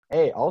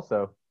Hey,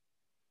 also,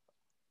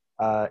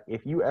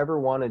 if you ever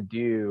want to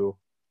do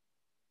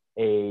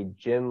a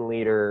gym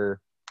leader,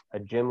 a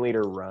gym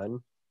leader run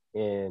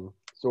in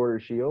Sword or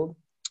Shield,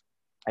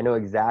 I know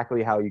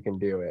exactly how you can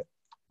do it.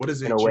 What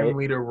is In a a gym way,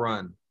 leader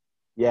run?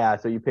 yeah.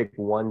 So you pick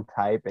one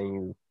type and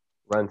you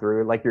run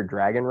through it like your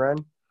dragon run.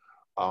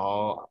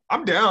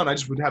 I'm down. I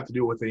just would have to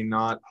do it with a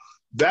not.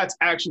 That's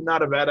actually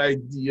not a bad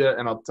idea,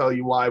 and I'll tell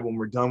you why when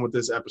we're done with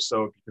this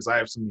episode, because I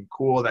have something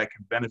cool that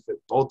can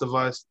benefit both of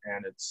us,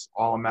 and it's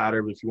all a matter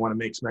of if you want to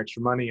make some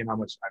extra money and how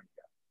much time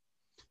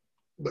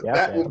you got. But Yeah,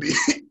 that will fam. be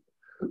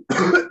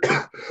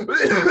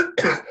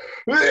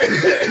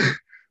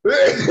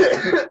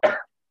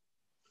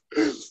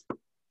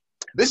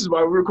this is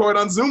why we record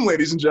on Zoom,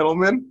 ladies and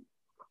gentlemen.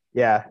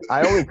 Yeah,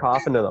 I only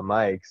cough into the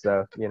mic,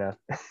 so you know.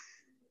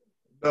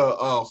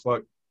 Oh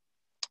fuck.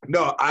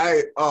 No,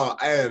 I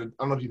don't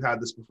know if you've had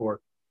this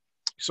before.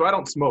 So I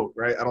don't smoke,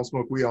 right? I don't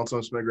smoke weed. I don't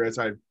smoke cigarettes.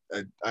 I've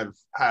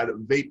had a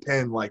vape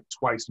pen like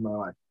twice in my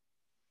life,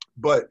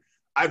 but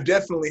I've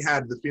definitely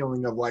had the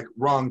feeling of like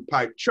wrong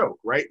pipe choke,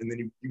 right? And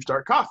then you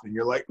start coughing.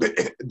 You're like,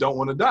 don't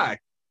want to die,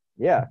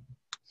 Yeah.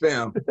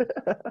 fam.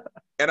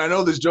 And I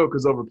know this joke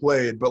is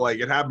overplayed, but like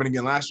it happened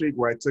again last week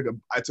where I took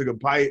a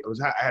bite.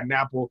 I had an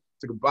apple,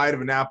 took a bite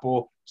of an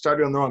apple,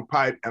 started on the wrong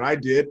pipe, and I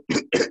did,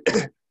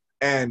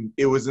 and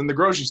it was in the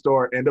grocery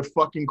store. And of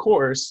fucking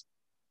course,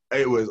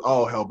 it was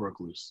all hell broke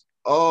loose.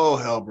 Oh,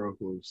 hell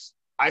broke loose.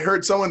 I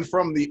heard someone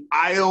from the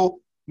aisle,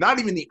 not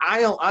even the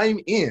aisle I'm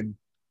in,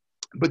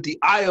 but the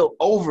aisle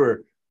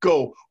over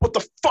go, what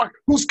the fuck?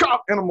 Who's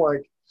cop? And I'm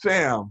like,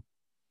 fam,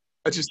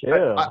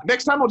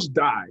 next time I'll just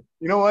die.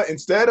 You know what?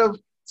 Instead of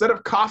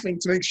coughing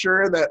to make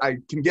sure that I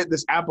can get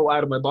this apple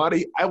out of my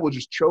body, I will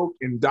just choke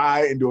and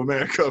die and do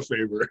America a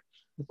favor.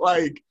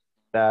 Like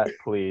That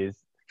please.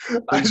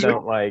 Please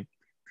don't like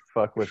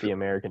fuck with the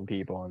American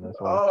people on this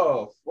one.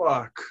 Oh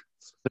fuck.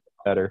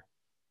 Better.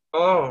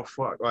 Oh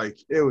fuck. Like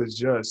it was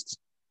just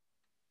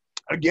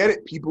I get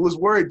it. People is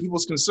worried,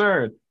 people's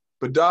concerned.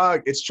 But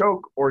dog, it's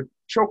choke or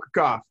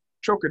cough.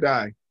 Choke or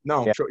die.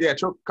 No,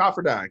 choke, cough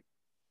or die.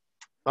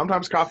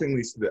 Sometimes coughing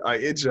leads to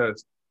it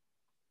just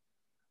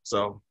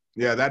so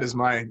yeah, that is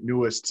my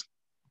newest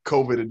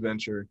COVID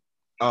adventure.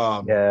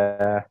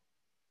 Yeah.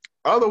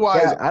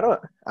 Otherwise, yeah,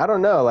 I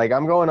don't know. Like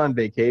I'm going on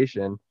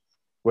vacation.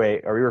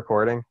 Wait, are we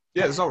recording?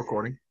 Yeah, it's all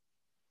recording.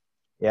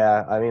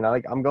 Yeah, I mean,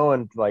 I'm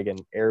going to like an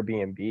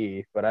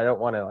Airbnb, but I don't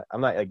want to. I'm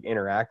not like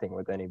interacting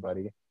with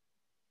anybody.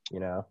 You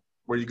know.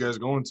 Where you guys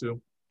going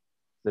to?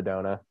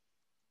 Sedona.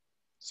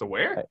 So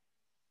where?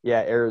 Yeah,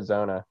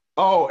 Arizona.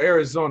 Oh,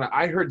 Arizona.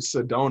 I heard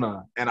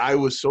Sedona, and I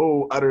was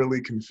so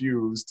utterly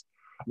confused.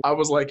 I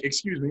was like,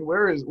 "Excuse me,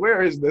 where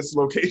is this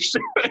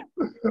location?"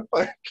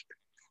 Like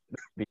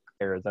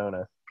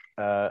Arizona.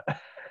 No,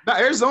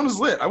 Arizona's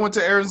lit. I went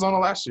to Arizona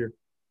last year.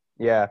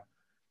 Yeah,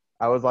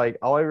 I was like,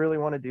 all I really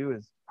want to do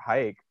is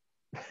hike,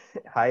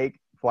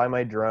 fly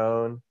my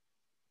drone,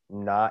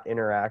 not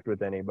interact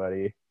with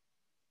anybody,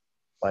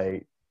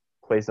 like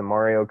play some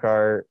Mario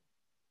Kart.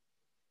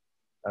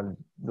 I'm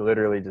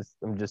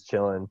just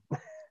chilling.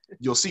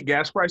 You'll see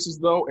gas prices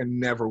though, and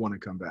never want to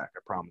come back. I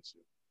promise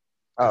you.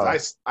 Oh.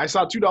 I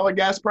saw $2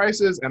 gas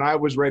prices, and I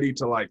was ready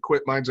to like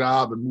quit my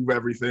job and move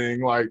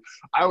everything. Like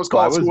I was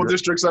calling school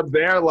districts up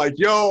there, like,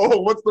 "Yo,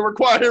 what's the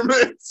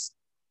requirements?"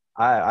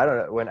 I don't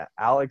know. When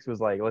Alex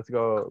was like, let's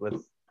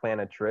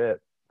plan a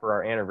trip for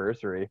our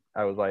anniversary,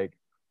 I was like,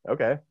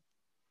 okay.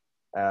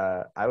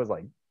 I was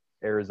like,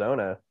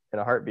 Arizona in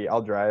a heartbeat.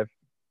 I'll drive.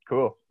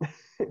 Cool.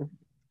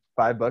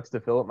 $5 to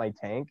fill up my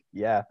tank.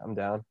 Yeah, I'm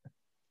down.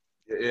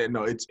 Yeah,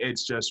 no, it's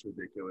just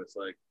ridiculous.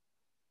 Like,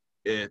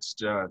 it's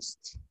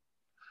just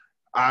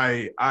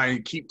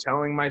I keep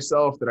telling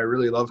myself that I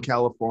really love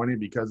California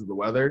because of the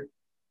weather.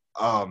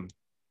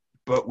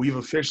 But we've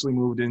officially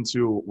moved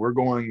into we're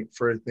going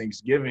for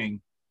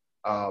Thanksgiving.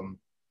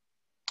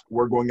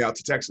 We're going out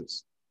to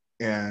Texas,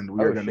 and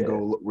we're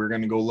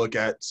gonna go look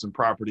at some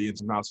property and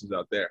some houses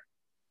out there.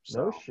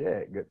 So, no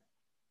shit, good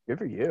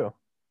for you.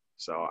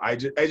 So I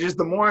just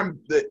the more and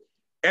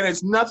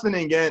it's nothing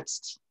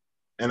against,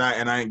 and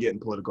I ain't getting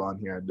political on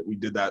here. We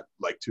did that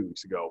like 2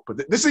 weeks ago, but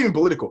this isn't even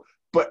political.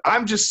 But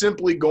I'm just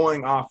simply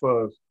going off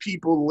of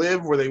people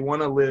live where they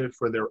want to live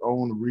for their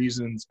own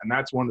reasons. And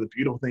that's one of the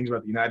beautiful things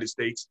about the United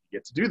States. You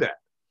get to do that.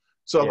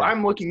 So if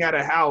I'm looking at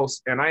a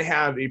house and I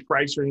have a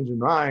price range in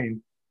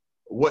mind,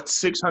 what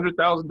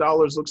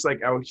 $600,000 looks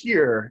like out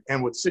here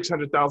and what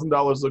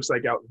 $600,000 looks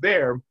like out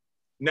there.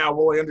 Now,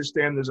 while I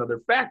understand there's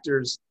other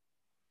factors,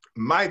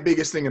 my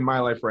biggest thing in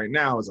my life right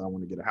now is I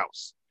want to get a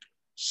house.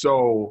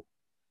 So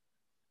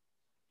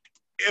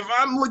if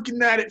I'm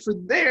looking at it for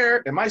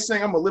there, am I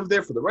saying I'm going to live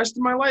there for the rest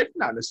of my life?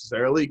 Not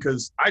necessarily,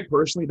 because I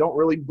personally don't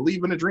really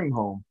believe in a dream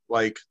home.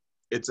 Like,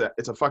 it's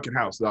a fucking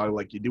house, dog.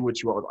 Like, you do what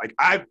you want. Like,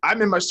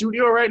 I'm in my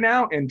studio right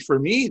now, and for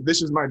me,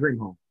 this is my dream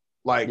home.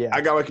 Like,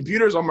 I got my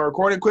computers, all my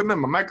recording equipment,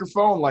 my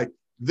microphone. Like,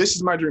 this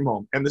is my dream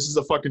home, and this is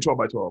a fucking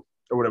 12x12 or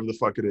whatever the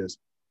fuck it is.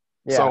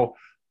 Yeah. So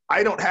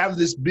I don't have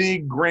this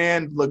big,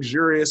 grand,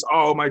 luxurious,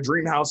 my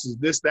dream house is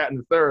this, that, and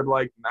the third.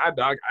 Like, nah,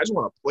 dog, I just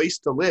want a place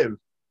to live.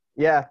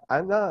 Yeah,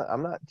 I'm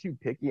not too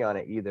picky on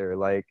it either.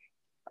 Like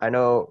I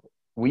know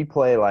we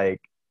play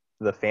like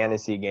the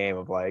fantasy game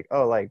of like,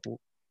 oh, like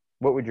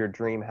what would your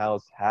dream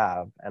house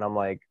have? And I'm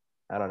like,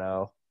 I don't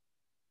know,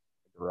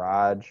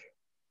 garage.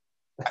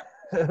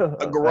 A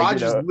Like,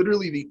 garage is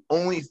literally the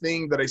only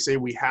thing that I say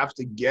we have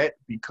to get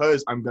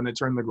because I'm gonna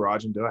turn the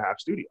garage into a half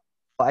studio.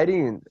 I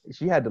didn't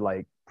she had to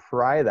like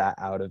pry that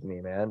out of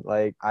me, man.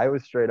 Like I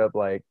was straight up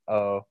like,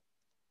 oh,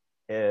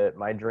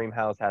 my dream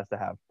house has to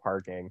have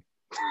parking.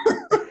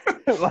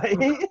 Like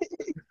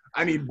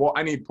I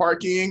need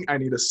parking. I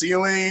need a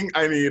ceiling.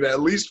 I need at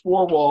least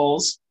 4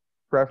 walls.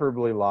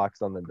 preferably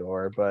locks on the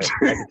door, but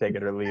I could take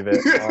it or leave it,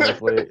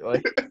 honestly.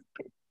 Like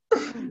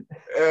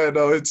And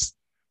it's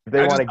if they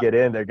I want just to get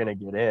in, they're gonna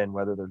get in,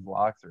 whether there's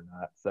locks or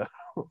not. So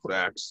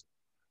facts.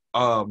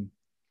 Um,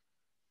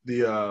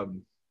 the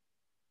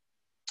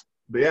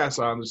but yeah,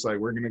 so I'm just like,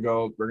 we're gonna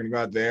go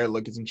out there,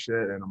 look at some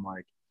shit, and I'm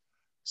like,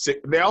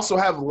 they also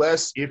have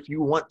less if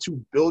you want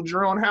to build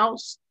your own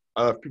house.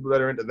 People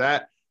that are into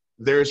that,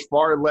 there's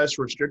far less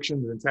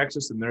restrictions in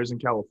Texas than there is in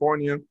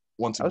California.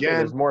 Once I would say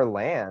there's again, more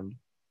land.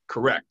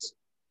 correct.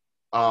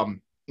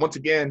 Once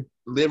again,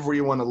 live where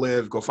you want to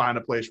live. Go find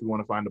a place where you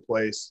want to find a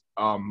place.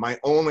 My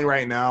only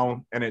right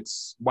now, and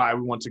it's why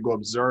we want to go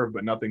observe,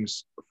 but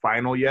nothing's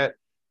final yet,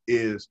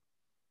 is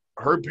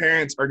her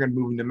parents are going to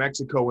move into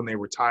Mexico when they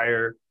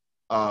retire.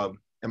 And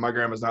my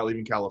grandma's not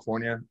leaving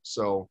California.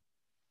 So,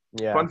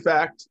 Yeah, fun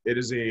fact, it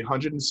is a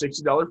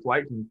 $160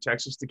 flight from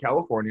Texas to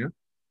California.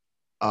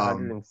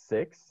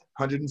 106.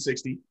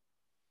 160.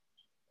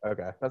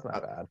 Okay, that's Uh,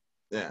 not bad.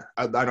 yeah.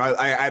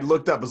 I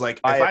looked up, was like,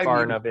 if Buy it I far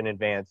needed, enough in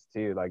advance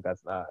too. Like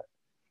that's not.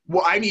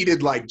 well, I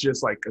needed like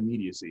just like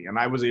immediacy. And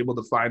I was able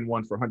to find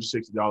one for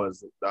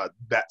 $160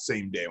 that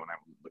same day when I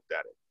looked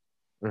at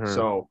it. Hmm.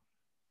 So,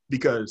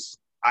 because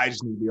I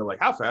just need to be like,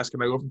 how fast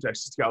can I go from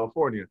Texas to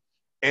California?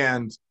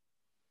 And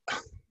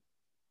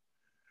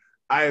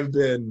I've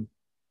been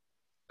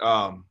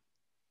um,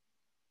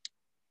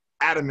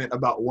 adamant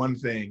about one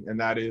thing, and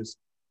that is,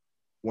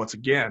 once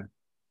again,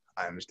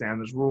 I understand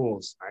there's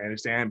rules. I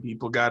understand you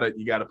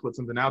gotta put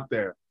something out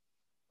there,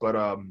 but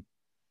and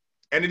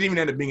it didn't even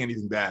end up being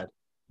anything bad.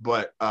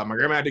 But my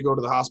grandma had to go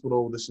to the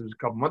hospital. This was a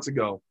couple months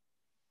ago,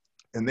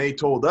 and they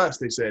told us,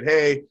 they said,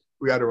 hey,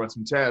 we got to run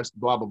some tests,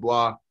 blah blah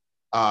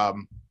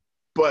blah,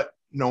 but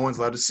no one's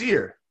allowed to see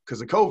her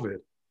because of COVID.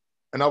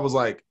 And I was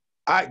like,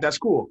 that's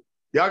cool.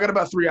 Y'all got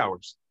about 3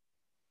 hours.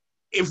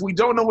 If we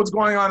don't know what's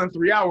going on in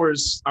 3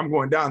 hours, I'm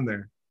going down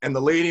there. And the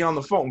lady on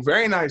the phone,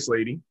 very nice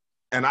lady,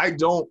 and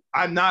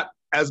I'm not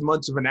as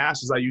much of an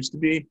ass as I used to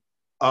be,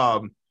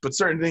 but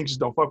certain things just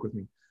don't fuck with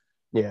me.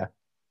 Yeah.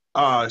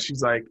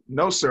 She's like,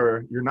 no,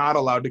 sir, you're not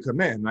allowed to come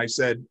in. And I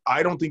said,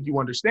 I don't think you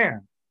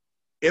understand.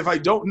 If I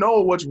don't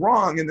know what's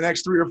wrong in the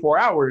next 3 or 4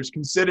 hours,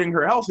 considering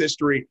her health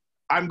history,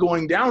 I'm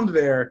going down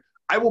there.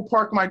 I will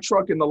park my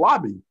truck in the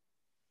lobby.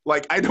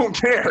 Like, I don't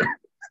care.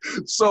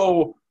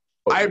 So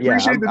I Yeah.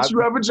 appreciate that you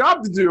have a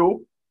job to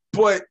do,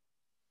 but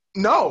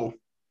no.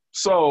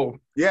 So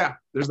yeah,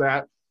 there's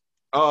that.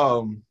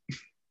 Um,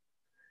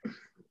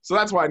 so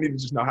that's why I need to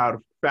just know how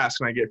fast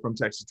can I get from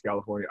Texas to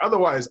California.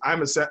 Otherwise,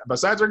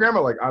 besides our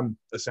grandma, like I'm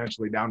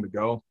essentially down to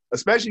go.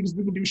 Especially because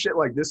we can do shit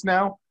like this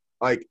now.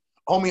 Like,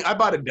 homie, I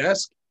bought a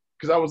desk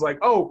because I was like,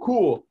 oh,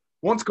 cool.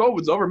 Once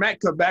COVID's over, Matt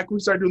cut back, we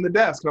start doing the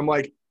desk. And I'm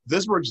like,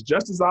 this works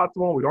just as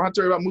optimal. We don't have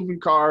to worry about moving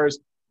cars.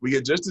 We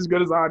get just as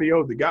good as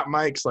audio. They got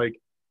mics, like,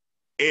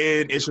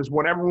 and it's just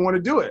whenever we want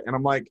to do it. And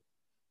I'm like,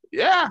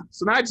 yeah.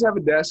 So now I just have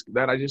a desk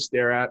that I just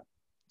stare at.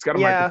 It's got a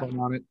Yeah. microphone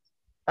on it.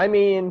 I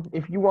mean,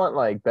 if you want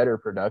like better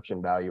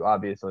production value,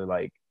 obviously,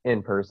 like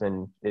in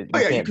person, Oh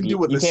yeah, you can do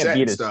with you the can't set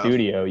beat and a stuff.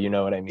 studio. You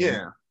know what I mean?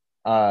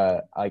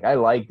 Yeah. Like I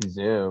like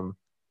Zoom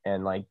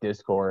and like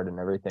Discord and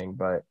everything,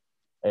 but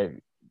if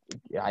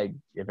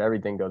if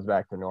everything goes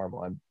back to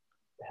normal, I'm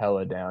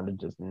hella down to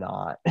just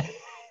not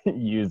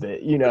use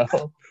it. You know,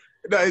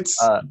 No,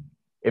 it's uh,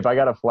 if I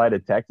got to fly to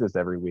Texas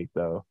every week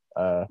though,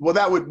 well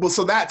that would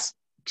so that's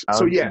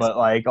so yes. but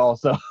like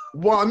also,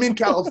 Well, I'm in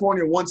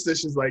California. Once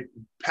this is like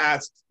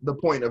past the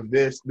point of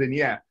this, then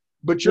yeah.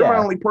 But you're my yeah,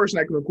 only person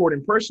I can record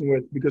in person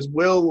with because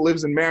Will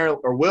lives in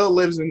Maryland or Will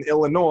lives in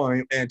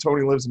Illinois and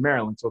Tony lives in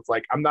Maryland. So it's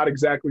like I'm not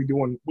exactly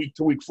doing week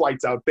to week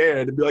flights out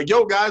there to be like,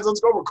 yo guys,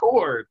 let's go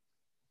record.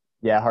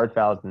 yeah, Hard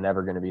Foul is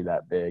never going to be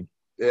that big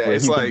Yeah, where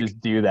it's you can like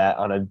just do that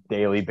on a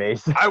daily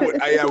basis. I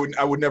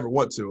would never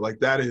want to. Like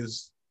that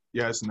is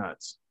yeah, it's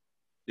nuts.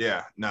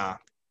 Yeah, nah.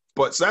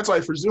 But so that's why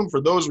for Zoom,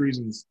 for those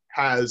reasons,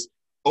 has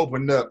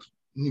opened up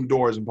new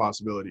doors and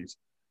possibilities.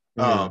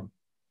 Mhm.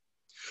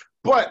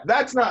 But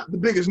that's not the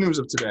biggest news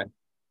of today.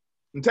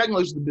 And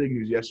technically, it's the big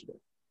news yesterday.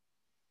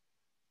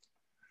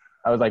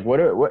 I was like, what?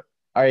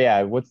 Oh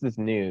yeah, what's this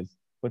news?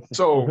 What's this?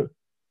 So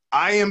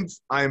I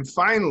am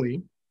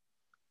finally,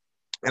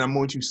 and I'm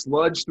going to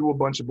sludge through a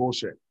bunch of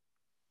bullshit.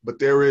 But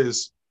there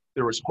is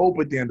hope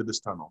at the end of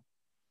this tunnel.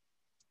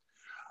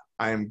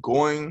 I am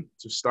going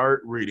to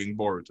start reading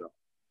Boruto.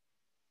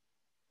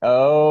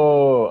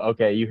 Oh,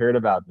 okay. You heard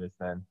about this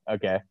then?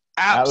 Okay,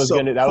 that was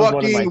one of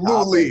my topics.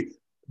 Absolutely.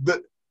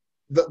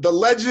 the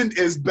legend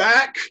is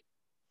back.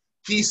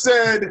 He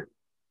said,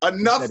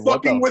 enough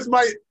fucking with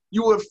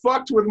you have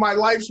fucked with my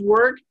life's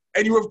work,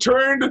 and you have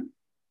turned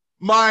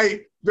my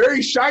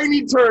very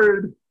shiny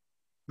turd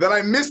that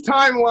I missed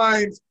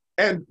timelines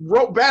and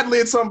wrote badly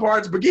at some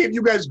parts, but gave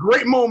you guys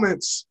great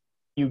moments.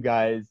 You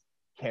guys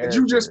care. And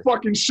you just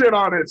fucking shit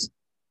on it.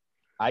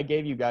 I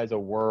gave you guys a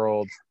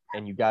world,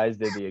 and you guys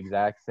did the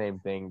exact same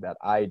thing that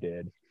I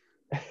did,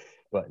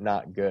 but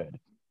not good.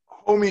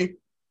 Homie,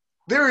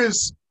 there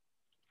is...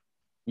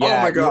 Yeah,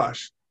 oh my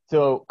gosh.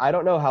 So I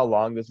don't know how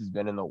long this has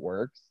been in the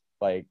works.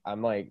 Like,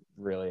 I'm like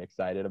really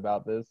excited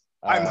about this.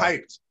 I'm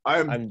hyped.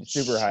 I'm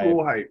super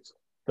hyped.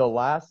 The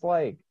last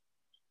like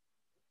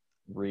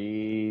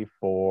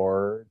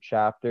 3-4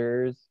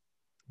 chapters,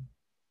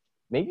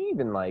 maybe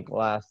even like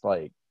last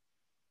like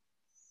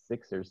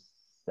 6 or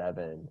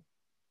 7.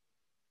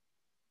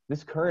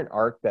 This current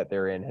arc that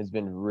they're in has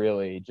been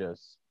really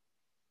just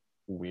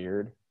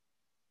weird,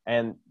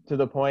 and to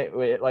the point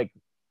where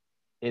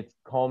it's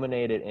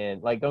culminated in,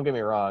 like, don't get me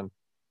wrong,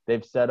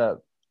 they've set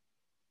up,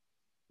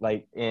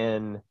 like,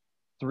 in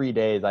 3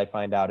 days I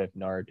find out if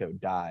Naruto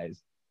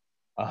dies.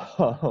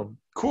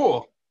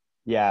 Cool.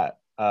 Yeah.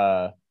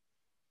 But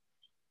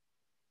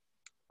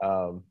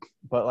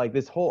like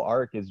this whole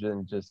arc has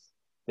been just,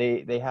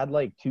 they had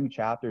like 2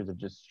 chapters of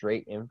just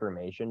straight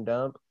information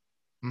dump,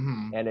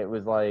 and it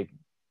was like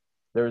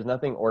there was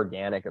nothing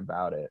organic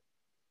about it.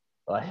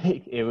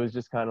 Like, it was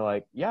just kind of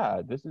like,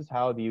 yeah, this is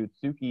how the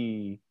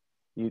Utsuki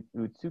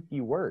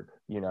work,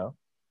 you know?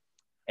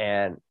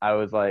 And I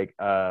was like,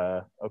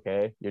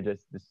 okay, you're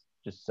just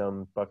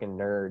some fucking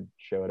nerd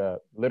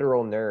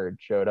literal nerd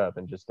showed up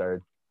and just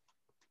started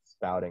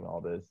spouting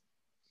all this.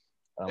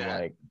 I'm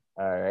like,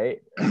 all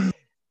right.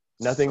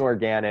 Nothing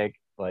organic.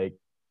 Like,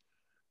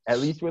 at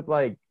least with,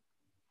 like,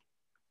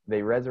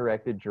 they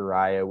resurrected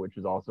Jiraiya, which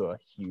was also a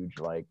huge,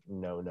 like,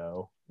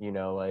 no, you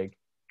know, like,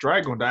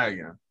 Jiraiya gonna die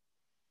again.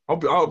 I'll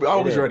be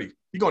ready.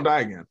 He gonna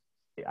die again.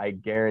 I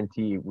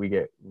guarantee we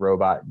get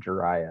robot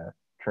Jiraiya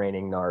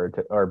training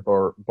Naruto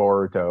or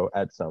Boruto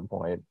at some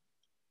point.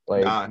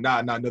 Like,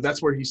 nah. No,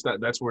 that's where he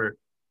started. That's where.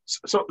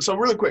 So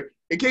really quick,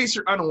 in case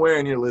you're unaware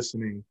and you're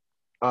listening,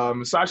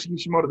 Masashi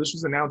Kishimoto. This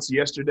was announced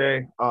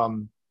yesterday.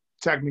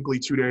 Technically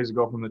 2 days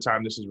ago from the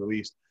time this is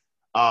released.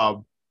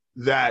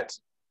 That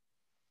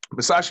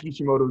Masashi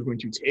Kishimoto is going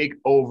to take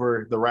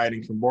over the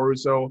writing from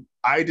Boruto.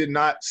 I did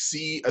not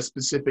see a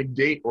specific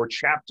date or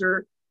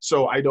chapter,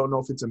 so I don't know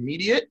if it's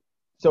immediate.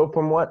 So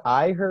from what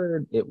I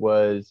heard, it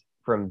was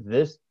from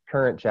this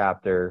current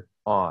chapter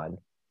on.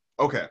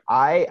 Okay.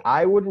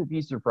 I wouldn't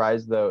be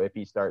surprised though if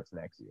he starts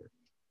next year.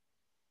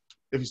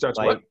 If he starts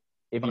like, what?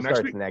 If he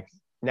starts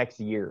next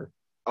year.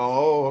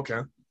 Oh,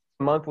 okay.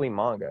 Monthly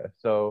manga.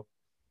 So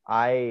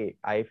I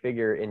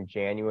figure in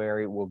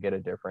January we'll get a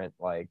different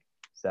like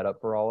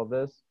setup for all of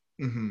this.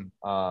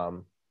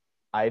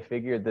 I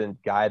figured the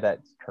guy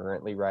that's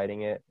currently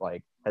writing it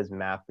like has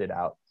mapped it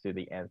out to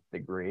the nth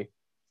degree.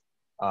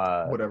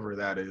 Whatever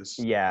that is.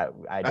 Yeah,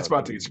 that's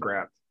about to get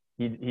scrapped.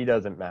 He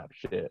doesn't map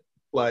shit.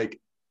 Like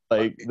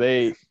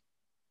they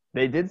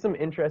did some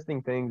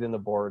interesting things in the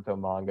Boruto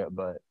manga,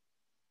 but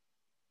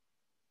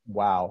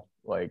wow,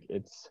 like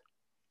it's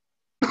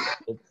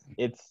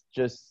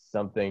just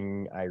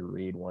something I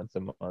read once a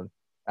month.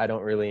 I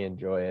don't really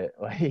enjoy it.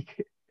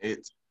 Like,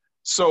 it's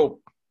so.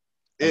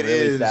 I'm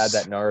really sad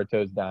that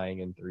Naruto's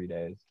dying in 3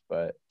 days,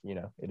 but you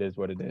know, it is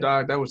what it is.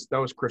 That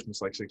was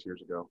Christmas like 6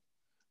 years ago.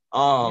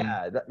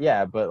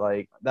 Yeah, but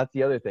like that's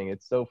the other thing.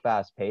 It's so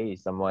fast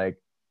paced. I'm like,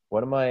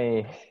 what are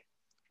we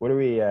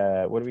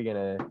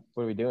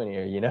doing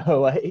here? You know,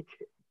 like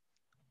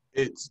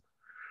it's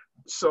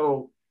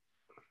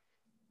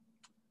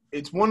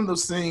one of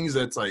those things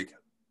that's like,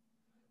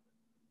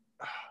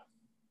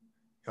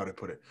 how to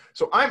put it.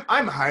 So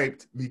I'm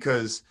hyped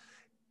because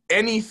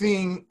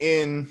anything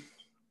in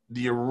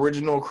the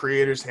original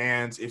creator's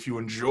hands, if you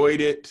enjoyed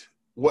it,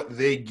 what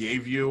they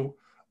gave you,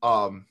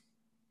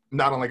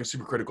 not on like a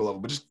super critical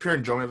level, but just pure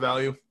enjoyment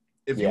value.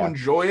 If you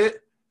enjoy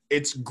it,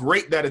 it's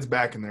great that it's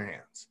back in their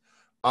hands.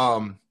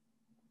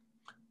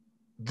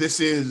 This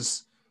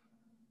is,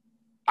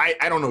 I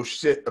don't know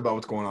shit about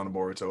what's going on in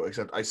Boruto,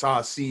 except I saw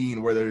a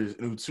scene where there's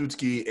an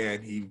Utsutsuki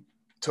and he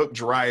took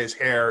Jiraiya's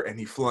hair and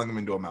he flung him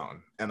into a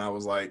mountain. And I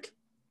was like,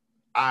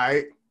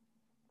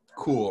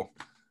 cool.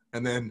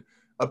 And then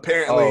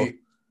apparently...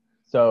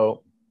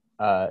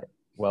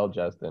 well,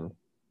 Justin,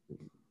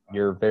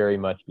 you're very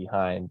much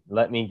behind.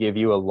 Let me give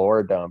you a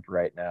lore dump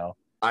right now.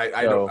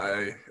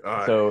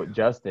 So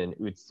Justin,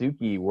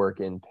 Utsuki work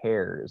in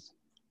pairs,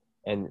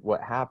 and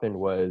what happened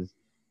was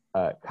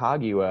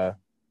Kaguya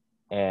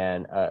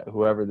and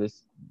whoever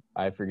this,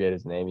 I forget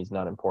his name. He's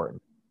not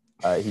important.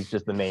 He's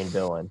just the main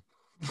villain.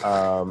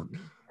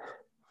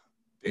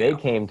 They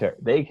came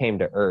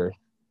to Earth,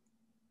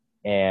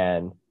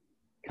 and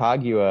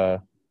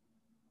Kaguya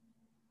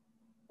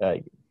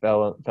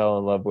fell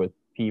in love with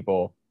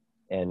people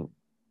and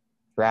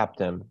trapped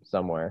him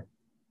somewhere.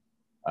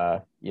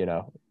 You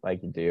know,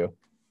 like you do.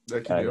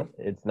 Like you do.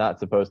 It's not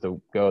supposed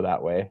to go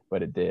that way,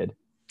 but it did.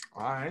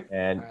 All right.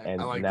 and I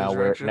like the now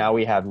direction.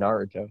 we have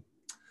Naruto,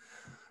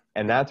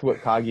 and that's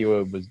what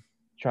Kaguya was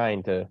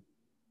trying to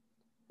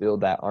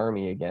build that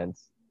army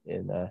against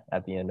in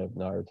at the end of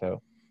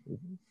Naruto,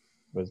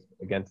 was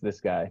against this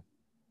guy.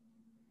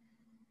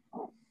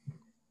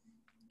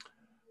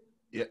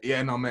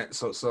 Yeah, no, man.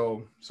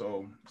 So.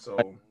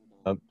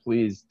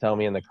 Please tell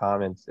me in the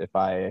comments if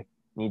I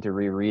need to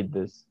reread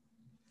this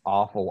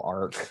awful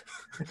arc.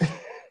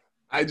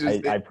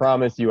 I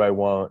promise you I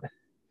won't.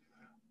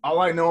 All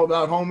I know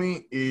about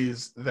homie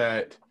is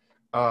that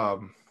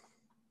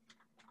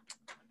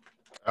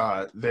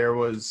there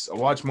was a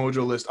Watch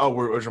Mojo list. Oh,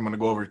 which I'm going to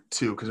go over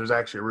too, because there's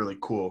actually a really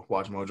cool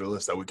Watch Mojo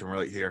list that we can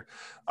relate here.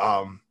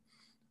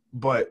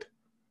 But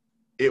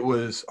it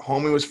was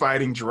homie was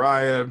fighting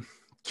Jiraiya,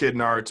 Kid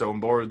Naruto,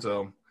 and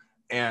Boruto,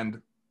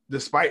 and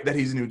despite that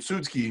he's an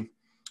Utsutsuki,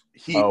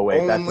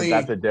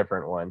 that's a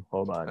different one.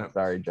 Hold on,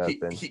 sorry,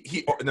 Justin.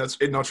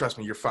 No, trust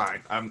me, you're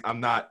fine. I'm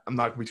not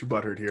gonna be too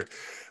butthurt here.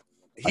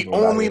 He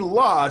only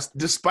lost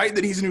despite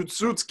that he's an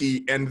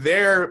Utsutsuki, and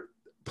their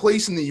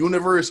place in the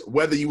universe,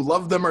 whether you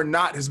love them or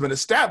not, has been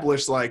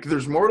established. Like,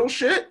 there's mortal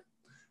shit,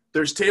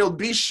 there's tailed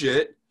beast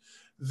shit,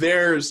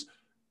 there's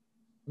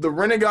the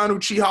Rinnegan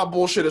Uchiha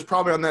bullshit is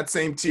probably on that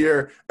same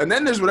tier, and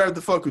then there's whatever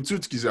the fuck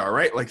Utsutsukis are,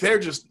 right? Like, they're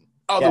just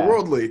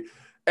otherworldly,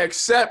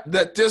 except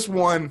that this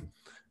one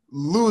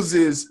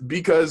loses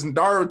because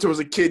Naruto as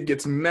a kid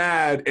gets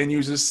mad and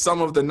uses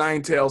some of the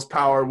Nine Tails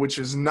power, which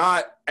is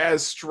not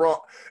as strong,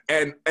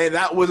 and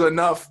that was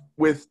enough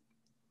with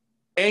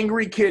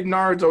angry kid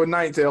Naruto and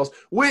Nine Tails,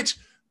 which,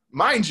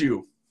 mind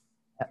you,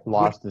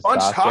 lost to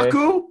punched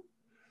Haku,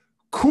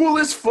 cool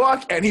as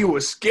fuck, and he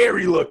was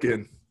scary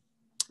looking.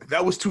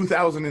 That was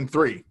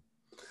 2003.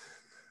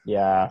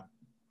 Yeah.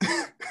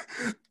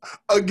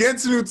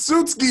 Against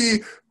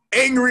Utsutsuki,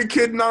 angry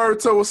kid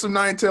Naruto with some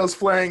Nine Tails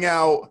flaring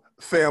out.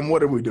 Fam,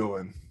 what are we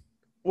doing?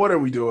 I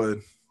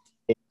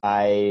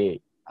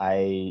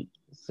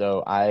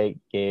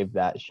gave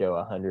that show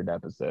 100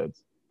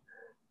 episodes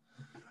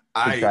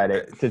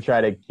to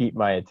try to keep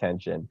my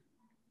attention,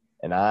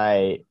 and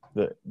a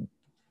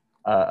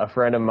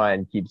friend of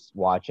mine keeps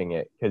watching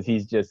it because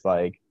he's just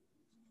like,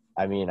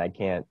 I mean, I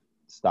can't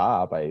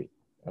stop.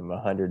 I'm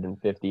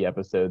 150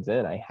 episodes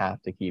in. I have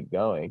to keep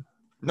going.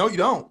 No, you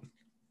don't.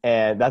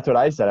 And that's what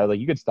I said. I was like,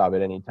 you could stop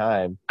at any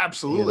time.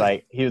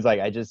 Absolutely. He was like,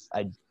 I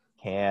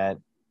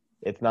can't.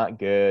 It's not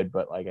good,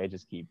 but like I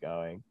just keep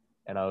going.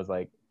 And I was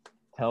like,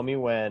 tell me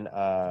when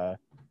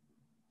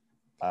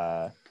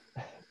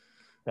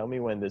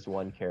this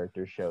one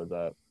character shows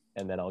up,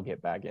 and then I'll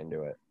get back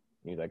into it.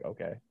 And he's like,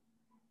 okay.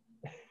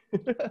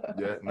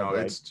 Yeah, no,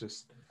 it's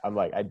just. I'm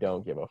like, I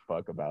don't give a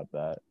fuck about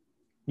that.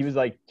 He was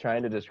like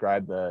trying to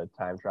describe the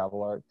time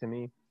travel arc to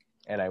me,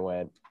 and I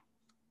went,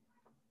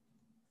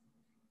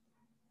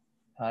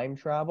 time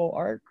travel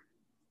arc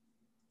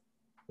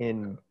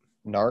in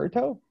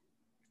Naruto?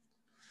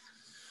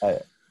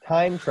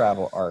 Time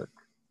travel arc.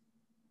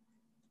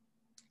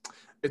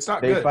 It's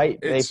not good.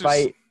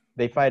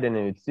 They fight in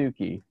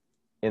Utsuki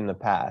in the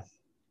past.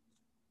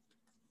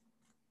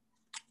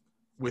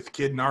 With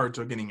Kid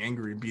Naruto getting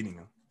angry and beating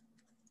him.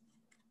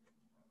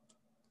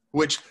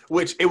 Which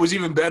it was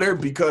even better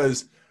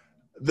because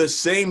the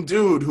same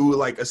dude who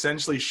like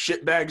essentially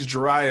shitbags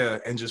Jiraiya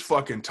and just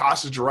fucking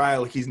tosses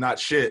Jiraiya like he's not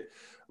shit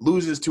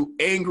loses to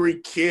angry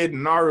Kid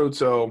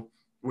Naruto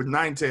with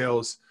Nine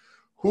Tails,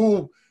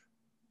 who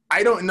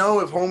I don't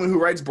know if homie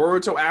who writes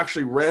Boruto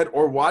actually read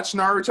or watched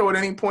Naruto at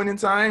any point in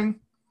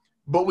time,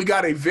 but we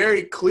got a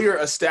very clear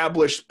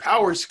established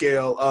power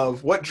scale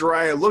of what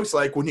Jiraiya looks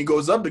like when he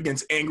goes up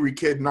against angry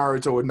Kid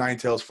Naruto with Nine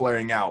Tails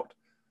flaring out.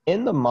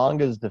 In the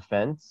manga's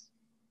defense,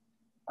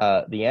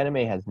 the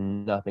anime has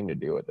nothing to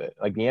do with it.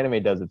 Like, the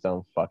anime does its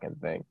own fucking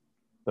thing.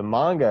 The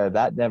manga,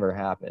 that never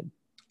happened.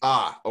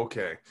 Ah,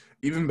 okay.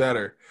 Even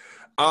better.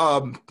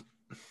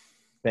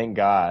 Thank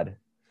God.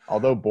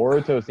 Although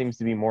Boruto seems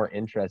to be more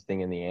interesting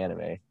in the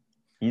anime,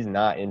 he's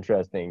not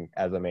interesting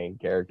as a main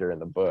character in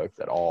the books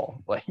at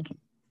all. Like,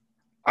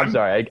 I'm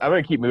sorry. I'm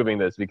going to keep moving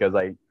this because,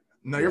 like,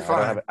 no, you're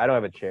fine. I don't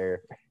have a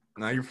chair.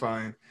 No, you're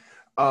fine.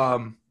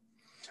 Like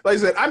I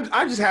said,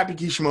 I'm just happy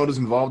Kishimoto's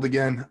involved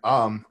again.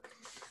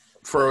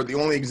 For the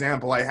only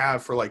example I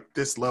have for like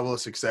this level of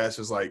success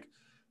is like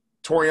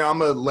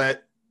Toriyama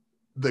let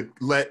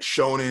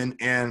Shonen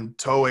and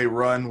Toei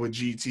run with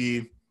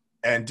GT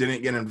and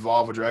didn't get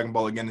involved with Dragon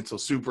Ball again until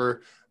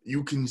Super.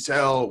 You can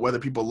tell whether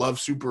people love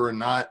Super or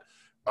not.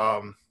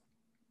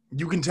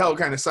 You can tell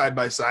kind of side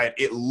by side.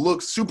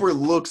 Super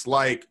looks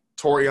like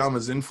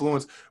Toriyama's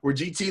influence, where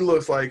GT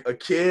looks like a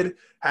kid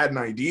had an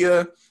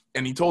idea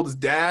and he told his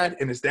dad,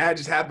 and his dad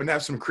just happened to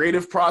have some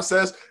creative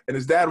process, and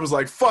his dad was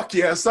like, fuck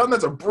yeah, son,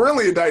 that's a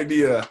brilliant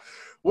idea.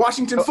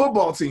 Washington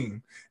football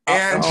team.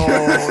 And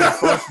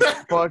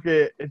fuck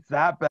it. It's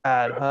that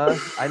bad, huh?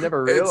 I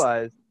never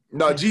realized.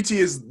 No,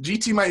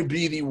 GT might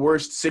be the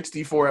worst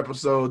 64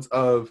 episodes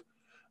of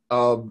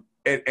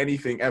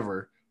anything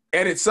ever.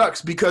 And it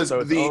sucks because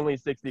it's only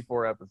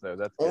 64 episodes.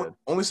 That's good.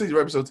 Only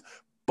 64 episodes.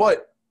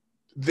 But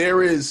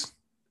there is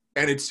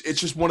and it's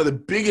just one of the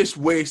biggest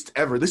wastes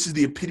ever. This is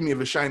the epitome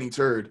of a shiny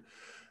turd.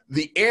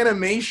 The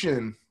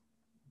animation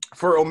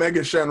for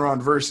Omega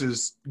Shenron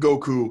versus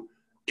Goku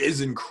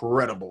is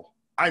incredible.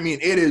 I mean,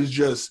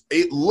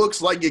 it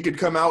looks like it could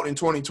come out in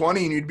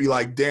 2020 and you'd be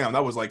like, damn,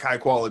 that was like high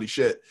quality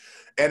shit.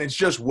 And it's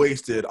just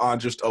wasted on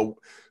just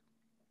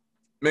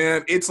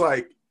man, it's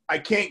like, I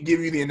can't give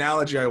you the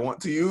analogy I want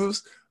to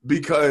use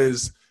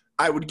because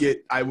I would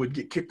get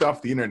kicked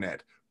off the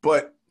internet,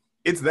 but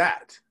it's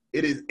that.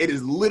 It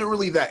is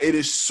literally that. It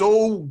is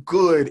so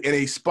good in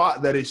a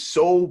spot that is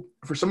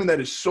for something that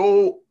is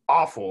so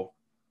awful.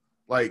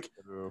 Like,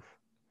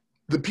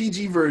 the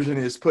PG version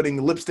is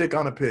putting lipstick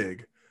on a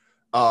pig.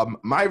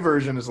 My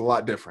version is a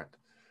lot different.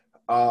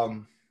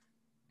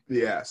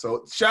 Yeah,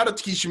 so shout out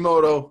to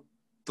Kishimoto.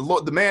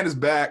 The man is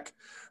back.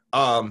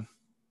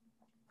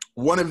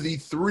 One of the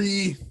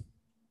three,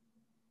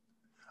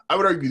 I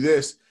would argue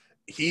this,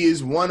 he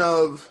is one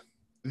of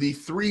the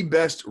three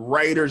best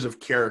writers of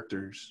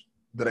characters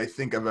that I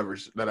think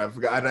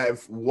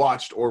I've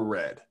watched or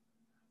read.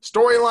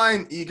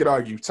 Storyline, you could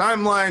argue.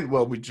 Timeline,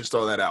 well, we just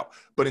throw that out.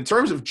 But in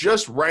terms of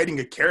just writing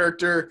a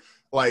character,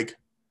 like,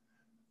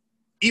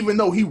 even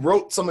though he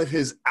wrote some of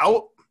his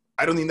out,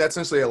 I don't think that's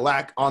necessarily a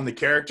lack on the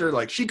character.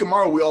 Like,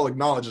 Shikamaru, we all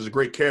acknowledge is a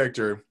great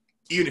character,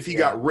 even if he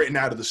got written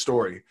out of the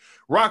story.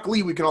 Rock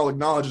Lee, we can all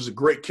acknowledge is a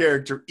great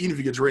character, even if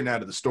he gets written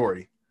out of the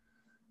story.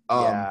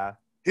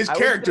 His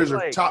characters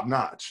are top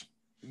notch.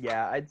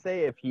 Yeah, I'd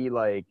say if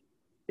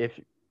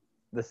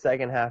the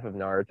second half of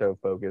Naruto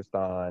focused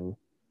on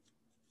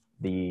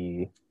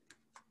the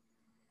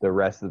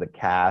rest of the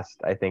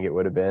cast, I think it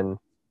would have been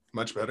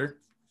much better.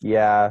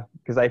 Yeah,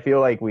 because I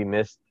feel like we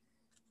missed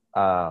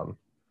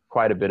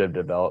quite a bit of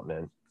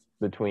development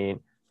between.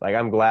 Like,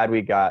 I'm glad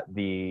we got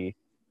the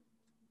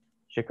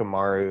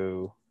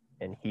Shikamaru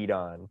and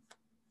Hidan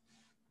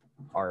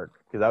arc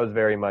because that was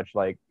very much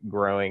like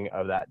growing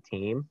of that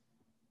team.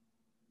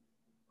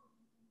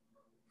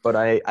 But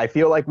I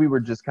feel like we were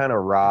just kind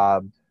of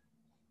robbed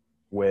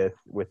with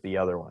the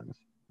other ones.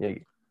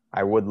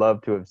 I would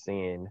love to have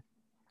seen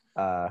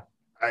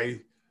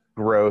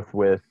growth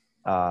with.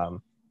 I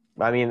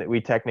mean, we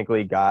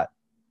technically got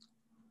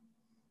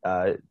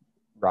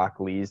Rock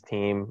Lee's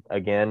team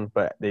again,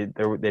 but they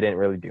didn't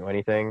really do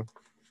anything.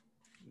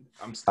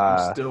 I'm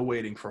still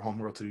waiting for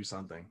Homeworld to do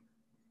something.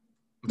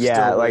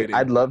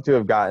 I'd love to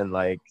have gotten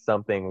like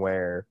something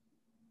where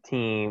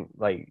team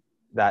like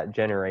that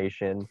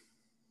generation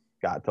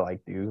got to like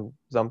do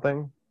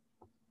something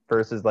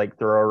versus like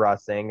throw a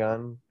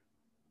Rasengan.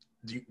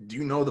 Do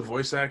you know the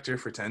voice actor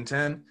for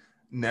Tenten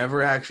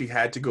never actually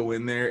had to go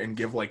in there and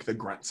give like the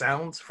grunt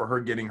sounds for her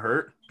getting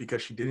hurt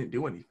because she didn't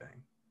do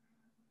anything.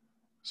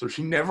 So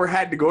she never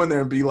had to go in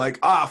there and be like,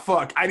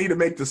 fuck, I need to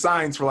make the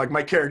signs for like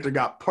my character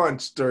got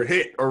punched or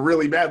hit or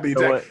really badly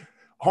attacked.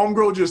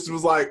 Homegirl just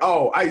was like,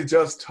 oh, I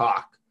just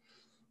talk.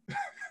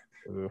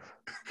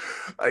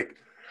 Like,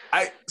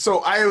 I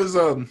was,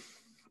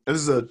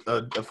 this is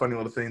a funny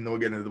little thing, then we'll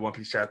get into the One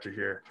Piece chapter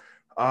here.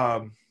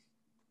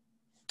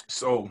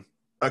 So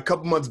a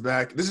couple months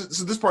back,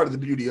 this part of the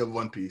beauty of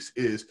One Piece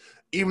is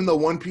even though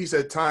One Piece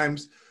at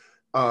times,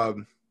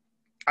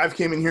 I've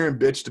came in here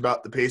and bitched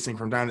about the pacing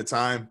from time to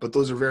time, but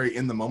those are very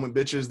in the moment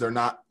bitches. They're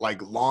not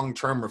like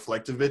long-term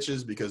reflective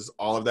bitches because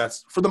all of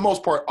that's, for the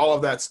most part, all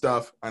of that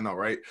stuff, I know,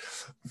 right?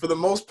 For the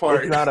most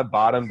part. It's not a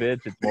bottom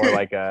bitch. It's more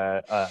like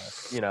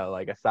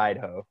like a side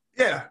hoe.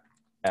 Yeah.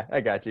 Yeah,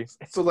 I got you.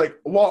 So like,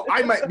 while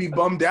I might be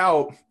bummed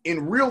out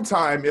in real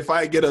time if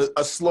I get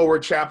a slower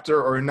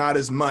chapter or not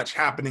as much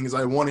happening as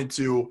I wanted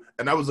to,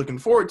 and I was looking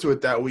forward to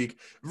it that week,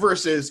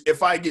 versus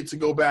if I get to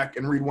go back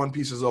and read One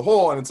Piece as a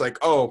whole and it's like,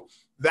 oh,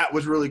 that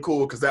was really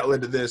cool because that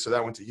led to this or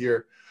that went to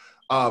here.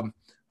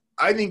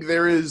 I think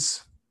there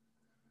is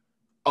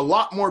a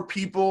lot more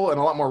people and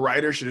a lot more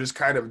writers should just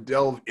kind of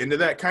delve into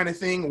that kind of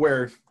thing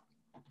where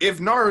if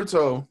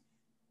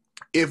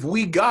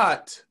we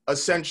got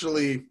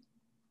essentially,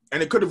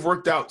 and it could have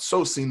worked out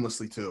so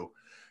seamlessly too.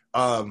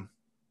 I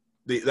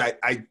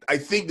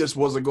think this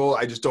was a goal.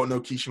 I just don't know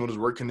Kishimoto's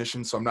work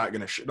conditions, so I'm not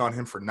going to shit on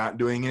him for not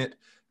doing it,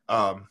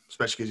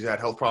 especially because he's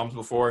had health problems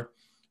before.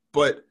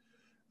 But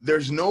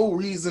there's no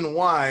reason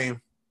why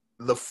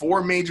the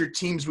four major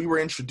teams we were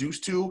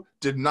introduced to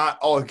did not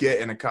all get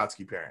an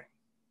Akatsuki pairing.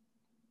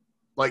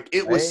 Like,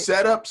 it was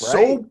set up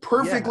so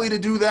perfectly to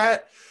do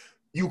that.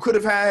 You could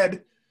have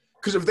had –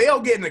 because if they all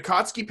get an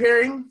Akatsuki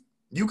pairing,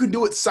 you can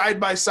do it side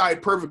by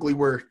side perfectly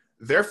where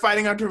they're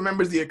fighting out different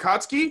members of the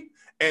Akatsuki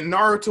and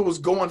Naruto is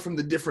going from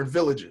the different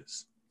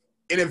villages.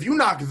 And if you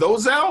knock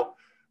those out,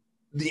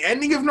 the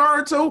ending of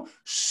Naruto,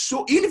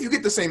 so even if you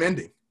get the same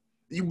ending,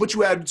 but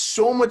you add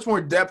so much more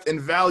depth and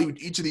value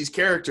to each of these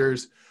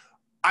characters,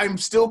 I'm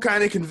still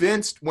kind of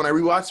convinced when I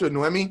rewatched it with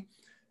Noemi,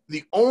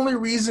 the only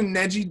reason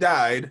Neji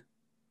died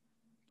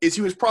is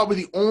he was probably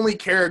the only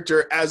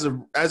character as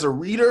a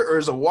reader or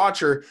as a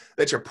watcher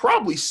that you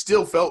probably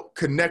still felt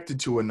connected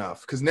to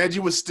enough. Because Neji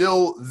was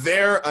still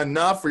there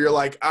enough where you're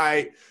like,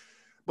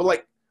 but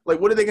like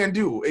what are they going to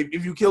do?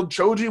 If you killed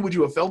Choji, would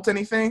you have felt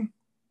anything?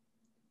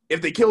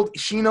 If they killed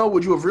Shino,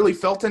 would you have really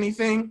felt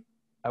anything?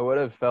 I would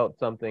have felt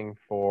something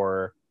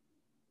for,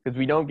 because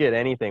we don't get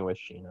anything with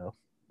Shino,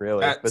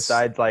 really. That's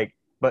Besides, like,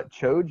 but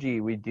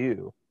Choji, we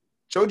do.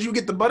 showed you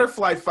get the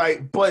butterfly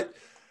fight, but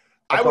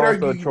I That's would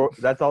also argue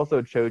that's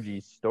also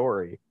Choji's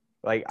story.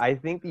 Like, I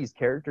think these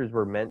characters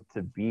were meant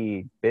to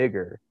be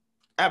bigger.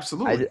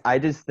 absolutely. I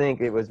just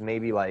think it was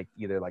maybe like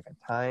either like a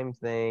time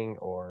thing,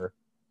 or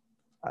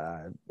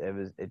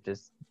it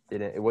just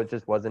didn't,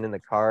 just wasn't in the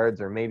cards,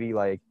 or maybe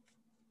like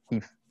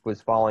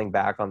was falling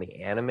back on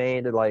the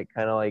anime to like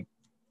kind of like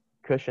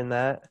cushion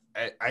that,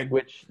 I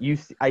which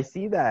I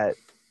see that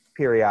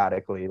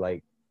periodically,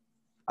 like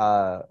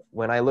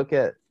when I look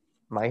at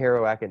My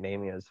Hero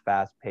Academia's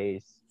fast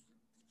pace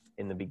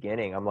in the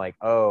beginning, I'm like,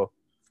 oh,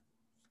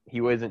 he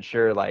wasn't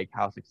sure like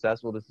how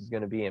successful this is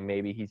going to be, and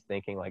maybe he's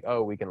thinking like,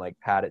 oh, we can like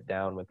pat it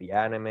down with the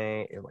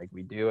anime, like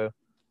we do.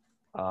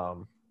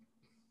 um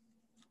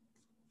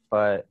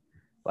but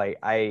like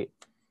I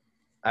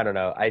don't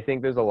know, I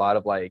think there's a lot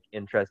of like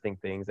interesting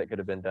things that could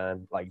have been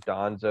done. Like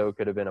Donzo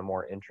could have been a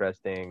more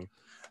interesting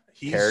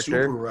he's super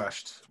character.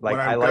 rushed. When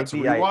Like I got to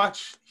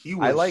rewatch, he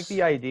I was like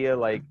the idea,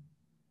 like,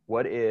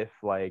 what if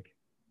like,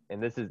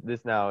 and this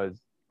now is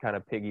kind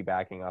of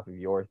piggybacking off of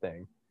your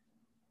thing,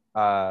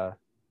 uh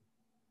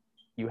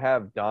you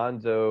have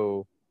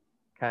Donzo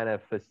kind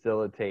of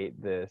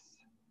facilitate this.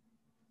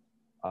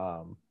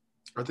 Are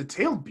the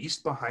tailed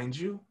beast behind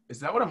you? Is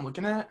that what I'm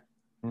looking at?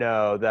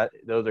 No,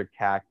 those are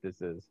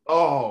cactuses.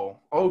 Oh,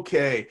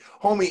 okay.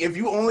 Homie, if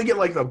you only get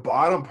like the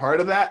bottom part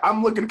of that,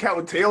 I'm looking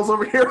counting tails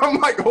over here. I'm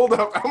like, hold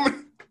up.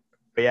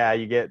 But yeah,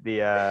 you get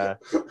the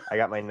I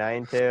got my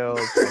 9 tails,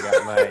 I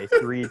got my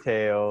 3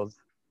 tails,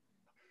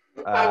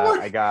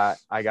 I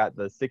got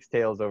the 6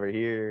 tails over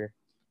here.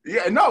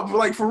 Yeah, no, but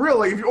like for real,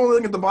 like if you're only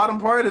looking at the bottom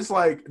part, it's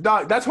like,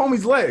 dog, that's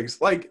homie's legs.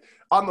 Like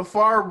on the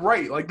far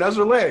right, like those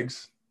are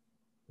legs.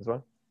 This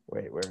one?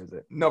 Wait, where is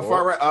it? No,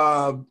 far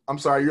right. I'm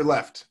sorry, you're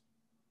left.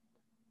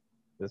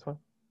 This one?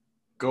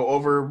 Go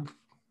over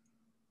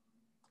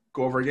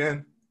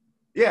again.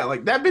 Yeah,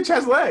 like that bitch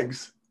has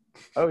legs.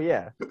 Oh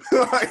yeah.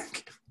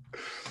 Like,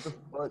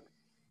 What?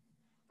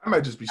 I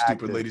might just be stupid,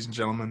 Cactus. ladies and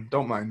gentlemen.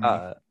 Don't mind me.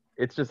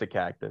 It's just a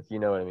cactus. You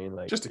know what I mean?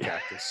 Like, Just a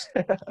cactus.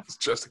 It's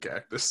just a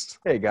cactus.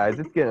 Hey guys,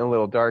 it's getting a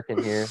little dark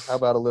in here. How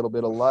about a little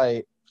bit of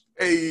light?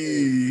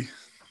 Hey.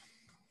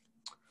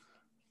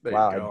 There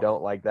Wow, you go. I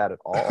don't like that at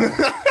all.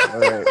 All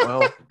right,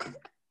 well,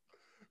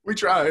 We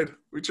tried.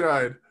 you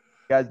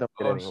guys don't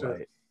get Oh, any shit.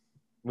 light.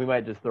 We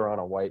might just throw on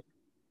a white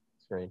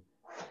screen.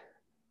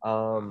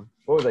 What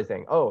was I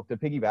saying? Oh, to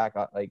piggyback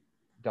on, like,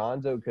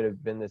 Donzo could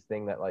have been this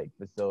thing that like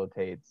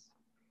facilitates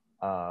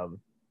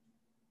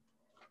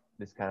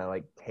this kind of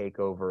like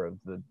takeover of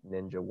the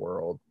ninja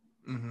world,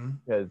 Mm-hmm.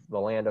 because the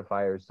Land of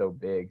Fire is so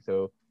big.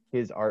 So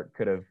his art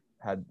could have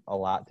had a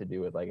lot to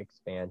do with like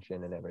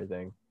expansion and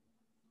everything.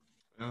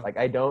 Yeah. Like,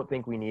 I don't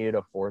think we needed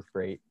a 4th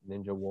Great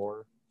Ninja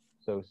War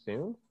so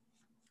soon.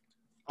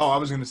 Oh, I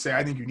was going to say,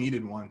 I think you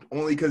needed one.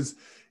 Only because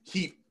I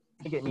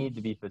think it needed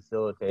to be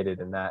facilitated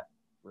in that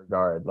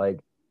regard. Like,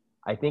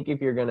 I think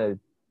if you're going to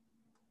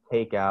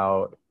take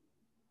out,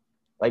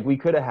 like, we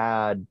could have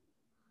had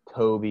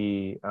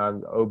Toby,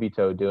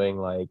 Obito doing,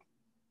 like,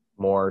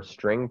 more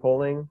string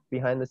pulling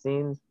behind the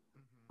scenes.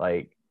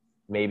 Like,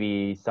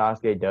 maybe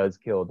Sasuke does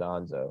kill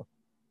Donzo,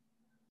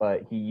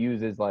 but he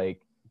uses,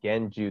 like,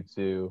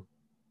 Genjutsu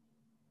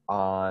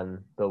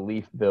on the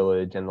Leaf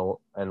Village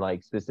and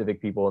like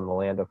specific people in the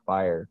Land of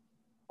Fire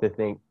to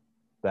think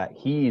that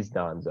he's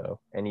Donzo,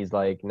 and he's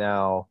like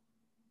now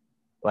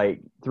like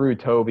through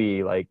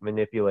Toby like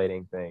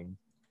manipulating things.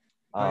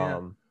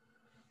 yeah.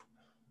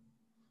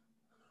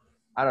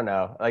 I don't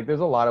know, like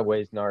there's a lot of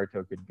ways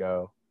Naruto could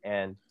go,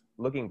 and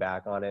looking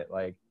back on it,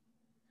 like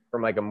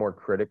from like a more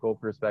critical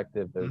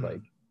perspective, there's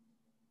like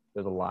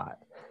there's a lot.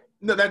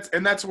 No,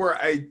 that's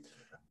where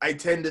I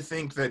tend to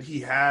think that he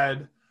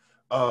had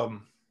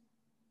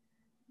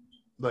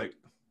like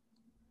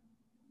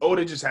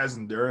Oda just has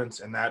endurance,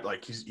 and that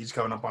like he's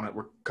coming up on it.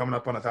 We're coming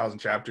up on 1,000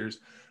 chapters,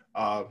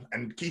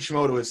 and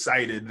Kishimoto has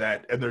cited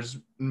that, and there's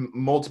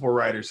multiple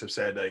writers have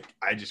said like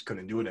I just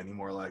couldn't do it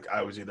anymore. Like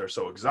I was either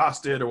so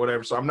exhausted or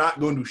whatever. So I'm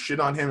not going to shit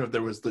on him if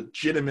there was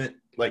legitimate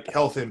like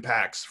health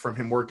impacts from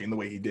him working the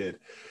way he did.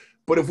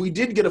 But if we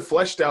did get a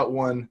fleshed out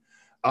one,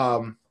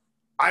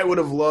 I would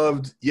have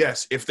loved,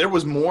 yes, if there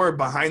was more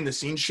behind the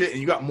scenes shit and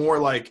you got more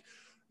like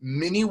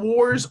mini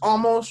wars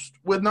almost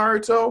with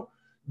Naruto,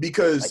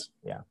 because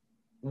Like, yeah,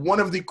 one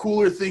of the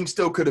cooler things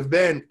still could have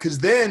been, because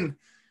then,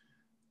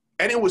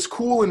 and it was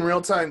cool in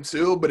real time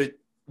too, but it,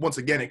 once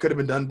again, it could have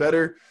been done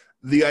better.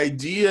 The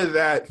idea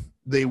that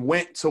they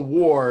went to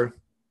war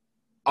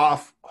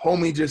off,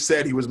 homie just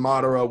said he was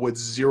Madara with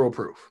zero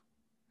proof.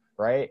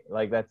 right?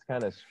 Like that's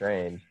kind of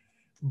strange.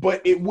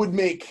 But it would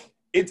make,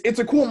 it's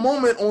a cool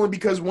moment only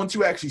because once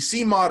you actually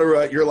see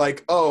Madara, you're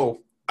like,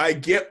 oh, I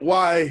get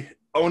why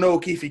Ono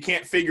Kifi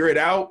can't figure it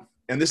out.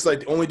 And this is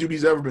like the only dude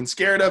he's ever been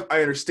scared of.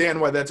 I understand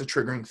why that's a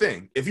triggering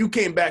thing. If you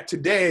came back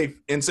today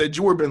and said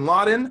you were Bin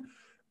Laden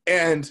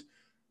and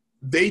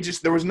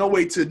there was no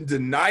way to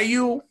deny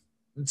you,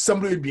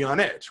 somebody would be on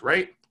edge,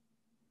 right?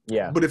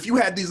 Yeah. But if you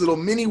had these little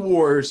mini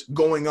wars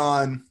going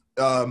on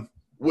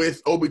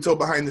with Obito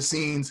behind the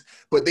scenes,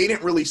 but they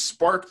didn't really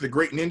spark the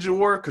Great Ninja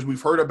War, because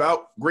we've heard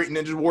about Great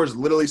Ninja Wars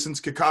literally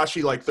since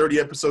Kakashi, like 30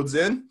 episodes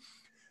in.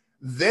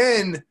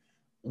 Then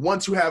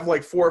once you have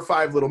like 4 or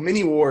 5 little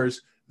mini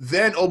wars,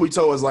 then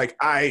Obito is like,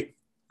 I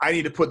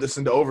need to put this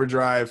into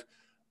overdrive.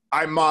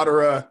 I'm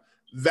Madara.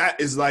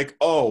 That is like,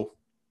 oh,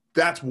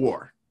 that's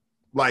war.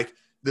 Like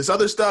this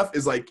other stuff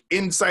is like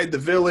inside the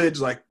village.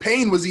 Like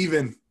Pain was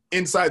even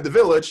inside the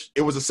village.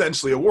 It was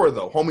essentially a war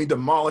though. Homie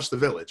demolished the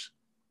village.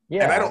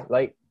 Yeah. And I don't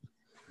like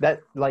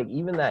that, like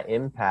even that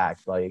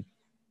impact, like,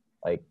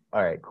 all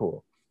right,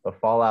 cool. The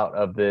fallout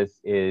of this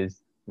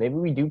is maybe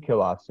we do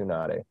kill off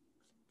Tsunade.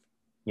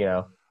 You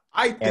know?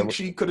 I think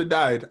she could have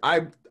died.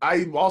 I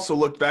also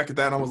looked back at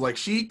that and I was like,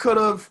 she could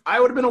have. I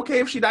would have been okay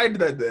if she died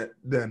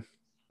then.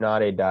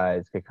 Tsunade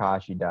dies,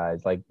 Kakashi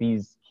dies. Like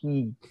these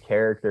key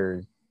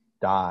characters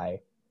die,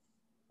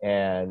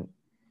 and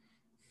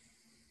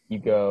you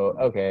go,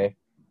 okay,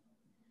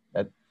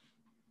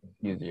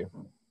 excuse you.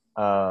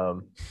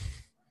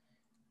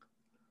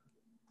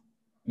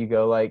 You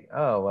go like,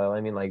 oh well,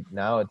 I mean, like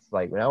now it's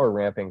like now we're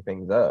ramping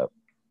things up.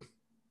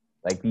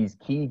 Like these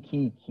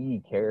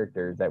key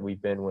characters that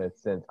we've been with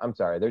since. I'm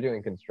sorry, they're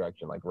doing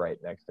construction like right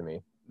next to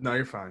me. No,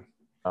 you're fine.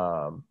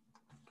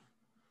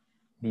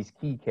 These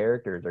key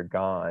characters are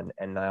gone,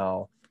 and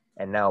now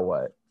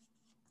what?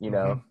 You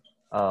know,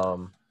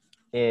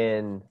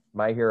 in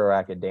My Hero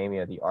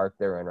Academia, the arc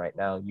they're in right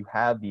now, you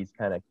have these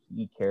kind of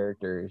key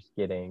characters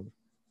getting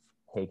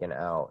taken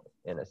out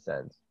in a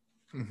sense.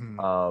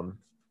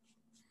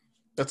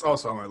 That's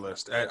also on my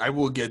list. I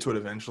will get to it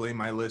eventually.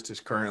 My list is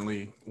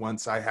currently,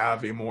 once I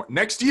have a more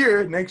next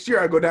year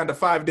I go down to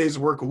 5 days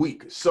of work a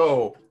week.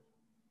 So,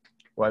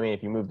 well, I mean,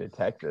 if you move to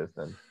Texas,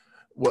 then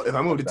if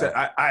I move to Texas,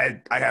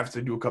 I have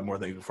to do a couple more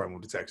things before I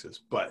move to Texas.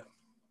 But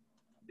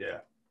yeah,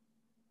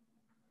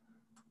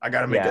 I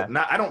gotta make it.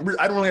 I don't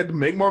really have to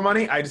make more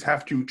money. I just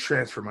have to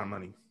transfer my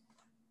money.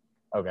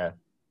 Okay,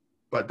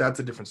 but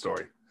that's a different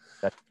story.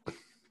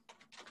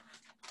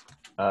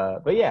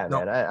 But yeah,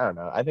 man, I don't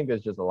know. I think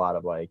there's just a lot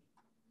of like.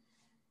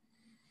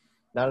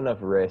 Not enough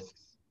risks,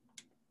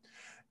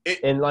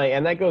 and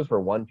that goes for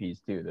One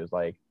Piece too. There's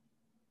like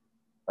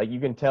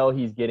you can tell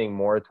he's getting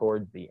more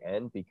towards the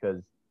end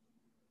because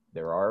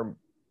there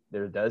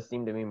does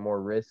seem to be more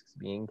risks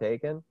being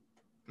taken.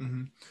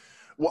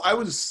 Well, I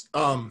was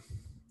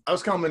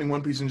complimenting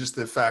One Piece in just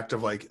the fact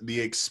of like the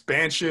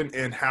expansion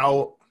and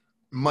how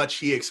much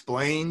he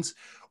explains,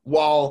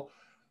 you'd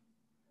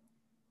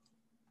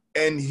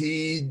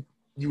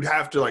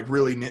have to like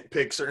really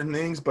nitpick certain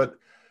things, but.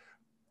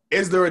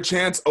 Is there a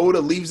chance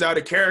Oda leaves out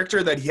a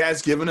character that he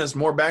has given us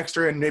more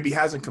backstory and maybe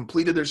hasn't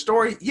completed their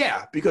story?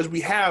 Yeah, because we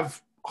have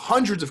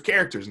hundreds of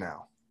characters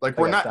now. Like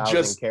we're not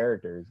just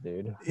characters,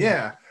 dude.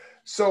 Yeah.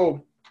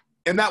 So,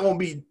 and that won't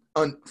be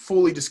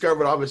fully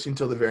discovered obviously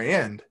until the very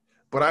end.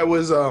 But I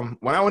was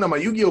when I went on my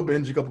Yu-Gi-Oh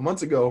binge a couple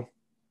months ago,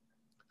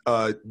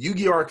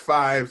 Yu-Gi-Oh! Arc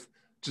 5,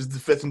 which is the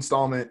 5th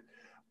installment.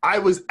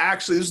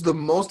 This is the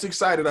most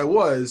excited I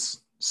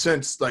was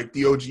since like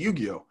the OG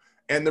Yu-Gi-Oh!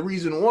 And the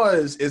reason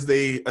is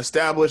they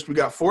established we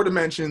got 4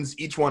 dimensions,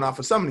 each one off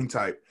a summoning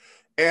type.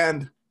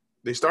 And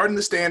they started in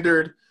the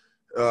standard.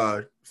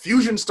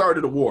 Fusion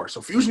started a war.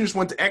 So Fusion just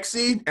went to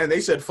Xseed, and they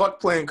said, fuck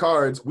playing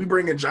cards. We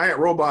bring in giant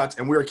robots,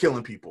 and we're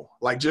killing people.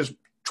 Like just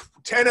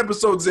 10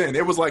 episodes in,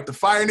 it was like the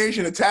Fire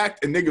Nation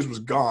attacked, and niggas was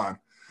gone.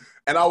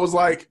 And I was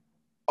like,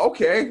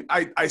 okay,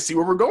 I see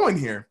where we're going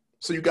here.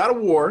 So you got a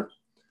war.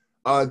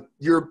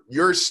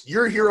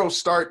 Your hero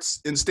starts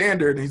in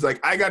standard and he's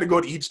like, I got to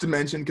go to each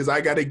dimension because I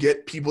got to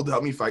get people to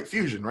help me fight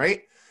Fusion,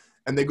 right?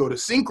 And they go to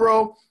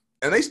Synchro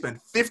and they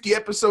spend 50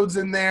 episodes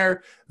in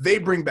there. They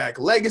bring back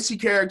legacy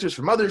characters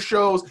from other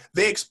shows.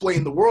 They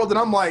explain the world. And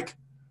I'm like,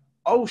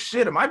 oh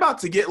shit, am I about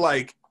to get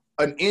like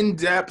an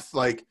in-depth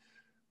like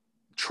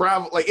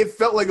travel? Like it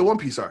felt like a One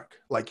Piece arc.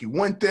 Like you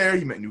went there,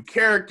 you met new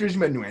characters, you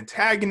met new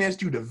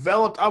antagonists, you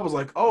developed. I was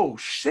like, oh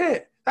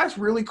shit, that's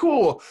really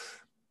cool.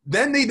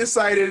 Then they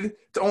decided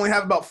to only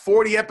have about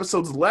 40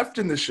 episodes left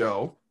in the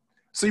show.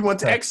 So you went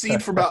to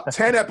Xseed for about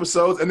 10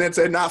 episodes and then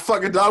said, nah,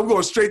 fuck it, dog, we're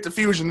going straight to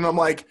Fusion. And I'm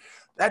like,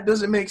 that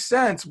doesn't make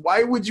sense.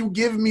 Why would you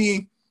give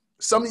me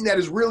something that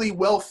is really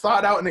well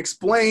thought out and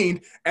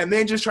explained and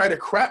then just try to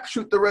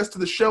crapshoot the rest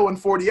of the show in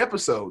 40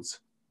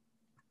 episodes?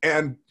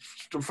 And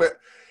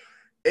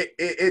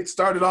it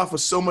started off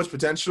with so much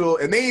potential.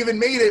 And they even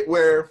made it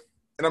where,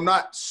 and I'm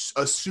not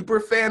a super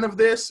fan of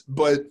this,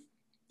 but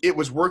it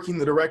was working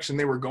the direction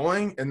they were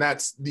going, and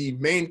that's the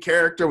main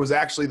character was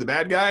actually the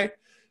bad guy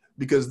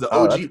because the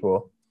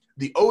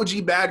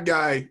OG bad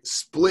guy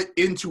split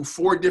into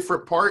 4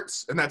 different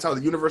parts, and that's how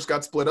the universe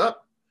got split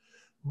up.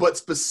 But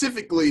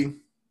specifically,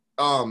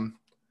 to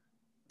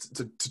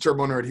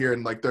Turbo Nerd here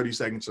in like 30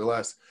 seconds or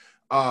less,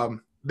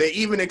 they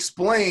even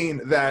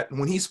explain that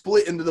when he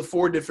split into the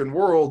 4 different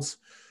worlds,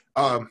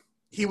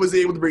 he was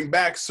able to bring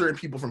back certain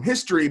people from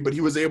history, but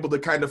he was able to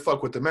kind of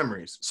fuck with the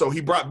memories. So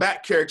he brought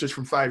back characters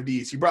from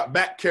 5Ds. He brought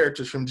back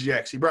characters from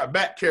GX. He brought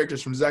back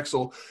characters from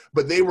Zexal,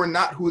 but they were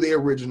not who they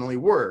originally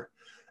were.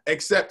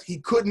 except he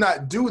could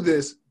not do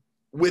this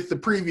with the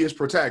previous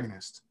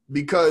protagonist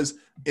because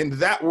in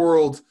that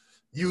world,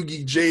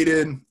 Yugi,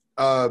 Jaden,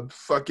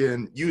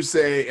 fucking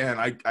Yusei, and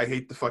I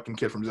hate the fucking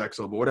kid from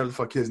Zexo, but whatever the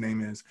fuck his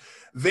name is,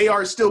 they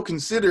are still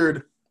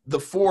considered the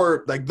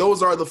four, like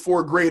those are the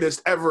four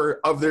greatest ever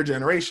of their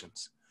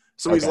generations.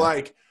 So he's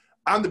like,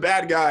 I'm the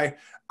bad guy.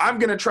 I'm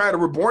going to try to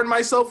reborn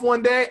myself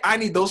one day. I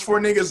need those four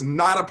niggas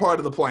not a part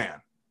of the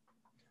plan.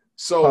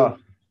 So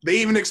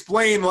they even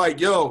explain like,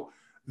 yo,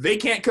 they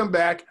can't come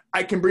back.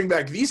 I can bring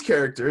back these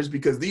characters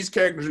because these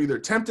characters are either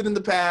tempted in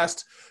the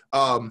past,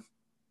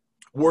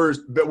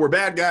 were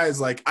bad guys.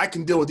 Like, I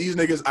can deal with these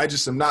niggas. I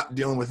just am not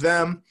dealing with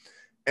them.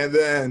 And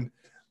then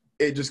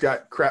it just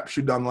got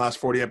crapshoot on the last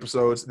 40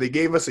 episodes. They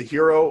gave us a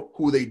hero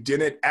who they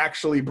didn't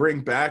actually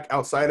bring back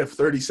outside of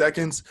 30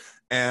 seconds.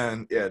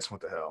 And yeah, it's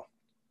what the hell.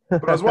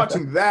 But I was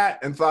watching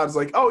that and thought, I was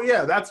like, oh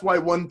yeah, that's why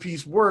One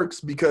Piece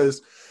works,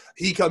 because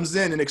he comes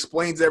in and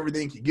explains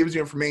everything. He gives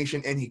you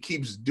information and he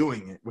keeps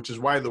doing it, which is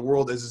why the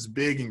world is as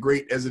big and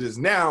great as it is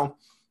now,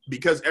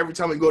 because every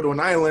time we go to an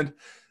island,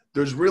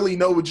 there's really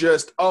no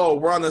just, oh,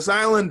 we're on this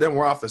island, then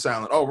we're off this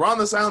island. Oh, we're on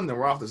this island, then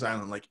we're off this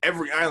island. Like,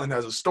 every island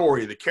has a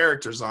story, the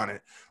characters on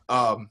it.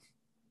 The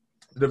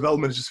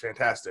development is just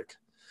fantastic.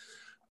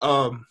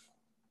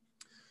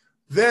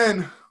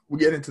 Then we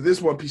get into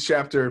this One Piece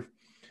chapter.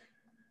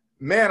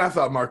 Man, I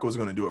thought Marco was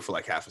going to do it for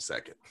like half a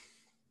second.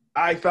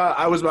 I thought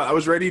I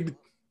was ready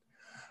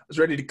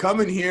to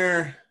come in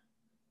here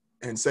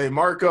and say,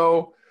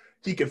 Marco,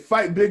 he could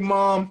fight Big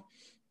Mom.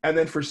 And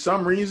then for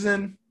some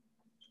reason,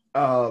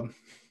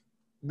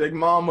 Big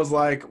Mom was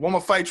like, well, I'm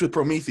going to fight you with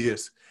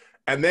Prometheus.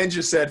 And then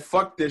just said,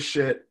 fuck this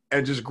shit,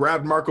 and just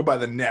grabbed Marco by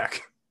the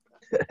neck.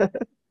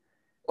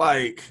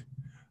 Like,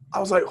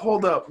 I was like,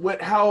 hold up.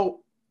 How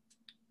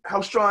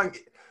strong,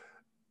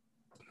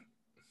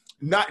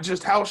 not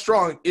just how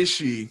strong is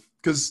she?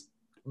 Because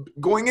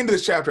going into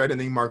this chapter, I didn't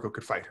think Marco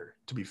could fight her,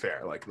 to be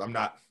fair. Like, I'm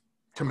not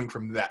coming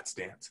from that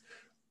stance.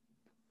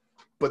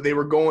 But they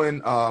were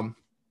going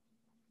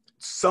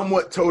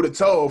somewhat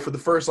toe-to-toe for the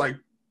first, like,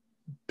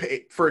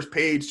 first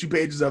page, 2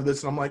 pages of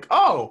this. And I'm like,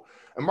 oh.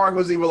 And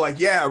Marco's even like,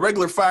 yeah,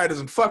 regular fire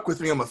doesn't fuck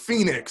with me. I'm a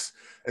phoenix.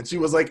 And she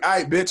was like, all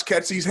right, bitch,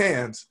 catch these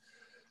hands.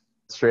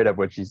 Straight up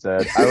what she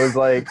said. I was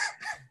like,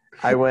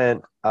 I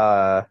went,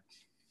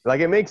 like,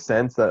 it makes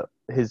sense that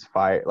his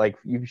fire, like,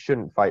 you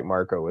shouldn't fight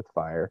Marco with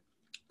fire.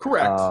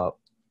 Correct.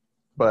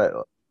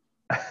 But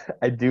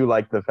I do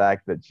like the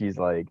fact that she's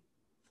like,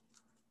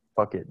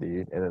 fuck it,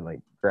 dude. And then,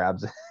 like,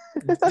 grabs it.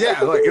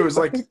 Yeah, like, it was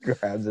like,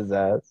 grabs his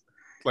ass.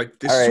 Like,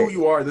 this is who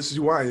you are. This is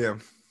who I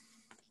am.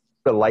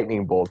 The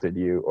lightning bolted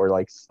you or,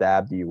 like,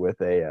 stabbed you with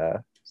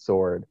a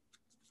sword.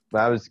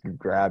 I was going to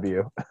grab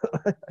you.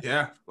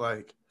 Yeah,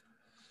 like,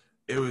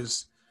 it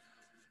was.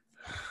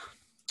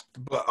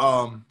 But,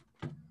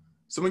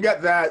 so we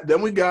got that.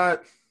 Then we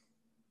got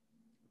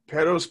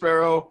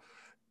Perospero.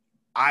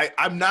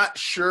 I'm not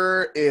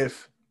sure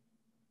if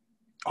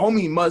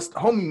Homie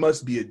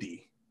must be a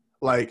D.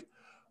 Like,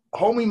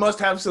 Homie must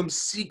have some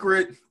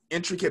secret,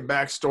 intricate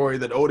backstory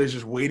that Oda is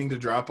just waiting to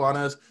drop on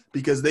us,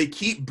 because they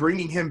keep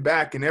bringing him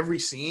back in every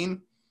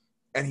scene,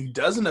 and he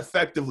doesn't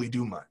effectively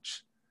do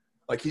much.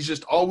 Like, he's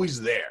just always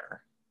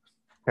there.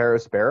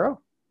 Perospero?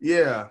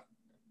 Yeah.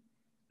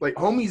 Like,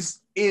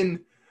 Homie's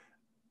in.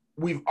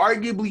 We've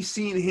arguably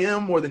seen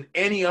him more than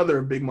any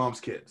other Big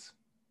Mom's kids,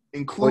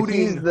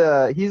 including.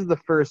 Well, he's the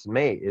first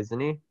mate, isn't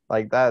he?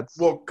 Like, that's.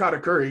 Well,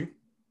 Katakuri.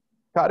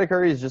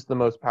 Katakuri is just the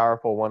most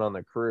powerful one on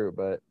the crew,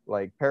 but,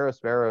 like,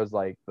 Perospero is,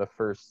 like, the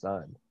first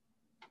son.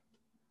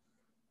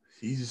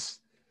 He's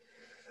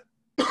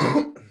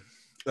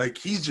like,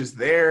 he's just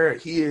there.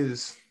 He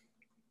is.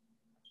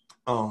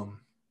 I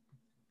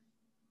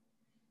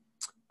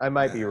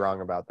might be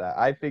wrong about that.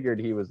 I figured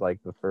he was, like,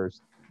 the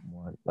first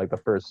one, like, the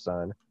first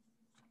son.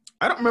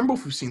 I don't remember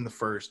if we've seen the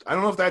first. I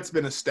don't know if that's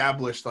been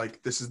established,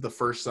 like, this is the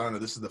first son or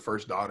this is the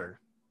first daughter.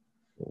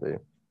 Really?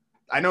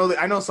 I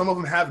know some of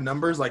them have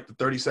numbers, like the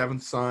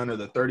 37th son or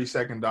the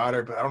 32nd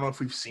daughter, but I don't know if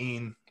we've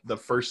seen the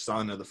first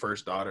son or the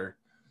first daughter.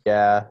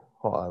 Yeah.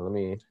 Hold on, let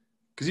me.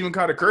 Because even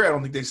Katakuri, I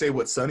don't think they say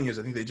what son he is.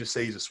 I think they just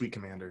say he's a sweet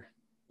commander.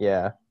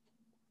 Yeah.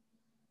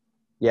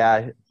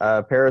 Yeah,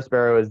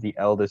 Perospero is the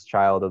eldest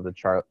child of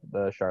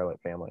the Charlotte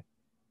family.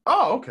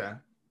 Oh, okay.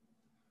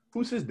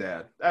 Who's his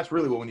dad? That's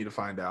really what we need to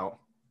find out.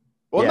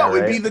 Well, Yeah, no, right?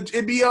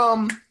 it'd be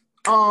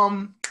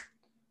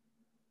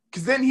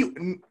because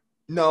then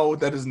no,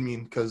 that doesn't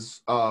mean,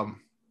 because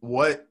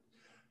what,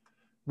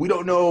 we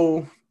don't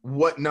know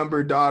what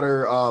number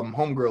daughter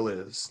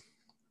Homegirl is.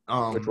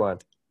 Which one?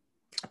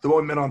 The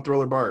one we met on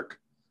Thriller Bark.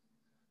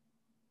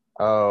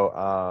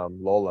 Oh,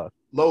 Lola.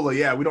 Lola,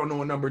 yeah, we don't know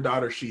what number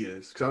daughter she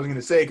is. Because I was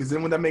gonna say, because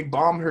then would that make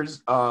Bomb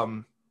hers?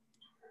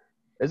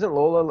 Isn't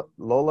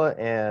Lola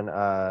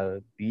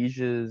and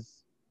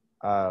Bij's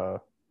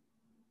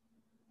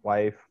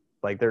wife,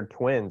 like, they're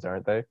twins,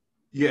 aren't they?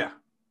 Yeah,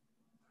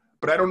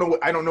 but I don't know.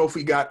 I don't know if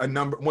we got a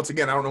number. Once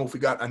again, I don't know if we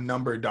got a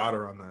number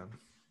daughter on them.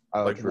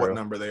 Oh, like, true. what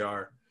number they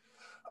are.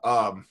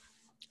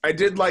 I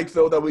did like,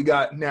 though, that we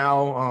got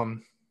now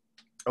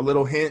a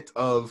little hint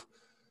of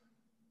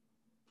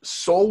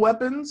soul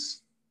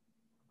weapons,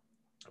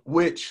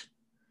 which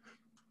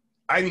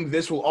I think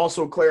this will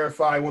also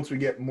clarify once we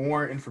get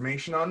more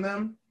information on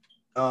them.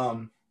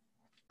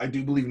 I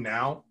do believe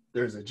now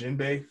there's a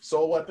Jinbei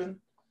soul weapon.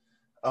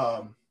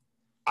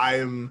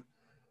 I'm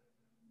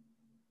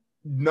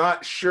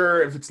not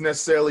sure if it's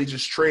necessarily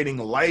just trading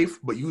life,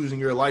 but using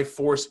your life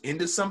force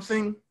into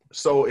something.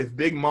 So if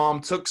Big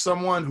Mom took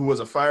someone who was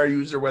a fire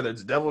user, whether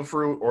it's Devil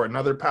Fruit or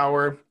another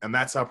power, and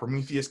that's how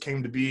Prometheus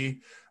came to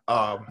be.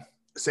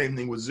 Same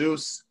thing with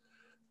Zeus.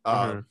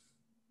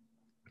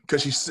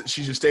 Because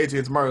she just stated to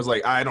his mother, was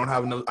like, I don't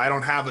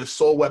have a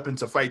soul weapon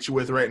to fight you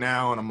with right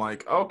now. And I'm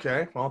like,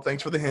 okay, well,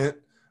 thanks for the hint.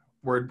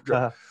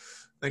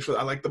 Thanks for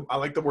I like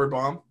the word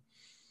bomb.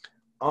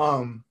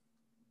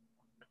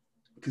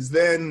 Because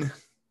then,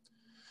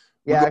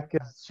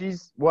 because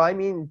she's I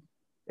mean,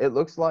 it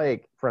looks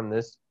like from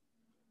this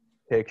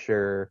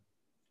picture,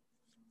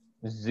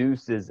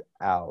 Zeus is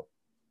out.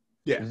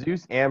 Yeah,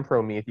 Zeus and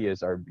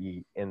Prometheus are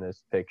beat in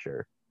this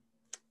picture.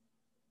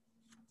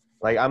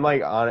 Like I'm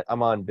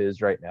on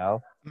Viz right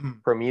now.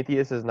 Mm-hmm.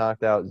 Prometheus is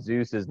knocked out.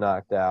 Zeus is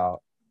knocked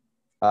out.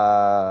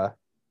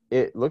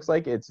 It looks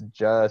like it's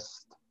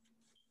just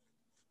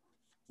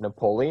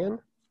Napoleon.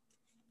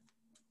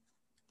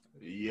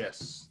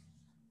 Yes.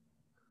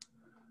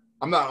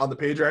 I'm not on the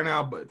page right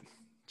now, but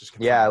just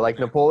like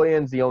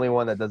Napoleon's the only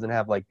one that doesn't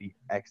have like the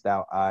X'd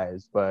out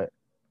eyes, but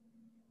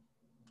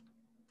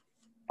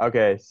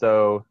okay,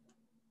 so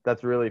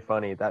that's really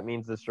funny. That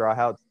means the Straw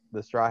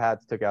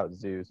Hats took out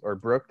Zeus, or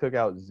Brooke took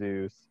out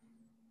Zeus,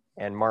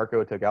 and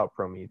Marco took out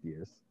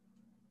Prometheus.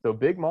 So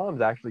Big Mom's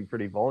actually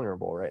pretty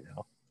vulnerable right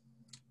now.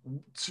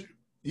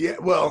 Yeah,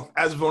 well,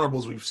 as vulnerable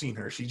as we've seen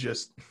her, she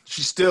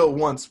still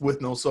once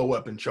with no soul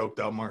weapon choked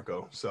out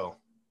Marco. So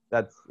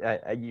that's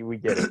we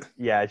get it.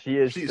 Yeah,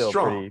 she's still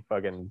strong. Pretty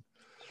fucking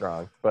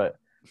strong. But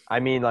I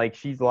mean, like,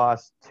 she's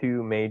lost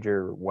 2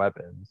 major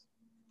weapons.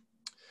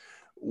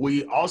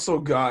 We also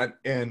got,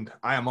 and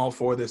I am all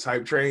for this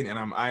hype train,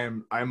 and I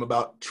am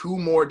about 2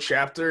 more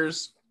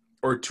chapters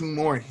or 2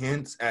 more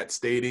hints at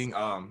stating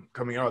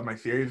coming out with my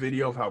theory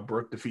video of how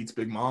Brooke defeats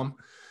Big Mom,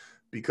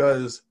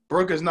 because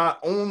Brooke is not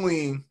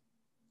only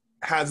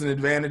has an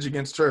advantage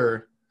against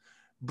her,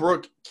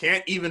 Brooke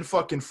can't even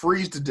fucking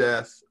freeze to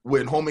death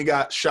when homie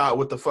got shot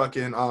with the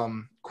fucking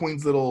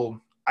Queen's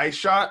little ice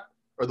shot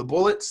or the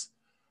bullets.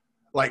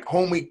 Like,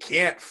 homie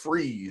can't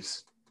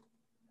freeze.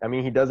 I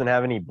mean, he doesn't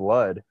have any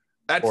blood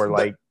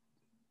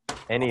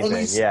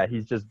anything. Yeah,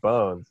 he's just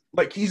bones.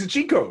 Like, he's a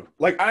cheat code.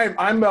 Like,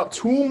 I'm about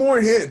 2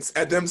 more hints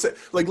at them.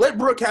 Like, let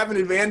Brooke have an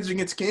advantage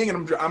against King,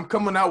 and I'm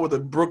coming out with a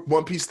Brooke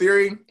One Piece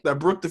theory that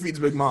Brooke defeats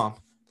Big Mom.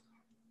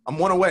 I'm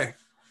 1 away.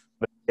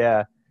 But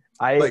yeah,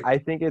 I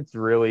think it's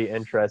really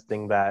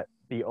interesting that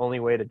the only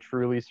way to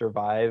truly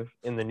survive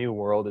in the new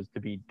world is to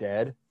be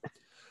dead.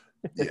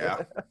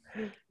 Yeah.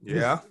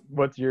 Yeah.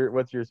 What's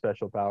your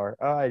special power?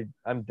 Oh,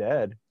 I'm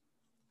dead.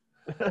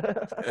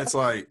 It's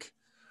like,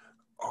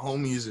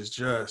 homies is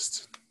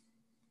just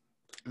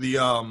the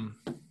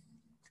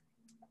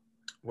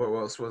what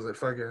else was it?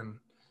 Fucking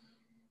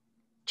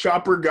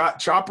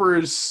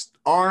Chopper's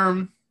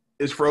arm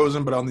is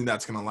frozen, but I don't think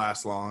that's gonna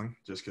last long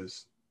just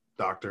because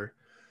doctor.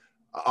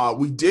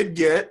 We did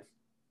get,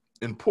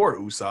 and poor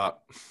Usopp.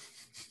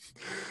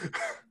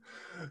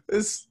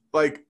 It's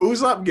like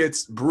Usopp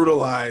gets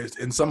brutalized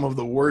in some of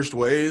the worst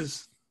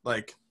ways.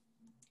 Like,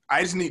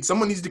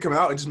 someone needs to come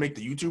out and just make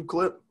the YouTube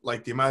clip,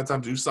 like the amount of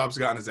times Usopp's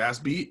gotten his ass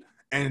beat,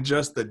 and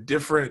just the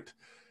different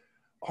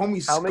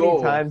homie skull. How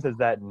many times has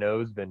that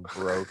nose been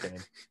broken?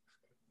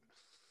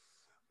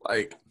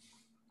 Like,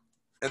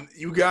 and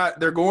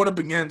they're going up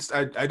against,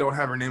 I don't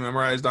have her name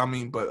memorized on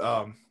me, but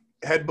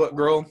Headbutt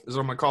Girl is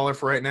what I'm gonna call her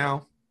for right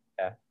now.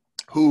 Yeah.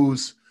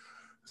 Who's,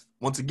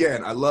 once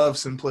again, I love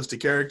simplistic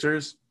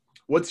characters.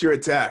 What's your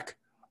attack?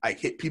 I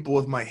hit people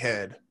with my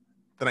head.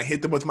 Then I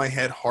hit them with my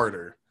head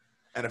harder.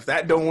 And if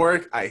that don't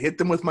work, I hit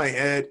them with my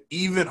head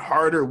even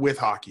harder with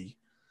hockey.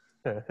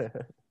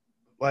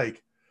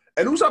 Like,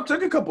 and Usopp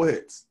took a couple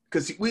hits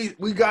because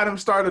we got him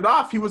started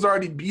off. He was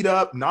already beat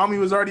up. Nami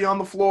was already on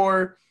the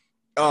floor.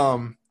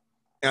 And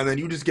then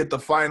you just get the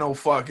final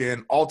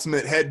fucking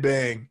ultimate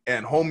headbang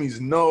and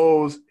homie's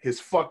nose, his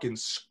fucking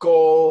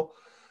skull.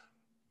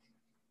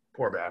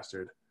 Poor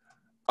bastard.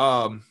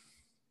 And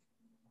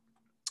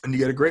you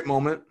get a great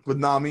moment with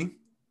Nami.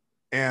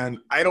 And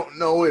I don't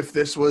know if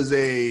this was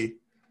I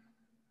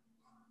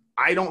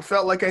don't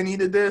felt like I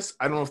needed this.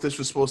 I don't know if this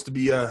was supposed to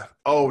be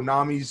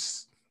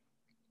Nami's,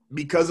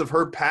 because of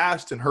her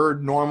past and her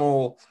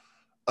normal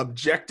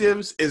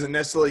objectives, isn't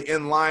necessarily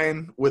in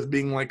line with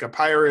being like a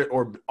pirate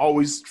or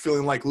always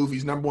feeling like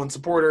Luffy's number 1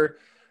 supporter,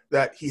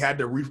 that he had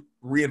to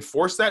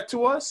reinforce that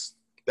to us,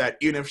 that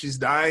even if she's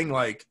dying,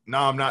 like, no,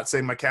 I'm not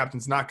saying my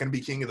captain's not going to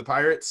be king of the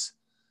pirates.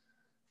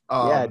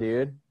 Yeah,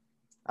 dude.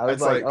 I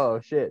was like, oh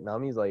shit,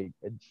 Nami's like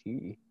a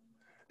G.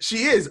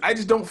 She is. I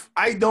don't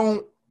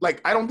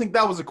think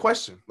that was a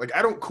question. Like,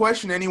 I don't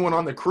question anyone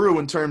on the crew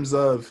in terms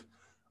of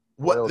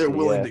what they're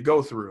willing to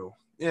go through.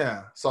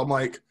 Yeah. So I'm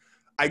like,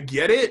 I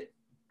get it.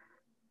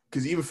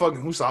 Because even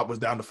fucking Usopp was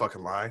down to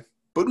fucking lie.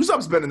 But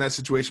Usopp's been in that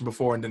situation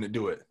before and didn't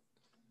do it.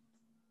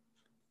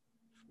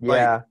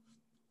 Yeah.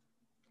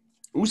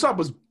 Usopp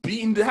was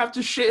beaten to have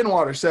to shit in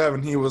Water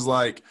 7. He was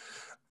like,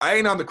 I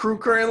ain't on the crew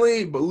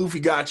currently, but Luffy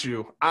got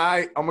you.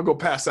 I'm going to go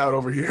pass out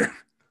over here.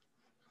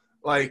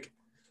 Like,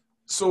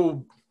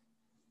 so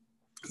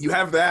you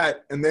have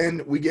that, and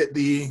then we get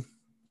the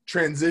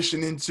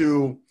transition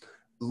into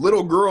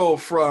little girl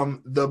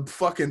from the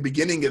fucking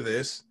beginning of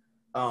this.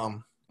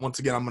 Once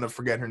again, I'm going to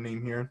forget her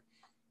name here.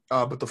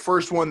 But the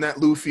first one that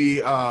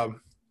Luffy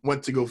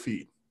went to go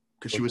feed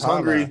because she was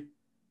hungry.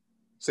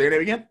 Say her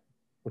name again?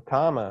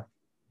 Otama.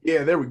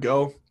 Yeah, there we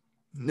go.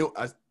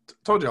 I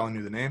told y'all I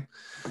knew the name.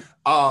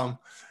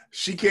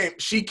 She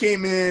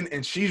came in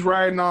and she's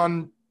riding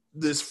on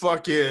this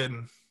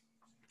fucking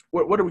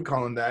what are we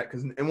calling that?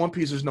 Because in One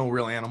Piece there's no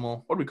real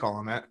animal. What are we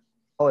calling that?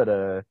 Call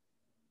it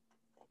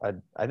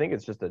I think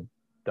it's just a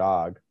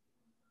dog.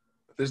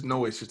 There's no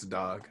way it's just a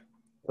dog.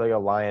 It's like a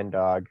lion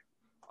dog.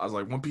 I was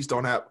like, One Piece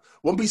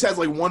has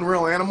like one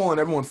real animal and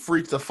everyone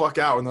freaks the fuck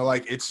out and they're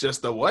like, it's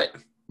just a what?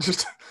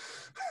 Just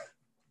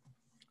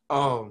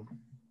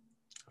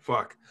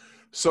fuck.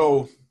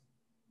 So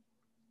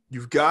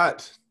you've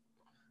got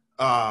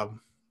what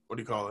do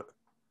you call it?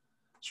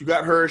 So you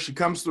got her, she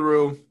comes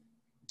through,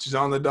 she's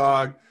on the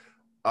dog,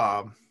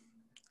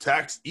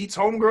 attacks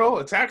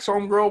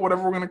homegirl,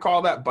 whatever we're gonna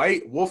call that,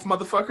 bite, wolf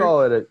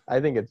motherfucker. I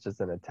think it's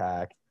just an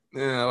attack.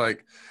 Yeah,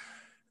 like,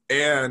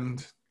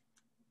 and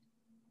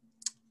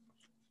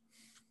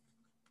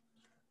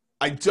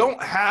I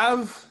don't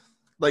have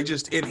like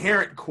just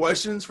inherent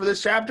questions for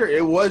this chapter.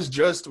 It was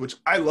just, which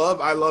I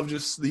love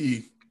just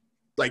the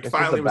like It's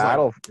finally just a was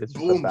battle. like It's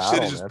boom, just a shit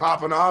battle, is just man.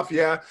 popping off.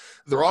 Yeah,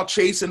 they're all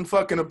chasing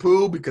fucking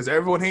Apu because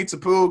everyone hates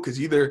Apu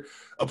because either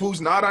Apu's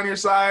not on your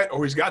side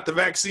or he's got the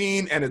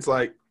vaccine, and it's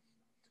like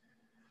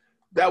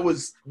that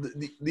was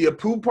the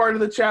Apu part of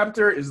the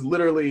chapter is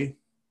literally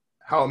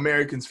how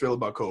Americans feel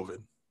about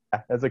COVID.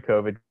 That's a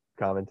COVID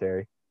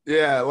commentary.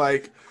 Yeah,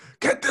 like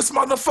get this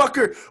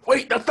motherfucker.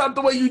 Wait, that's not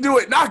the way you do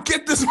it. Not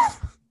get this.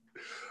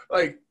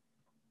 Like,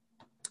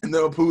 and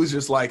then Apu's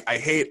just like, I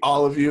hate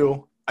all of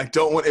you. I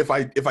don't want if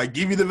I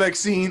give you the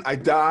vaccine, I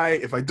die.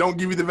 If I don't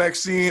give you the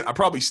vaccine, I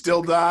probably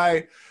still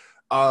die.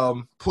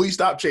 Please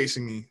stop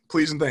chasing me,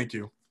 please and thank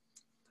you.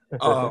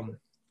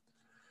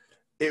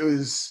 It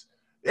was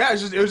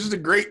just a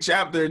great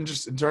chapter, and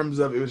just in terms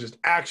of it was just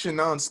action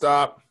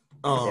nonstop.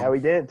 Yeah, we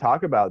didn't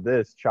talk about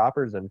this.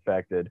 Chopper's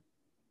infected.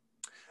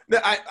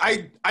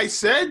 I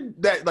said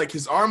that like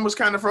his arm was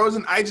kind of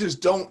frozen. I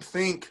just don't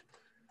think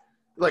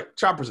like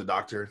Chopper's a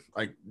doctor.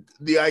 Like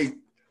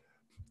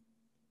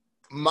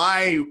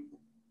my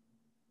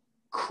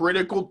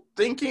critical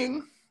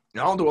thinking, I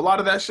don't do a lot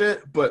of that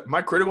shit, but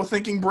my critical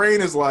thinking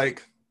brain is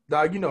like,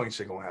 dog, you know ain't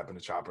shit gonna happen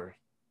to Chopper.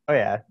 Oh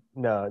yeah,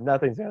 no,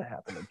 nothing's gonna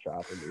happen to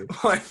Chopper, dude.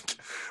 Like,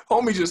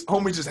 homie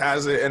just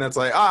has it, and it's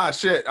like,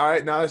 shit. All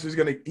right, now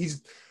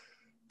he's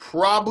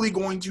probably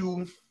going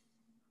to.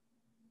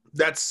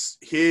 That's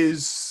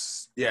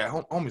his. Yeah,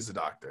 homie's the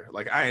doctor.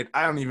 Like, I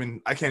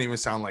can't even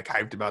sound like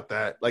hyped about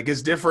that. Like,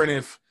 it's different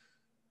if,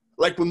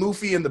 like, when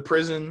Luffy in the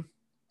prison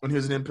when he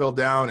was an Impel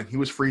Down and he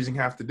was freezing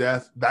half to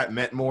death, that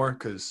meant more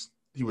because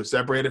he was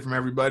separated from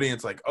everybody. And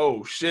it's like,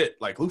 oh shit,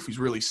 like Luffy's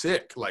really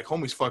sick. Like,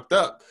 homie's fucked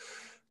up.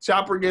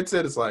 Chopper gets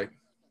it. It's like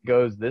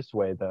goes this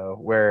way though,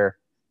 where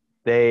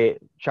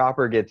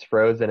Chopper gets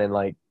frozen and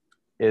like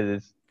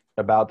is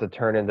about to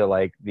turn into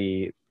like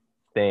the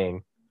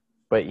thing,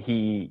 but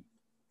he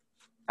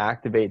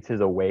activates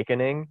his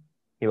awakening.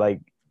 He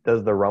like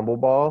does the rumble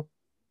ball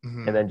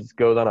and then just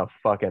goes on a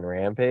fucking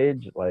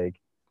rampage. Like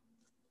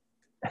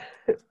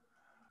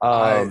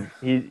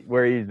he's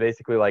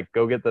basically like,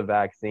 go get the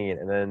vaccine,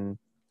 and then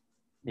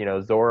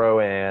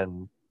Zoro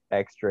and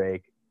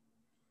X-Drake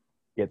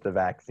get the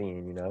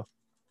vaccine,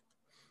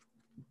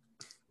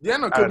 Yeah,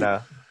 no, I don't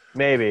know.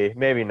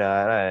 Maybe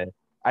not.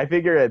 I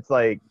figure it's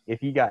like if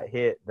he got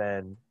hit,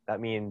 then that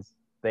means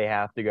they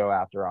have to go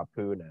after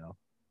Apu now.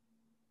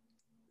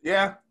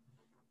 Yeah.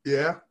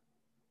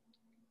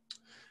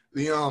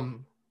 The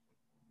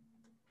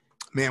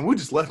man, we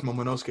just left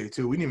Momonosuke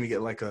too. We didn't even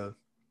get like a,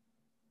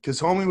 because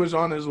homie was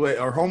on his way.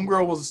 Our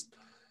homegirl was,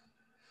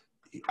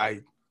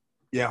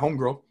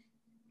 homegirl.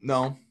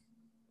 No,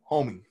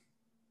 homie.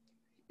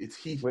 It's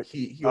he.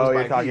 He goes by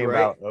you're talking he, right?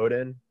 about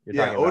Odin.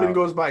 Odin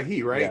goes by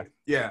he, right?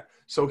 Yeah.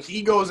 So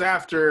he goes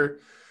after,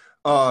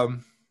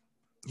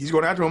 he's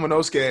going after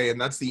Momonosuke,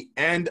 and that's the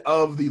end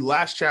of the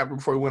last chapter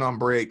before we went on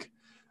break.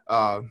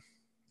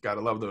 Gotta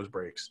love those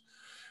breaks.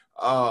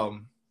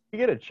 You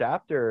get a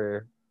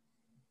chapter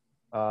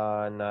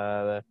on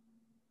the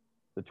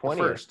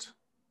 20th.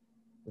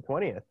 The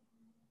 20th.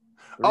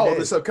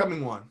 This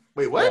upcoming one.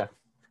 Wait, what?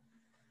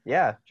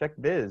 Yeah, check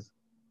Viz.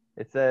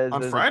 It says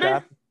on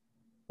Friday.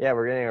 Yeah,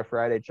 we're getting a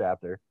Friday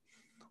chapter.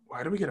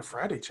 Why do we get a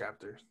Friday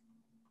chapter?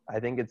 I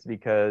think it's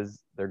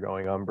because they're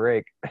going on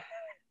break.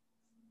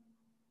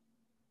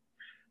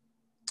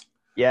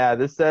 Yeah,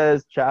 this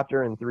says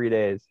chapter in 3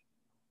 days.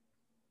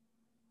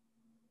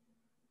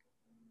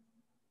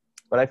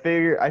 But I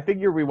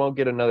figure we won't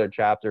get another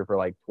chapter for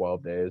like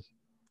 12 days.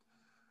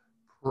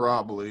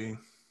 Probably.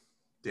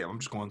 Damn, I'm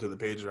just going through the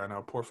pages right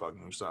now. Poor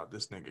fucking Usopp.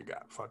 This nigga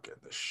got fucking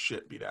the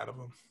shit beat out of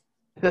him.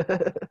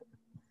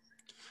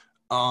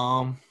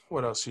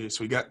 What else here?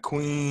 So we got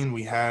Queen.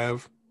 We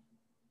have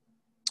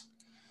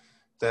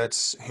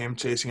that's him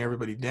chasing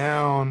everybody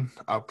down.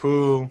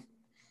 Apu.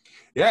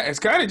 Yeah, it's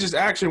kind of just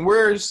action.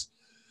 Where's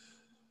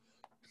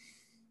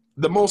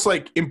the most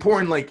like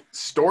important like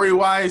story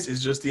wise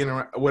is just the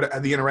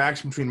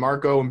interaction between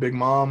Marco and Big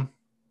Mom.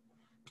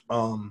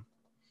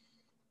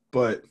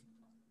 But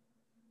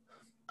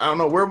I don't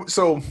know where.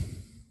 So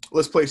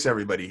let's place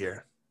everybody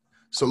here.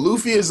 So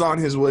Luffy is on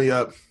his way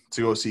up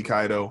to go see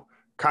Kaido.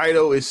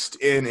 Kaido is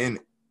in an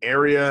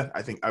area.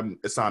 I think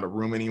it's not a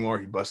room anymore.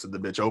 He busted the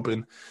bitch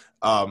open.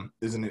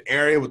 Is in an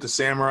area with the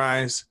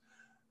samurais.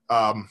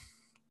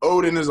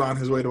 Odin is on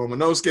his way to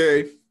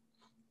Momonosuke.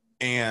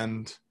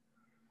 And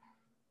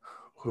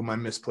who am I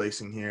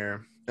misplacing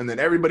here? And then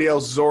everybody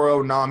else,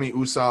 Zoro, Nami,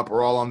 Usopp,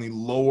 are all on the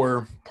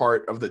lower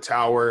part of the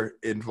tower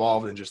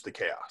involved in just the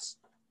chaos.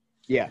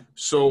 Yeah.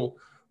 So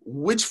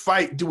which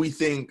fight do we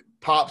think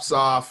pops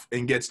off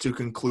and gets to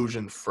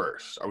conclusion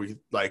first? Are we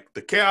like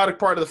the chaotic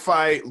part of the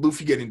fight,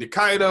 Luffy getting to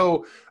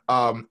Kaido,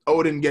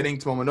 Odin getting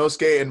to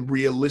Momonosuke, and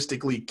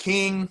realistically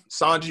King?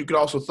 Sanji, you could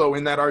also throw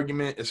in that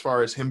argument as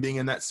far as him being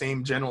in that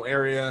same general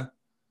area.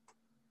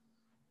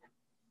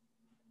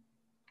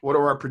 What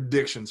are our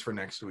predictions for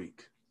next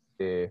week?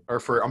 Yeah. Or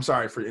for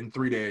in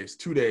 3 days,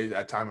 2 days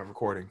at time of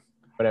recording.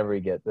 Whenever we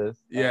get this.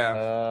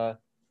 Yeah.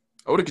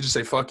 Odin could just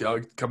say, fuck y'all,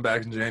 come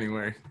back in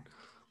January.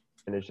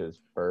 Finishes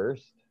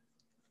first.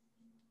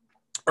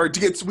 Or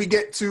we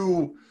get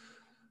to,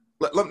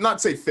 let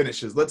not say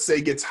finishes, let's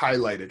say gets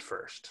highlighted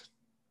first.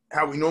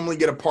 How we normally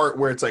get a part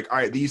where it's like, all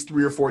right, these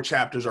 3 or 4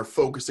 chapters are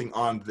focusing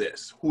on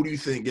this. Who do you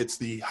think gets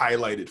the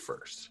highlighted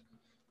first?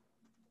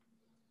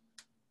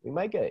 We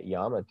might get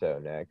Yamato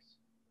next.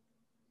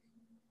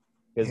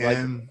 Because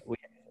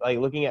like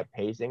looking at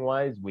pacing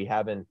wise, we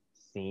haven't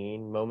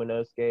seen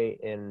Momonosuke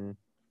in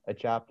a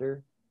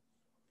chapter.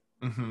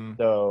 Mm-hmm.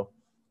 So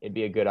it'd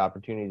be a good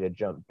opportunity to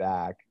jump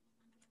back.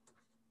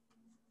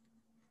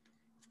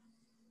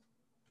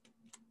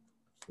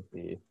 Let's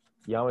see.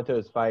 Yamato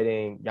was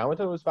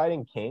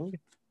fighting King?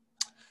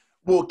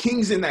 Well,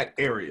 King's in that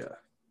area.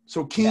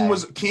 So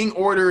King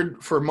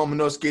ordered for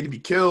Momonosuke to be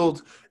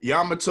killed.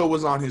 Yamato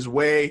was on his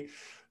way.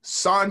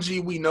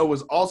 Sanji, we know,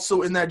 was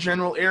also in that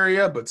general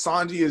area, but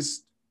Sanji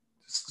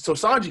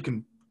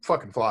can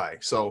fucking fly.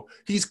 So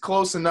he's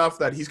close enough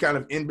that he's kind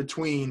of in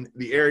between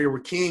the area where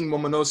King,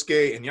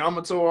 Momonosuke, and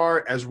Yamato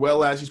are, as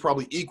well as he's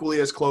probably equally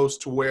as close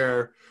to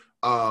where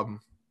but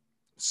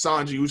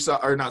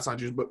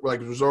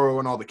like Zoro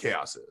and all the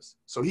chaos is.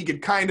 So he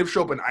could kind of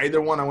show up in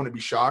either one. I wouldn't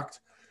be shocked.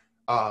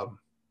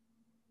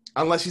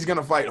 Unless he's going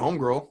to fight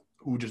Homegirl,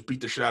 who just beat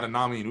the shit out of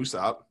Nami and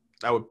Usopp.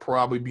 That would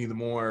probably be the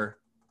more...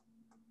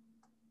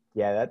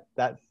 Yeah,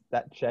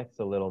 that checks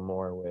a little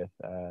more with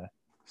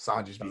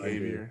Sanji's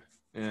behavior.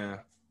 Yeah.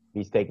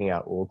 He's taking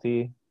out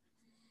Ulti.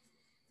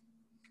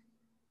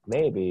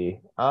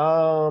 Maybe. Which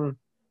I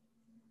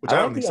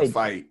don't think it's a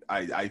fight.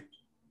 I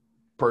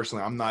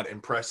personally, I'm not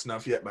impressed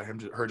enough yet by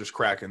her just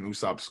cracking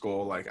Usopp's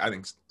skull. Like, I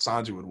think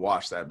Sanji would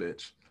wash that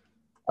bitch.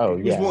 Oh,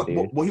 yeah,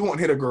 he won't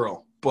hit a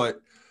girl,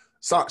 but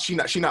she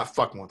not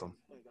fucking with him.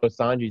 So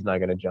Sanji's not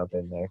going to jump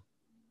in there.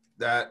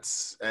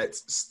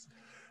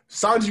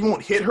 Sanji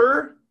won't hit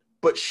her,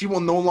 but she will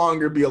no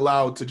longer be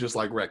allowed to just,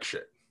 like, wreck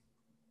shit.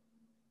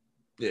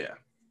 Yeah.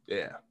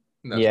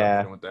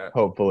 Yeah, with that.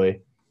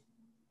 Hopefully.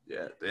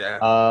 Yeah.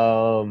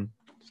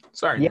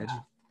 Sorry, yeah.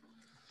 Nigel.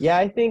 Yeah,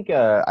 I think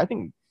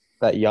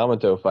that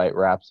Yamato fight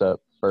wraps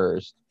up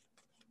first.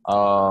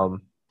 I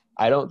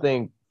don't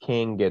think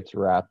King gets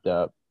wrapped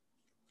up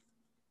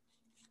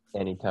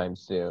anytime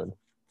soon.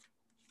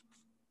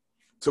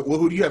 So,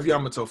 who do you have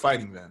Yamato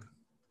fighting then?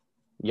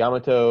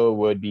 Yamato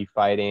would be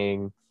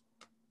fighting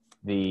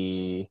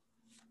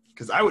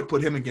because I would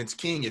put him against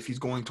King if he's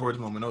going towards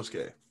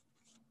Momonosuke.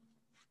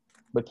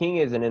 But King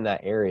isn't in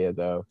that area,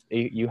 though.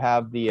 You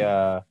have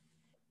the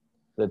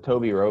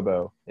Toby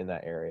Robo in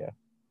that area.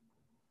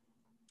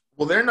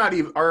 Well, they're not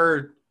even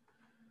and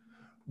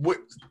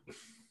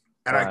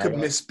I could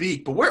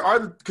misspeak, but where are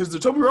because the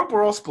Toby Robo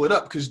are all split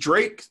up because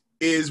Drake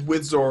is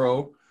with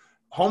Zoro,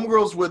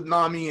 Homegirl's with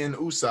Nami and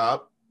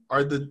Usopp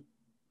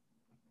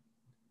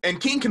and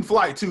King can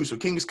fly too, so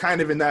King's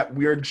kind of in that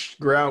weird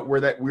ground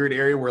that weird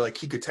area where like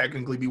he could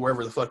technically be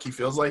wherever the fuck he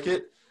feels like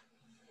it.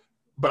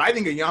 But I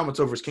think a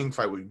Yamato versus King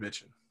fight would be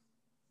bitching.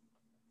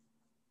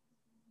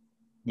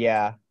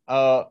 Yeah.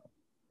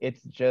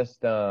 It's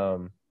just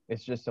some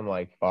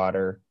like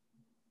fodder.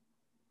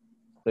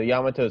 So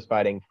Yamato's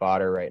fighting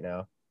fodder right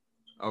now.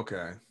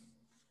 Okay.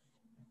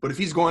 But if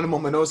he's going to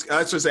Momonosuke,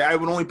 I should say I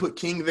would only put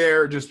King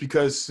there just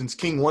because since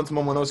King wants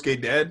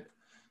Momonosuke dead,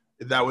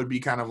 that would be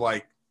kind of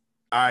like,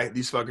 all right,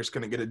 these fuckers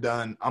couldn't get it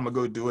done. I'm going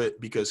to go do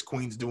it because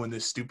Queen's doing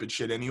this stupid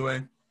shit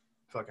anyway.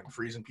 Fucking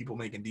freezing people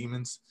making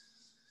demons.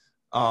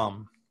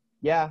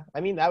 Yeah, I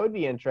mean, that would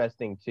be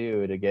interesting,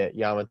 too, to get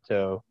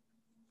Yamato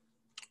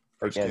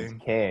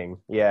against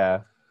King.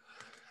 Yeah.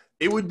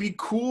 it would be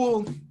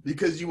cool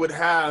because you would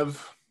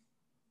have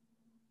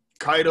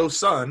Kaido's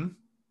son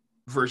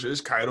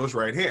versus Kaido's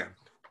right hand,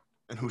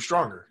 and who's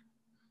stronger.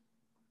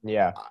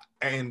 Yeah.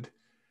 And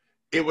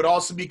it would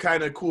also be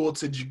kind of cool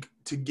to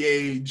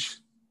gauge,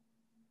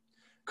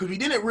 because we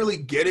didn't really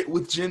get it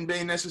with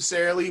Jinbei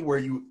necessarily, where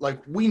you like,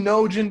 we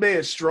know Jinbei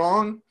is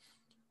strong,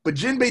 but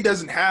Jinbei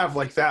doesn't have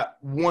like that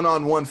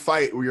one-on-one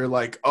fight where you're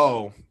like,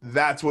 oh,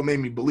 that's what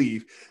made me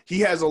believe. He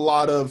has a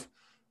lot of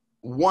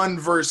one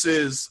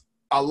versus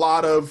a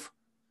lot of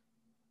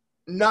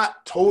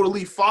not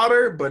totally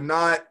fodder, but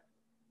not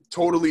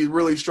totally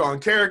really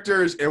strong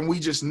characters, and we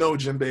just know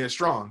Jinbei is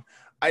strong.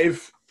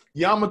 If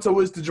Yamato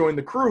is to join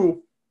the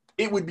crew,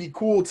 it would be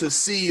cool to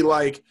see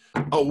like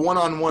a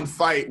one-on-one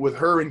fight with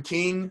her and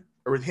King,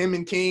 or with him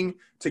and King,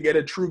 to get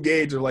a true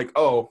gauge of like,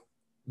 oh,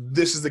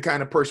 this is the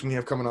kind of person we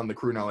have coming on the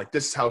crew now. Like,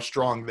 this is how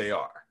strong they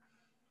are.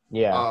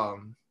 Yeah.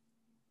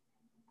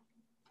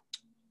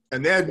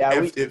 And then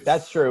if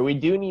that's true. We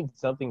do need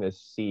something to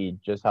see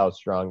just how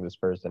strong this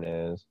person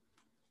is.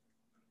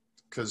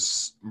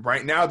 Because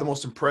right now, the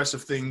most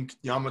impressive thing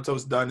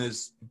Yamato's done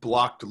is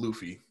blocked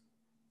Luffy.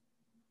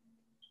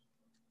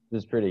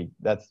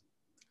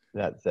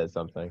 That says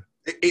something.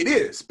 It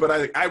is,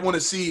 but I want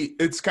to see,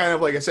 it's kind of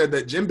like I said,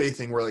 that Jinbei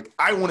thing where like,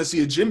 I want to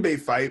see a Jinbei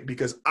fight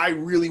because I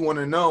really want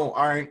to know,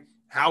 all right,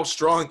 how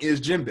strong is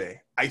Jinbei?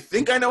 I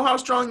think I know how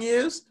strong he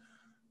is,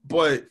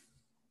 but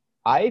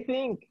I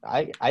think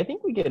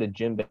we get a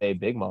Jinbei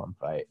Big Mom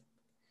fight.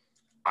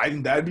 I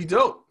think that'd be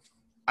dope.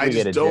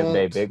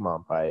 Jinbei Big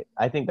Mom fight.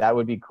 I think that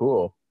would be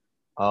cool.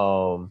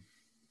 And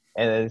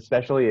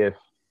especially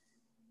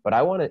but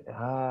I want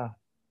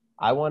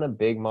a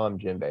Big Mom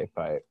Jinbei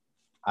fight.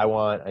 I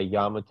want a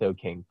Yamato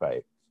King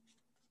fight.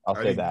 I'll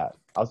say it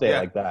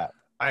like that.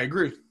 I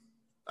agree.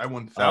 I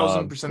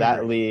 1000%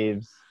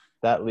 agree.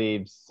 That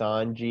leaves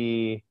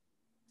Sanji,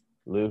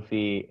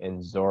 Luffy,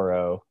 and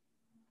Zoro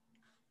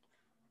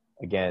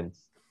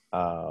against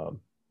Kaido.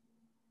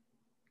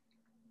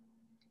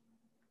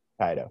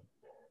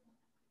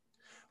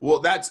 Well,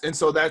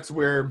 that's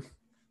where,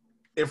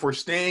 if we're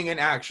staying in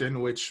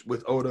action, which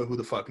with Oda, who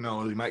the fuck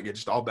knows, we might get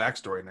just all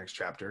backstory next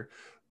chapter.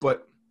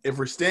 But if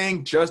we're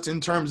staying just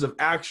in terms of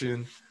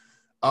action,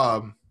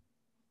 I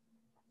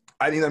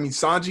think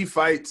Sanji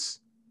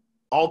fights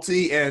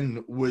Alti,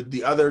 and with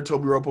the other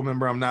Tobiropo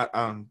member,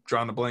 I'm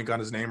drawing a blank on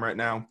his name right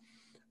now,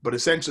 but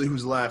essentially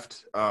who's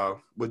left,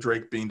 with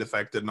Drake being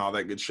defected and all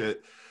that good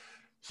shit,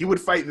 he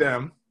would fight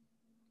them.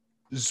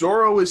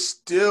 Zoro is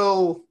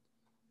still,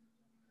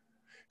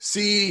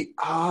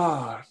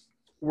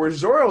 where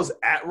Zoro's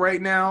at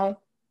right now,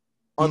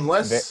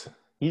 unless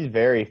he's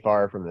very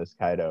far from this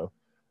Kaido.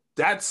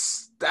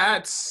 That's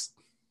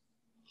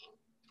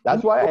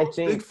why I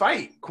think big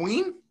fight,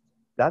 Queen.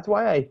 That's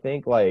why I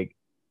think like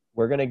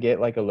we're gonna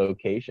get like a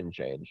location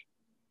change.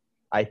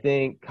 I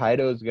think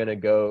Kaido's gonna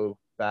go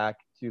back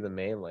to the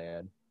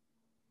mainland,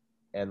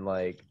 and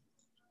like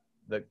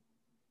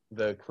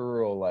the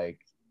crew will like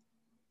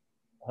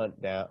hunt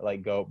down,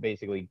 like go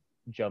basically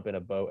jump in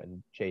a boat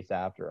and chase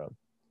after him.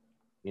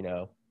 You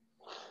know,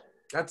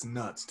 that's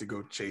nuts to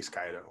go chase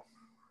Kaido.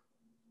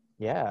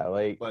 Yeah,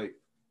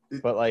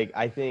 but like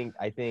I think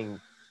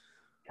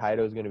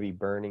Kaido's gonna be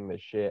burning the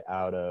shit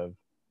out of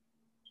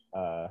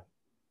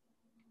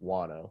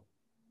Wano,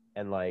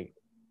 and like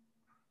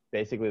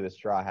basically the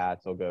Straw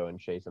Hats will go and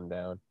chase him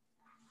down.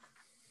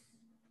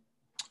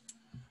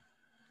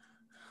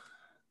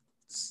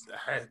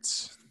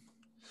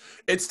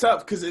 It's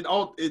tough because it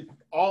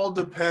all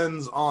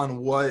depends on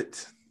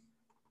what.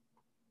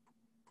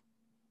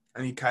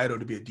 I need Kaido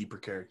to be a deeper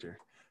character,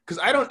 because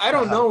I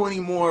don't know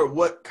anymore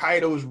what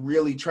Kaido's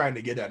really trying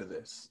to get out of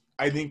this.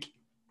 I think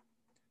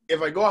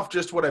if I go off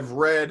just what I've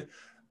read,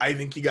 I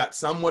think he got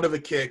somewhat of a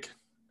kick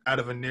out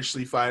of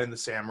initially fighting the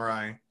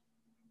samurai,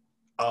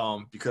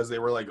 because they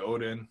were like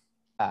Odin.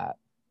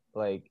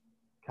 Like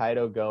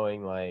Kaido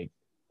going like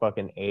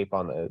fucking ape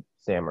on the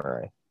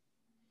samurai.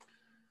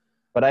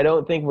 But I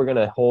don't think we're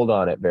gonna hold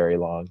on it very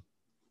long.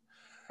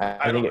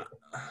 I think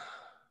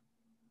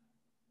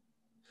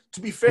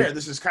to be fair,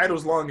 this is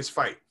Kaido's longest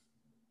fight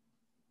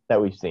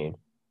that we've seen.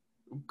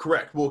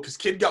 Correct. Well, because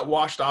Kid got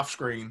washed off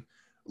screen,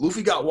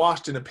 Luffy got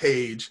washed in a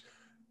page.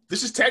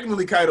 This is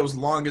technically Kaido's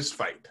longest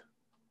fight.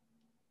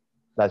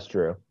 That's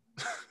true.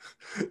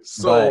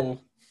 So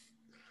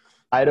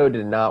but Kaido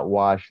did not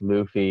wash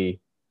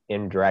Luffy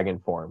in dragon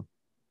form.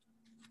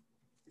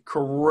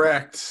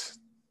 Correct.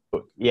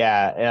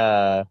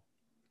 Yeah.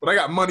 But I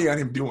got money on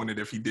him doing it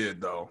if he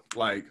did, though.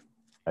 Like,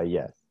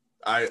 yes.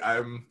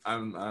 I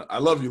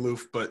love you,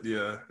 Luffy, but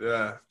yeah,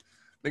 I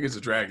think it's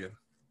a dragon.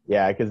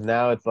 Yeah, because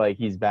now it's like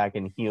he's back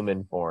in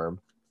human form.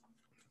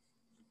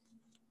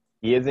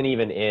 He isn't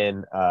even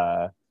in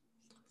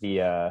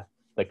the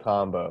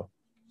combo,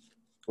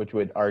 which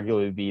would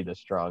arguably be the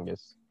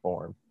strongest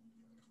form.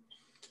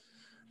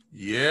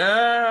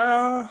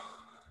 Yeah.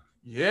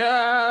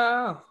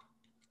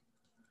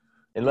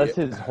 Unless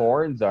his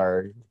horns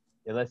are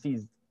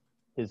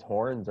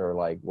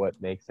like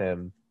what makes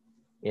him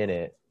in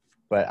it,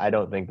 but I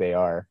don't think they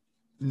are.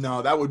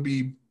 No, that would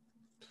be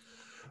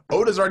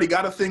Oda's already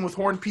got a thing with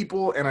horned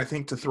people, and I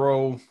think to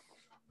throw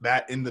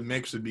that in the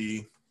mix would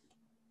be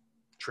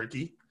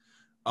tricky.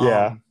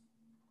 Yeah.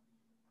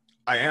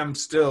 I am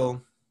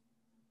still.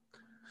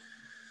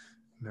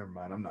 Never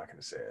mind. I'm not going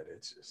to say it.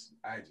 It's just.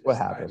 What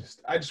happened?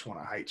 I just want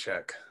a height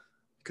check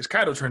because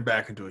Kaido turned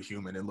back into a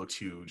human and looked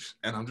huge,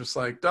 and I'm just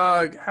like,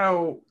 dog,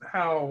 how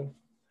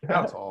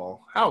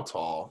tall? How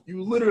tall?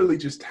 You literally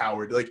just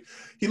towered. Like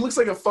he looks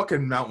like a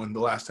fucking mountain the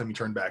last time he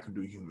turned back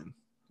into a human.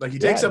 Like he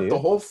takes up the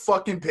whole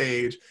fucking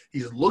page.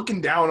 He's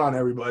looking down on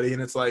everybody,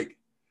 and it's like,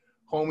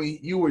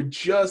 homie, you were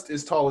just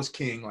as tall as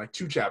King like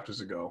 2 chapters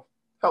ago.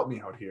 Help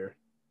me out here.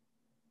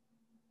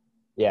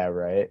 Yeah,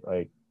 right.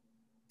 Like,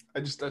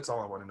 that's all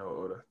I want to know,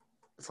 Oda.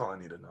 That's all I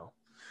need to know.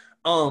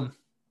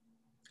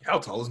 How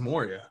tall is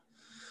Moria?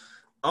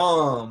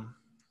 yeah,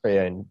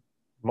 and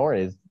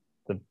Moria is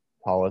the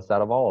tallest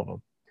out of all of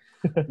them.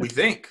 We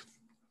think,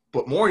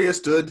 but Moria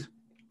stood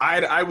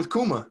eye to eye with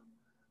Kuma.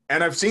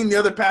 And I've seen the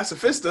other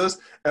pacifistas,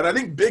 and I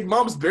think Big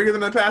Mom's bigger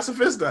than a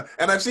pacifista.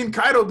 And I've seen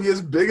Kaido be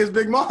as big as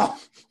Big Mom.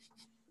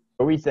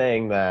 Are we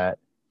saying that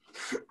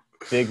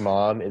Big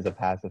Mom is a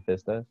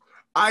pacifista?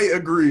 I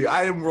agree.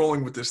 I am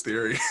rolling with this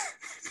theory.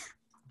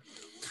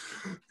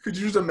 Could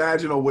you just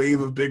imagine a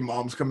wave of Big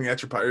Moms coming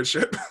at your pirate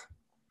ship?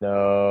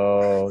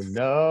 No.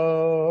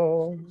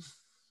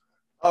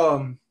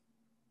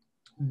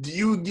 Do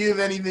you give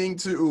anything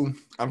to...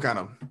 I'm kind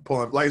of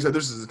pulling up. Like I said,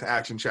 this is an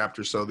action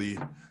chapter, so the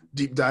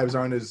deep dives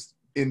aren't as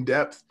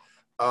in-depth.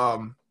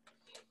 Do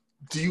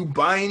you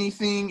buy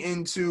anything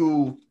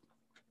into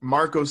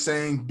Marco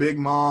saying Big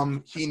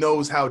Mom, he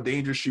knows how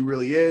dangerous she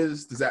really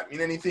is? Does that mean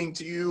anything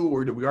to you?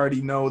 Or do we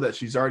already know that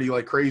she's already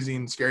like crazy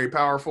and scary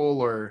powerful?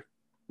 Or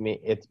I mean,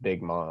 it's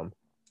Big Mom.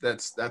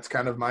 That's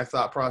kind of my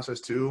thought process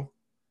too.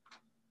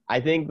 I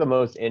think the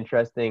most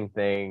interesting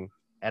thing,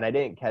 and I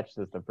didn't catch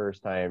this the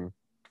first time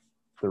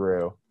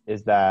through,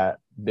 is that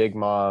Big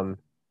Mom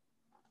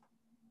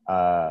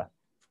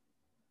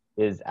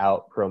is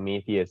out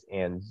Prometheus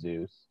and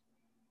Zeus.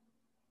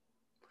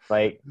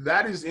 Like,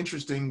 that is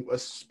interesting,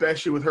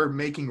 especially with her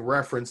making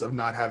reference of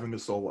not having a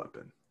soul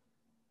weapon.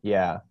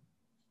 Yeah.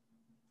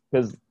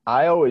 Because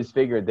I always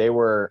figured they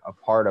were a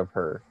part of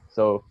her.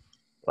 So,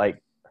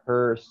 like,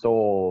 her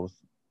souls,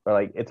 or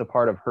like, it's a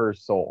part of her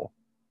soul.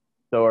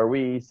 So are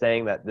we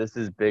saying that this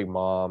is Big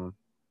Mom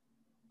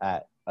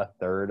at a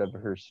third of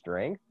her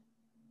strength?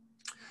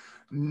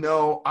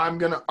 No, I'm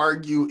going to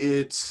argue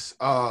it's...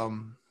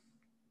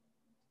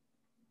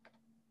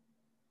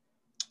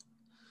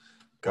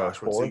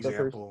 Gosh, what's the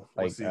example?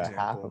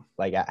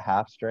 Like, at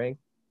half strength?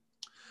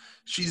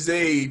 She's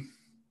and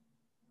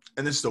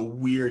this is a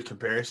weird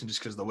comparison just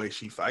because of the way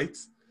she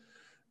fights,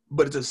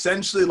 but it's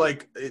essentially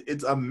like,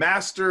 it's a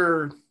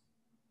master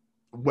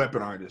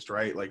weapon artist,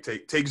 right? Like,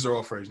 take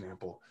Zoro, for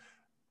example.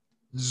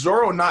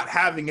 Zoro not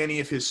having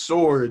any of his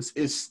swords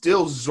is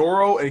still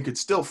Zoro and could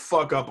still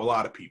fuck up a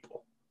lot of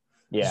people.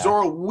 Yeah.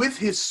 Zoro with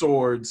his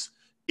swords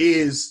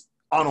is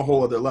on a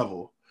whole other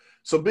level.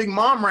 So Big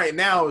Mom right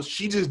now,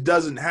 she just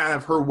doesn't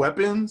have her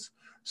weapons.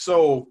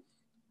 So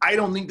I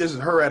don't think this is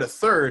her at a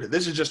third.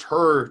 This is just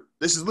her.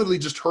 This is literally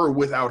just her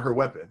without her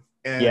weapon.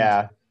 And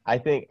yeah, I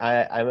think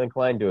I'm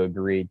inclined to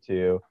agree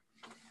too.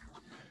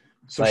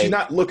 So she's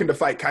not looking to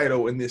fight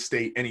Kaido in this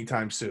state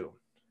anytime soon.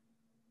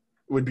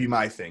 Would be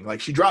my thing.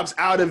 Like, she drops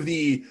out of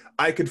the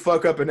I could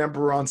fuck up an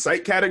emperor on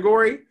sight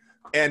category,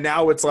 and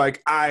now it's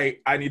like I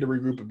need to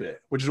regroup a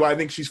bit, which is why I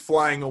think she's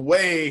flying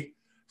away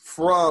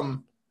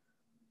from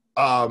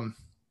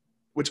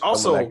which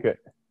also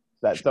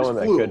someone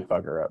that could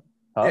fuck her up.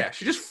 Huh? Yeah,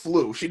 she just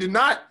flew. She did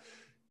not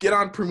get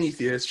on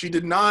Prometheus. She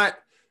did not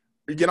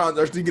get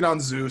on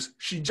Zeus.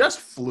 She just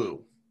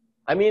flew.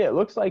 I mean, it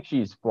looks like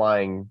she's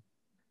flying.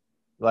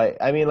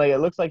 It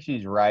looks like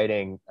she's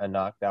riding a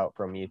knocked out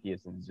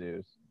Prometheus and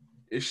Zeus.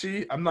 Is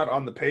she? I'm not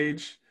on the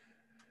page.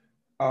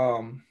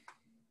 And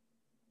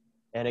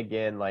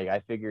again, like, I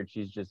figured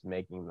she's just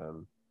making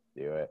them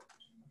do it,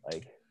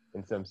 like,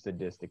 in some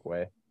sadistic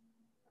way.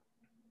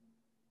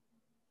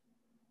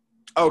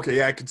 Okay,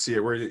 yeah, I could see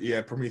it.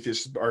 Where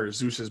Prometheus or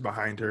Zeus is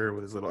behind her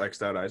with his little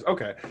X'd out eyes.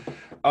 Okay,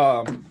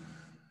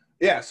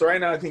 yeah. So right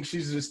now, I think she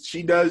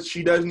does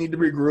need to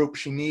regroup.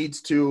 She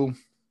needs to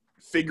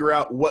figure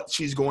out what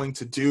she's going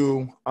to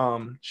do.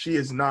 She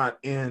is not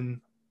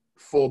in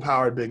full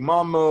powered Big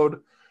Mom mode,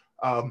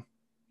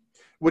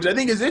 which I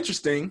think is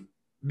interesting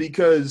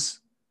because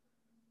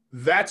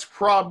that's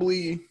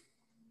probably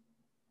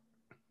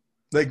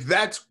like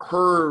that's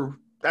her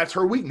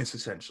weakness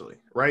essentially,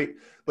 right?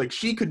 Like,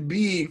 she could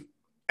be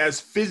as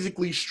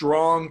physically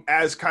strong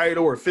as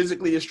Kaido or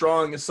physically as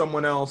strong as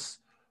someone else,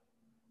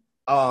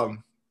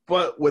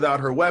 but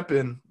without her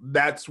weapon,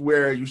 that's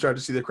where you start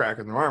to see the crack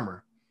in their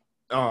armor.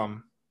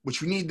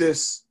 Which we need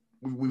this.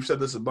 We've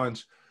said this a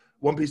bunch.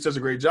 One Piece does a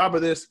great job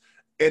of this.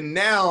 And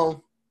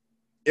now,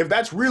 if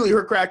that's really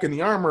her crack in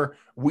the armor,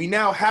 we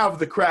now have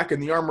the crack in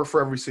the armor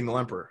for every single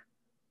emperor.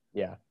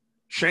 Yeah.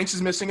 Shanks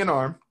is missing an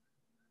arm.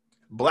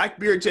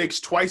 Blackbeard takes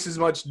twice as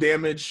much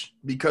damage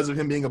because of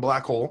him being a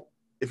black hole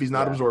if he's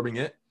not absorbing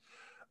it.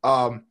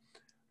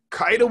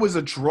 Kaido was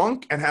a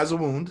drunk and has a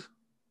wound.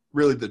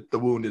 Really, the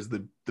wound is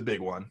the big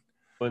one.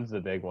 One's the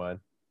big one.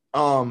 Who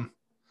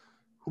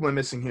am I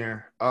missing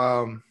here?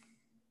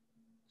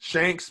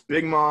 Shanks,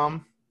 Big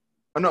Mom.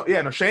 Oh,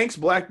 no, Shanks,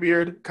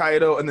 Blackbeard,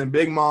 Kaido, and then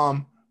Big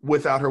Mom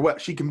without her weapon.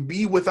 She can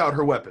be without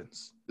her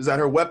weapons. Is that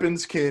her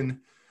weapons can...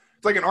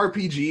 It's like an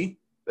RPG.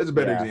 That's a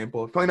better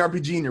example. Playing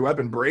RPG and your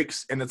weapon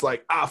breaks, and it's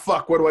like,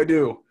 fuck, what do I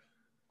do?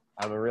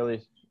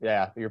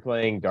 You're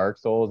playing Dark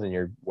Souls and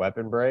your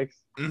weapon breaks?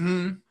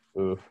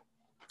 Mm-hmm. Oof.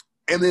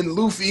 And then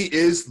Luffy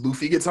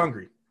gets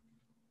hungry.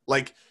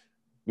 Like...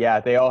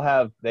 Yeah, they all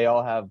have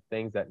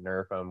things that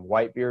nerf him.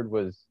 Whitebeard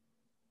was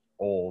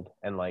old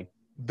and like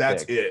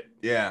that's sick. it.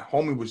 Yeah,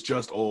 homie was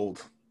just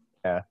old.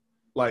 Yeah,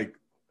 like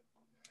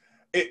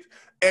it.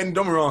 And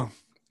don't get me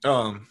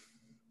wrong.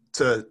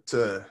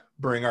 To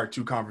bring our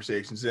two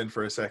conversations in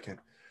for a second,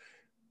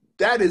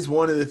 that is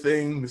one of the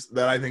things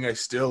that I think I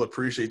still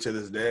appreciate to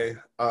this day.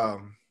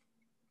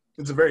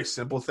 It's a very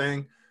simple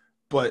thing,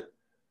 but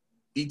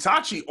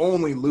Itachi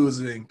only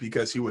losing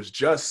because he was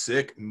just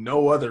sick,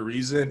 no other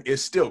reason,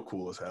 is still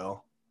cool as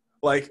hell.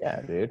 Like,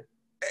 yeah, dude.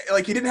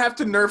 Like, he didn't have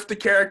to nerf the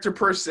character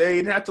per se. He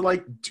didn't have to,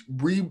 like,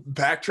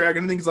 backtrack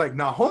and things. Like,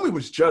 nah, homie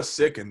was just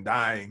sick and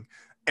dying.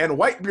 And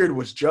Whitebeard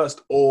was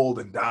just old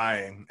and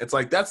dying. It's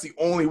like, that's the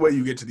only way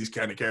you get to these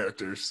kind of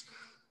characters.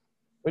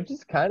 Which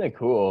is kind of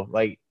cool.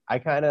 Like, I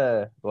kind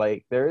of,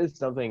 like, there is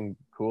something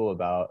cool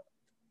about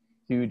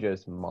two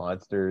just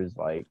monsters,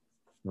 like,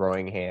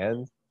 throwing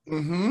hands.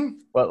 Mm-hmm.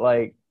 But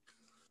like,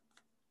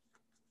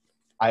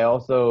 I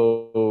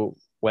also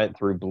went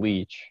through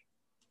Bleach,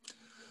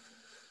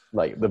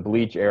 like the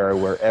Bleach era,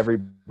 where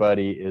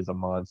everybody is a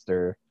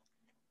monster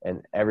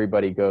and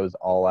everybody goes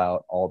all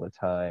out all the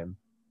time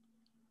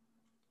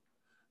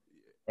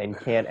and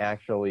can't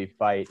actually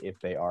fight if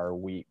they are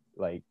weak,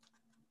 like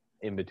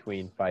in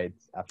between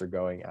fights after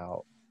going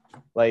out.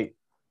 Like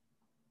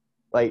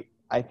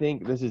I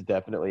think this is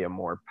definitely a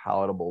more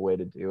palatable way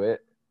to do it.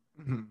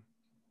 Mm-hmm.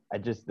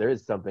 There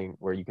is something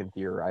where you can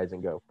theorize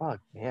and go, fuck,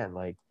 man,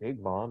 like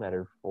Big Mom at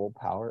her full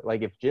power.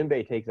 Like if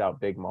Jinbei takes out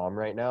Big Mom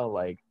right now,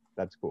 like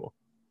that's cool.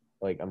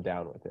 Like I'm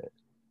down with it.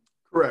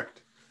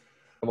 Correct.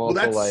 I'm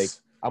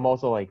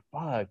also like,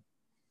 fuck,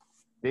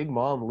 Big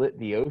Mom lit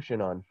the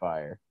ocean on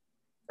fire.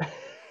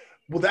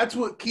 Well, that's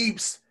what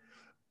keeps,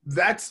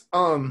 gosh,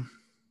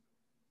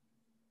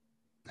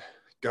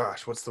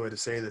 what's the way to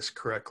say this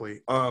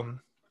correctly?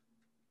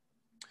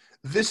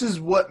 This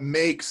is what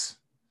makes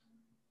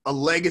a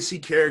legacy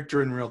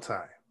character in real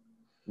time.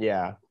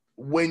 Yeah.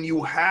 When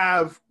you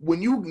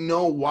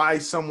know why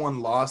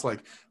someone lost,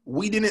 like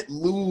we didn't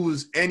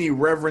lose any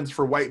reverence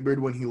for Whitebeard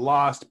when he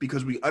lost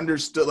because we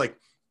understood, like,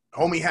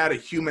 homie had a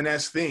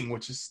human-esque thing,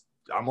 which is,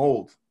 I'm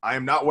old. I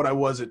am not what I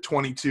was at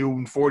 22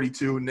 and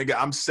 42. Nigga,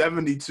 I'm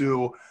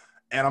 72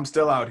 and I'm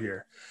still out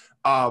here.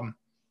 Like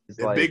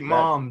Big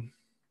Mom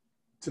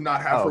to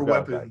not have her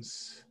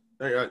weapons.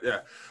 Yeah.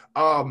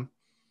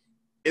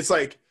 It's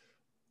like,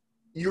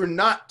 you're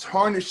not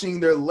tarnishing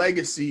their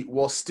legacy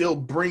while still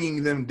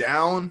bringing them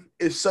down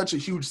is such a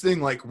huge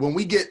thing. Like when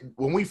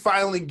we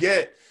finally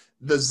get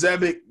the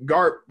Zebek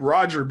Garp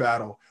Roger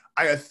battle,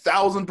 I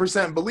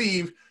 1,000%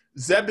 believe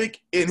Zebek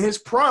in his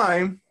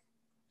prime,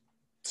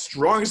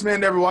 strongest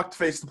man to ever walk the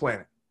face of the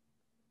planet.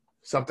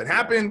 Something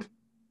happened.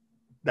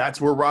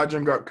 That's where Roger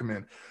and Garp come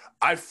in.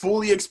 I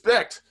fully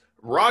expect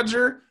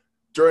Roger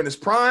during his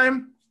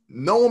prime,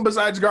 no one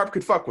besides Garp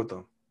could fuck with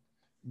him.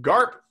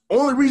 Garp,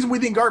 only reason we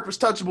think Garp is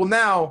touchable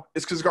now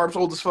is because Garp's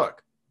old as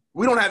fuck.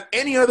 We don't have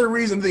any other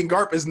reason to think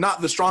Garp is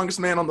not the strongest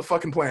man on the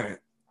fucking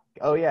planet.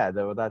 Oh yeah,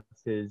 though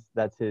that's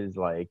his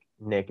like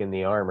nick in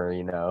the armor,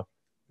 you know.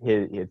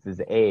 It's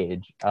his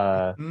age.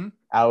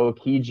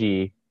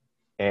 Aokiji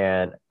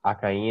and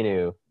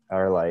Akainu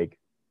are like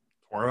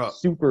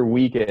super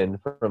weakened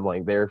from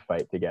like their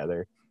fight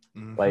together.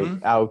 Mm-hmm. Like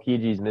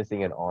Aokiji's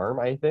missing an arm,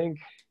 I think.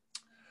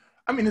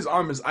 I mean, his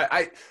arm is.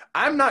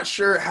 I'm not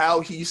sure how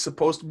he's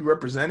supposed to be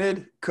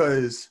represented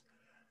because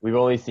we've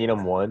only seen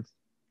him once,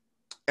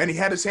 and he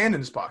had his hand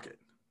in his pocket.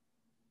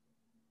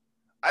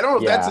 I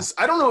don't know if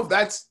I don't know if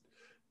that's.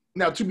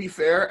 Now, to be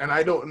fair, and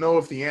I don't know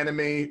if the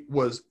anime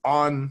was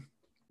on,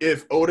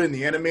 if Oda and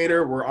the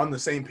animator were on the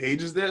same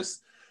page as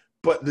this,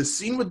 but the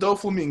scene with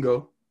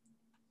Doflamingo,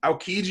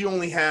 Aokiji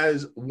only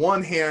has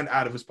one hand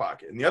out of his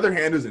pocket, and the other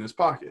hand is in his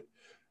pocket.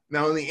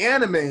 Now, in the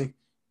anime,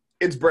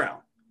 it's brown,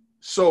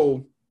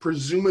 so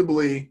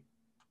presumably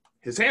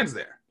his hand's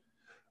there.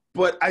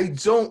 But I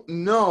don't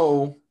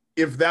know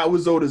if that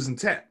was Oda's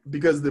intent,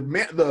 because the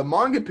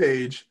manga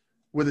page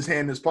with his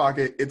hand in his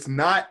pocket, it's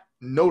not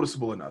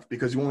noticeable enough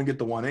because you only get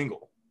the one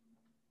angle.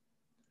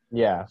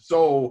 Yeah.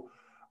 So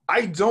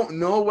I don't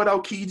know what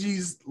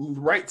Aokiji's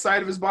right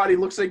side of his body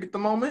looks like at the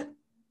moment,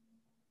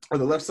 or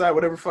the left side,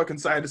 whatever fucking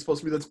side is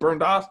supposed to be that's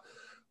burned off.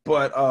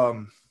 But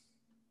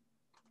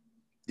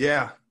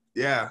yeah.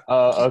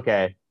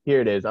 Okay.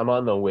 Here it is. I'm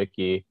on the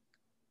wiki.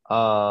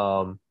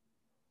 So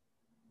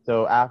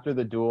after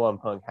the duel on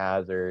Punk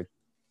Hazard,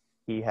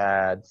 he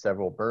had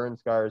several burn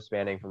scars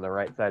spanning from the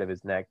right side of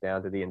his neck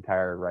down to the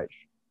entire right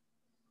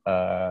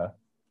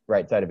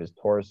right side of his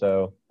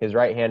torso. His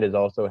right hand is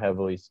also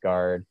heavily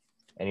scarred,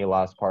 and he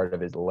lost part of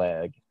his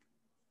leg,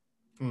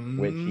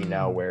 which he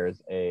now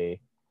wears a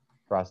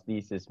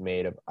prosthesis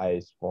made of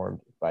ice formed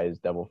by his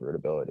devil fruit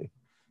ability.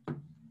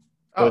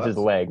 So it's his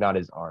leg, not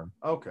his arm.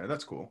 Okay,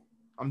 that's cool.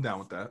 I'm down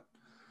with that.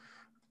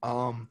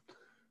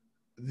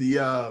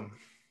 The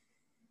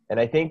And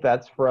I think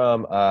that's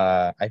from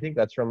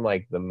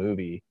like the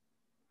movie.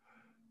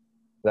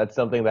 That's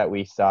something that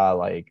we saw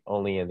like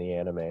only in the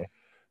anime.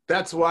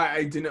 That's why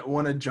I didn't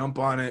want to jump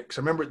on it, because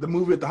I remember the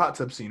movie with the hot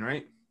tub scene,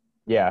 right?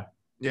 Yeah.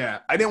 Yeah,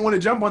 I didn't want to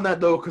jump on that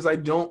though, because I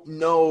don't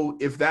know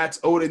if that's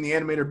Oda and the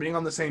animator being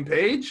on the same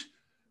page,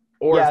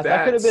 or Yeah, if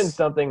that could have been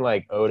something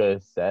like Oda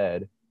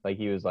said. Like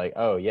he was like,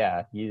 "Oh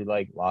yeah, he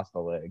like lost a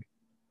leg."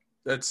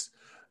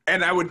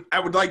 And I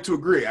would like to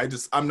agree.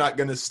 I'm not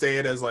gonna say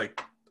it as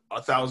like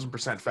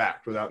 1,000%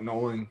 fact without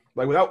knowing,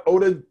 like without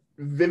Oda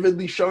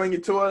vividly showing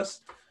it to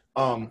us,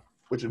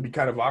 which would be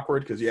kind of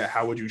awkward because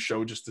how would you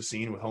show just the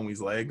scene with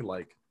Homie's leg?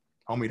 Like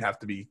Homie'd have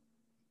to be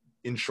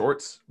in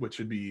shorts, which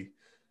would be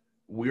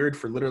weird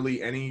for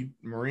literally any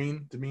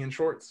Marine to be in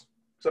shorts,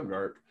 except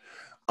Garp.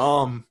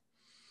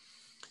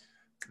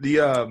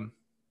 The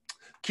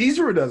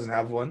Kizaru doesn't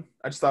have one.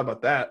 I just thought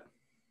about that.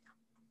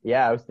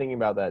 Yeah, I was thinking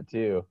about that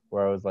too,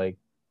 where I was like,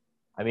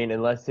 I mean,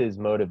 unless his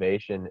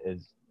motivation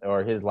is,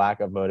 or his lack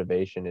of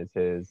motivation is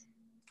his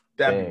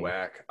That'd thing, be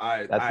whack.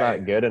 That's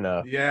not good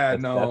enough. Yeah,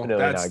 that's definitely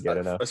not good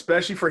enough.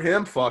 Especially for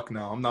him. Fuck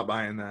no, I'm not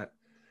buying that.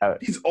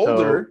 He's so,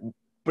 older,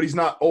 but he's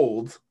not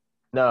old.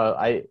 No,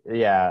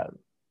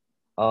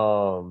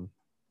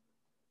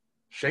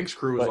 Shanks'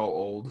 crew is all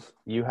old.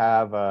 You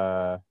have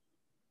the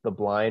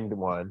blind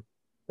one,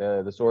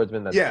 the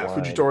swordsman that's blind.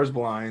 Fujitora's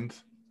blind.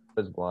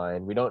 Is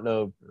blind. We don't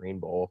know Green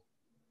Bull.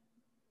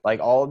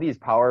 Like all of these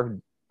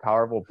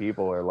powerful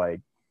people are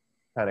like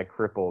kind of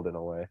crippled in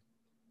a way.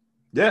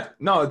 Yeah,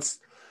 no, it's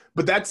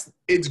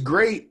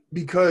great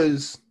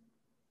because,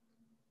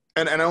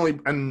 I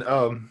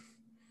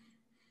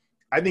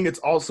think it's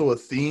also a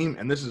theme,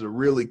 and this is a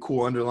really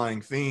cool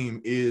underlying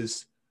theme,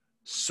 is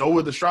so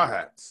are the Straw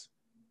Hats.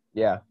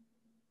 Yeah.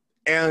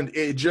 And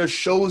it just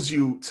shows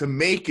you, to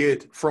make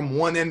it from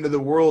one end of the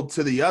world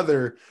to the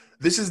other,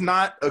 this is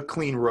not a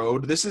clean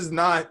road. This is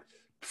not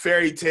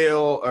Fairy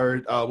Tail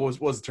or what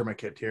was the term I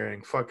kept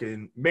hearing?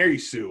 Fucking Mary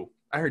Sue.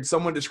 I heard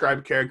someone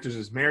describe characters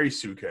as Mary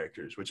Sue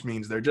characters, which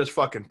means they're just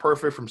fucking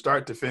perfect from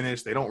start to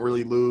finish. They don't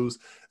really lose.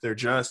 I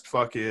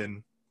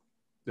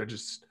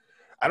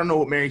don't know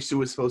what Mary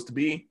Sue is supposed to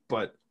be,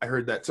 but I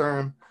heard that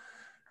term.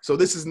 So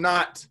this is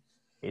not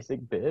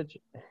basic bitch.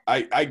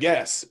 I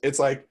guess it's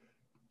like,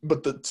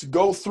 but to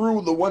go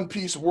through the One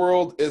Piece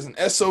world is an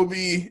SOB,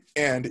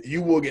 and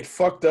you will get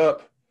fucked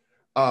up.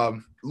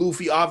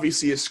 Luffy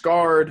obviously is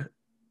scarred.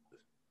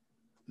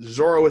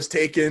 Zoro is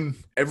taken.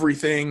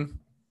 Everything.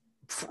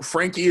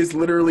 Frankie is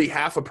literally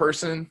half a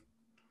person.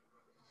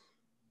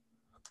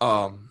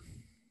 I know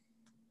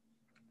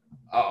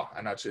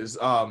what it is.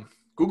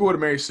 Google what a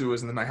Mary Sue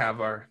is, and then I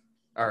have our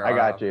I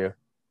got you.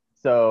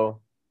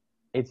 So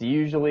it's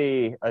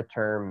usually a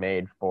term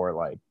made for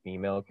like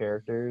female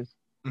characters.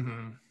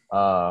 Mm-hmm.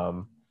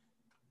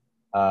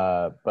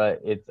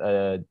 But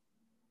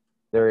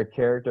they're a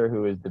character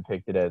who is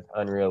depicted as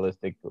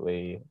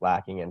unrealistically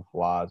lacking in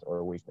flaws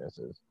or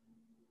weaknesses.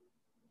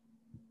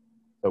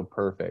 So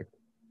perfect.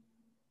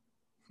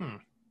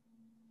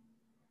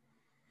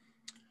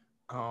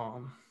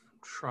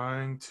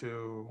 Trying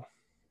to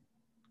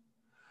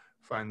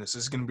find this.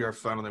 This is going to be our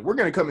final thing. We're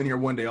going to come in here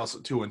one day also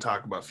too and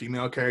talk about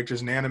female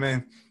characters in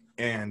anime,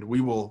 and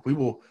we will.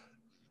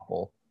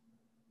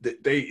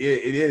 It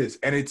is,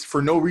 and it's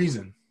for no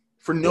reason.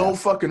 For no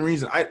fucking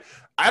reason. I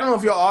don't know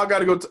if y'all all got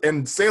to go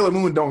and Sailor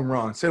Moon, don't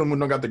run. Sailor Moon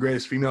don't got the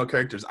greatest female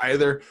characters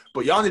either,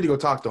 but y'all need to go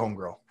talk to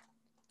Homegirl,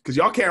 because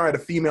y'all can't write a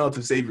female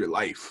to save your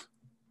life.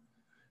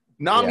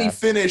 Nami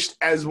finished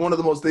as one of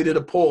the most, they did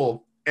a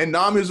poll, and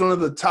Nami is one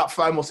of the top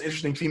 5 most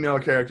interesting female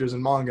characters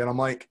in manga, and I'm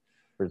like,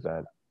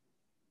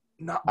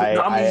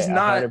 Nami's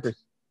not.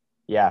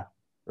 Yeah,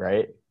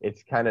 right?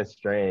 It's kind of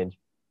strange.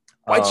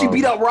 Why'd she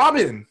beat out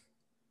Robin?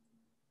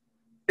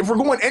 If we're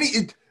going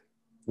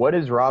what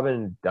has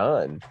Robin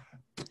done?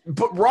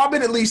 But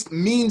Robin at least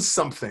means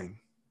something.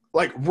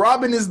 Like,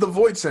 Robin is the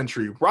Void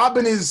Sentry.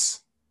 Robin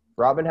has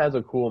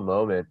a cool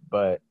moment,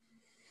 but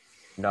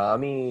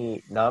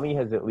Nami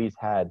has at least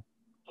had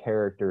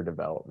character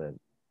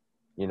development,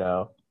 you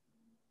know?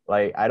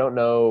 Like, I don't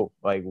know,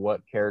 like,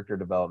 what character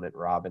development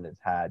Robin has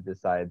had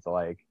besides,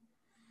 like,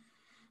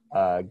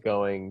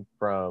 going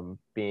from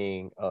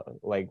being,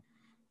 like,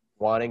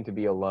 wanting to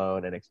be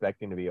alone and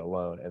expecting to be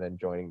alone and then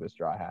joining the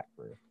Straw Hat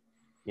crew,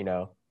 you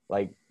know?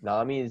 Like,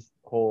 Nami's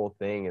whole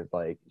thing is,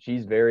 like,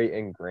 she's very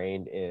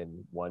ingrained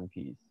in One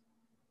Piece.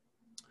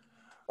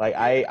 Like,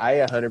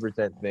 I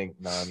 100% think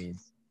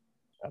Nami's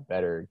a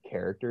better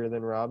character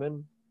than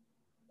Robin.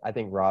 I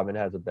think Robin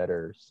has a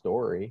better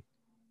story.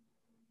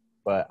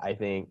 But I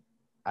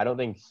don't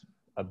think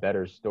a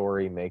better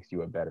story makes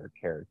you a better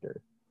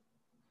character.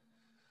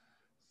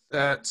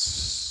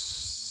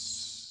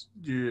 That's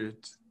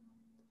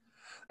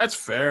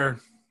fair.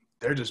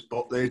 they're just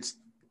both. It's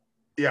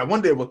yeah.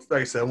 One day, like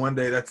I said, one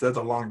day that's a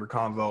longer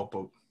convo.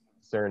 But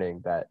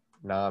Concerning that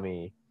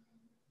Nami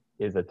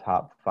is a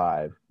top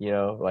 5. You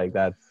know, like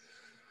that's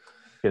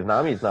because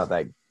Nami's not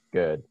that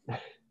good.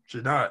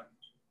 she's not.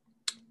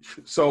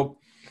 So,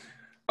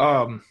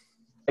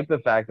 Like the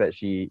fact that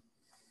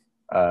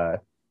uh,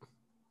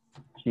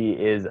 she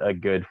is a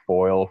good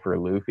foil for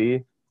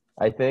Luffy.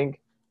 I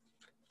think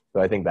so.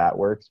 I think that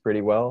works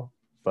pretty well.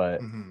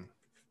 But mhm.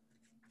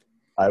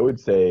 I would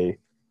say,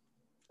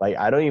 like,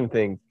 I don't even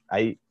think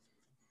I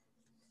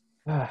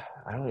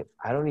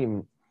don't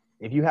even.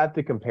 If you have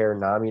to compare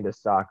Nami to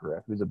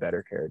Sakura, who's a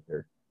better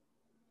character?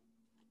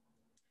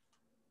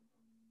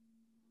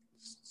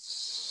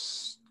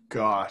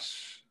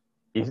 Gosh,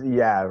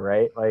 Yeah,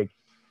 right. Like,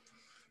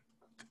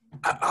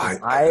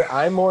 I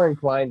I'm more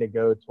inclined to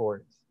go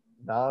towards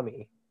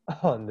Nami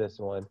on this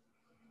one,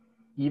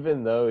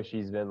 even though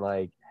she's been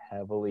like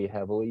heavily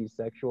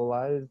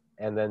sexualized,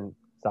 and then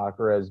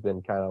Sakura has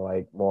been kind of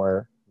like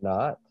more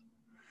not.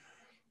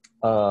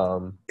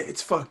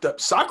 it's fucked up.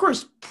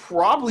 Sakura's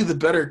probably the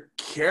better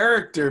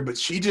character, but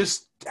she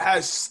just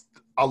has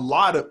a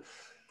lot of.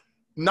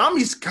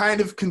 Nami's kind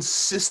of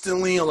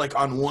consistently like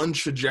on one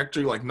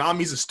trajectory. Like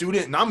Nami's a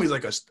student. Nami's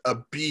like a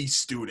B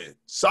student.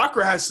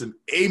 Sakura has some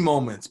A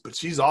moments, but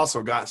she's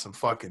also got some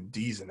fucking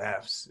D's and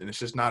F's, and it's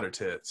just not her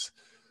tits.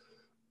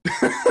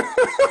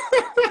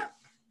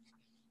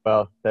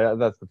 Well,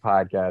 that's the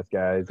podcast,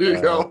 guys. There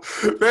you go.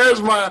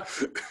 There's my.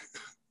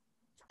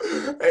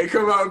 Hey,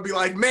 come out and be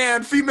like,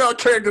 man, female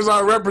characters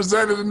aren't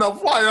represented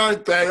enough. Why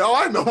aren't they? Oh,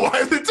 I know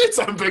why. The tits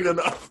aren't big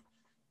enough.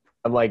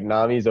 I'm like,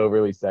 Nami's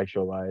overly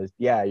sexualized.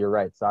 Yeah, you're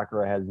right.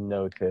 Sakura has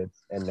no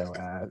tits and no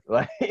ass.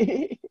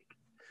 Like,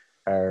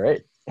 all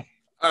right.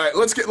 All right,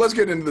 let's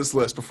get into this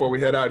list before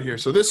we head out here.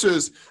 So this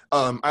is,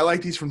 I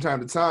like these from time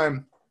to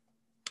time.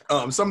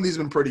 Some of these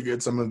have been pretty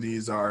good. Some of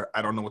these are,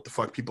 I don't know what the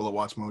fuck people at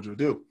Watch Mojo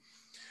do.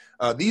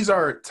 These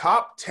are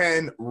top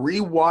 10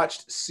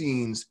 rewatched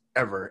scenes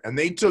ever. And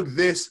they took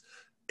this,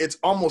 it's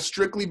almost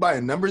strictly by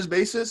a numbers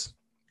basis.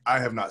 I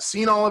have not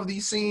seen all of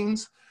these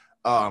scenes,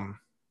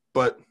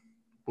 but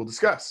we'll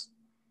discuss.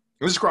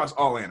 This is across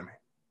all anime.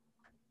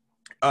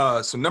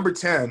 So number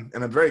 10,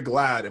 and I'm very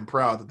glad and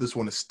proud that this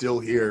one is still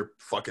here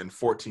fucking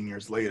 14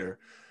 years later,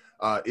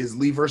 is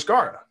Lee vs.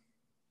 Gaara.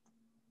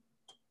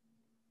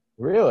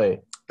 Really?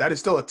 That is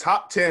still a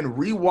top 10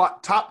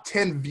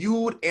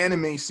 viewed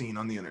anime scene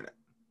on the internet.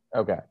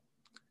 Okay.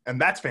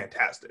 And that's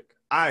fantastic.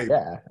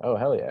 Yeah. Oh,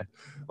 hell yeah.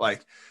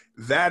 Like,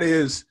 that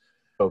is...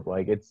 Oh,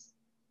 like, it's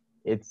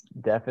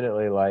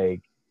definitely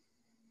like,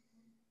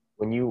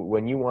 when you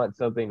want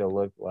something to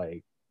look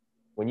like,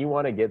 when you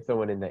want to get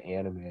someone into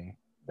anime,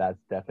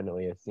 that's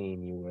definitely a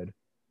scene you would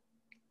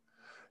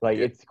like.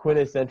 Yeah. It's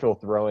quintessential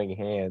throwing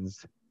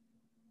hands.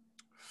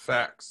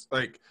 Facts.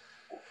 Like,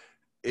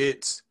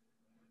 it's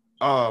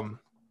I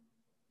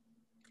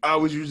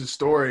always use a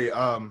story.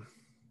 I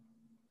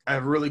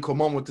have a really cool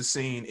moment with the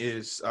scene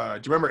is do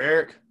you remember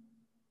Eric?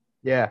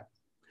 Yeah.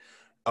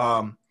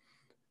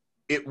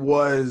 It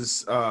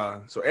was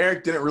so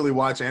Eric didn't really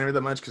watch anime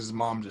that much because his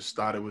mom just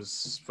thought it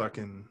was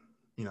fucking,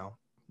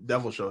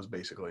 devil shows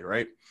basically,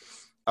 right?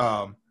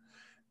 And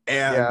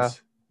yeah,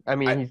 I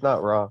mean, he's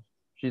not wrong.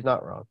 She's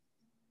not wrong.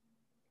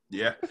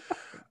 Yeah.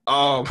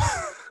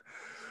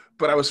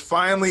 But I was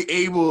finally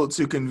able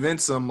to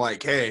convince him,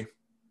 like, hey,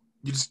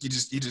 you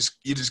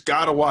just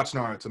gotta watch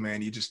Naruto,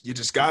 man. You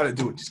just gotta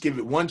do it. Just give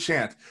it one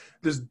chance.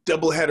 There's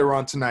doubleheader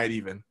on tonight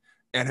even.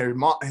 And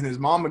his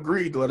mom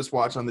agreed to let us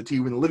watch on the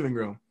TV in the living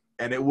room.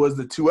 And it was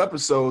the 2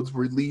 episodes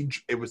where Lee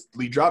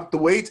dropped the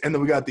weights and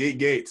then we got the 8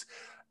 gates.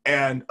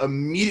 And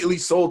immediately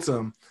sold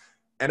him.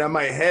 And in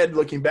my head,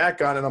 looking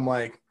back on it, I'm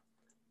like,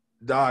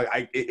 dog,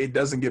 it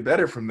doesn't get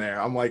better from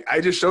there. I'm like, I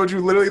just showed you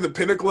literally the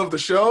pinnacle of the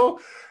show,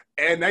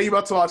 and now you're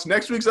about to watch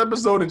next week's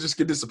episode and just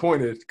get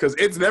disappointed because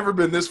it's never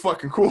been this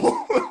fucking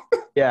cool.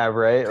 Yeah,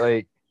 right?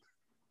 Like,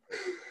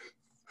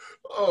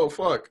 oh,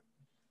 fuck.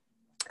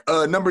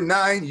 Number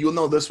 9, you'll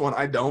know this one,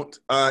 I don't,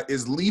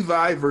 is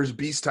Levi versus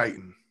Beast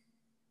Titan.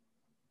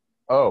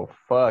 oh,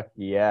 fuck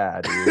yeah,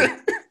 dude.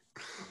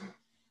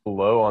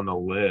 Low on the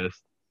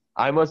list.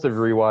 I must have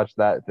rewatched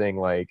that thing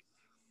like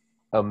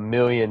a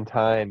million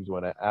times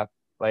when I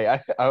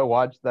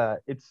watched that.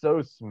 It's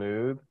so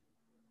smooth.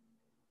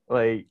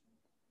 Like,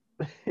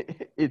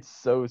 it's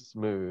so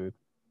smooth.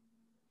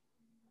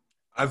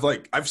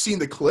 I've seen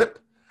the clip.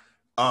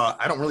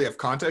 I don't really have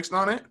context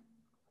on it,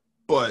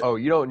 but Oh,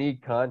 you don't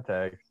need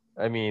context.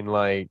 I mean, you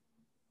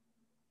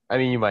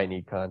might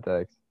need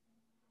context.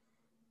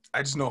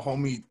 I just know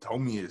homie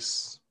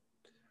is.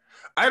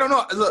 I don't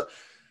know. Look,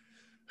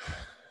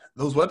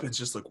 those weapons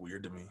just look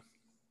weird to me.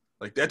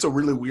 Like, that's a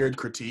really weird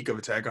critique of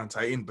Attack on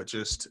Titan, but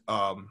just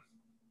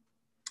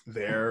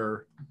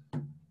the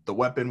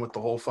weapon with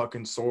the whole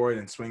fucking sword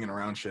and swinging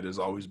around shit has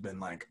always been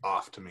like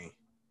off to me.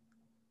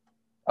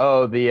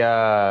 Oh,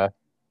 the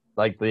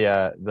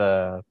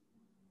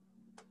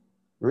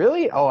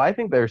really? Oh, I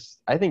think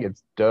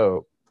it's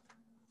dope.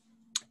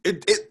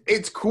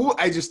 It's cool.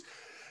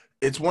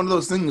 It's one of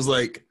those things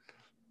like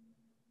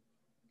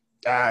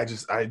I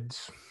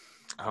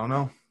don't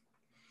know.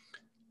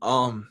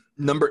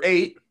 Number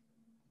 8,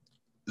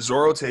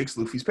 Zoro takes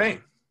Luffy's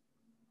pain.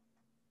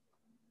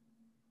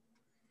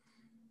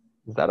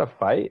 Is that a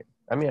fight?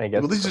 I mean, I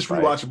guess Well, these it's are a just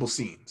fight. rewatchable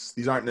scenes.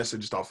 These aren't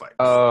necessarily just all fights.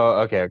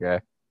 Oh, okay.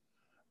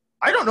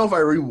 I don't know if I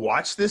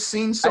rewatched this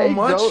scene so I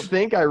much. don't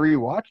think I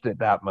rewatched it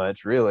that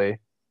much, really.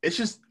 It's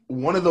just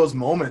one of those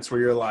moments where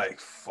you're like,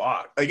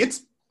 fuck. Like,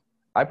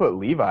 I put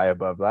Levi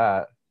above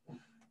that.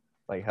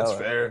 Like, hell. that's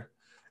fair.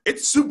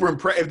 It's super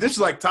impressive. If this is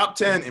like top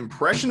 10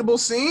 impressionable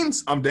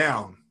scenes, I'm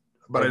down.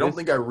 But I don't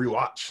think I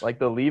rewatch. Like,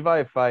 the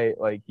Levi fight,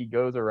 like, he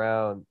goes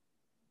around,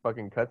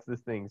 fucking cuts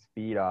this thing's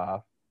feet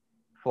off,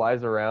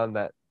 flies around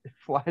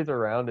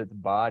its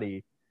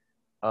body,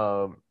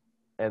 and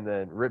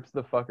then rips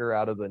the fucker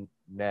out of the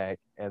neck,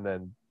 and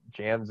then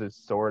jams his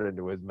sword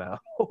into his mouth.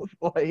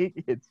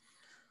 Like, it's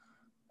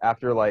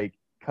after, like,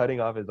 cutting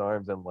off his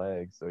arms and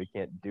legs so he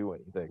can't do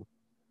anything.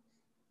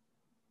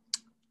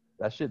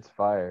 That shit's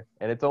fire.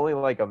 And it's only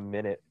like a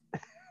minute.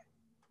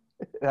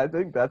 I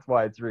think that's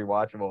why it's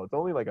rewatchable. It's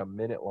only like a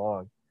minute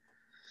long.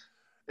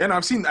 And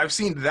I've seen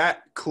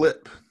that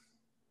clip.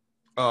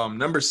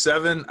 Number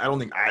 7, I don't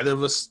think either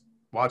of us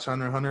watch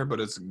Hunter x Hunter, but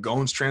it's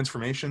Gon's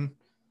transformation.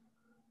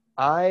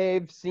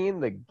 I've seen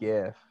the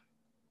GIF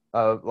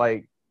of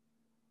like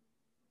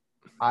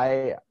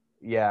I've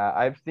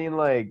seen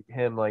like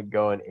him like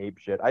going ape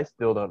shit. I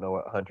still don't know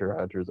what Hunter x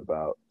Hunter's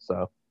about,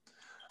 so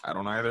I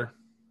don't either.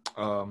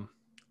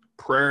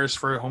 Prayers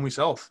for homie's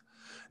health.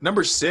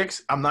 Number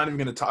 6, I'm not even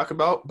going to talk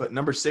about, but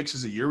number 6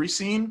 is a Yuri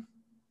scene.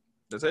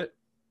 That's it.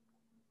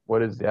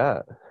 What is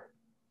that?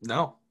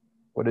 No.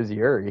 What is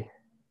Yuri?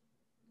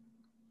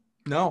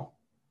 No.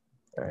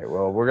 All right,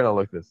 well, we're gonna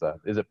look this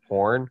up. Is it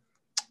porn?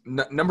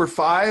 Number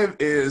 5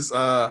 is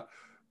the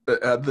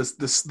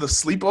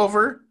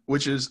sleepover,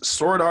 which is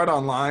Sword Art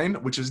Online,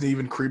 which is an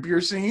even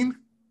creepier scene.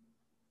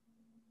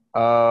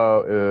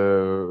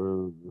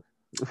 Oh,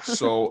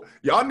 So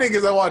y'all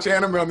niggas that watch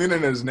anime on the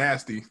internet is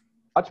nasty.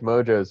 Watch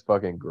Mojo is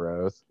fucking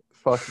gross.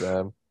 Fuck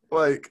them.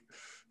 Like,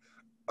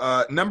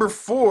 number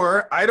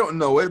 4, I don't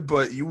know it,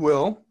 but you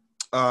will.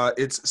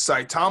 It's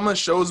Saitama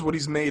shows what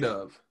he's made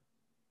of.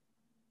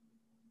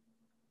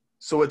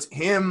 So it's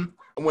him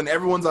when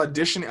everyone's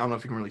auditioning. I don't know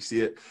if you can really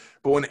see it,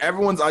 but when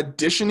everyone's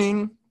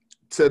auditioning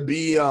to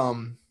be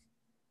to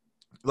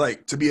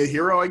be a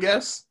hero, I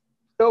guess.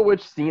 You know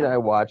which scene I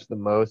watched the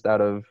most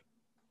out of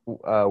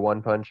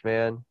One Punch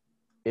Man?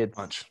 It's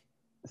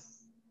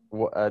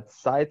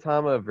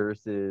Saitama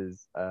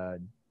versus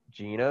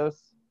Genos,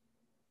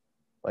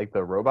 like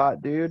the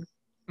robot dude.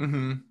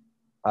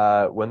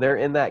 Mm-hmm. When they're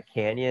in that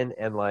canyon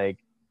and like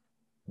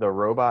the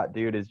robot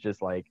dude is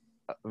just like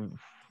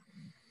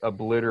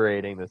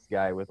obliterating this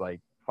guy with like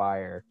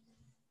fire,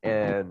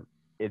 and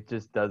it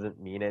just doesn't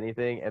mean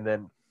anything. And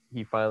then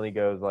he finally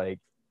goes like,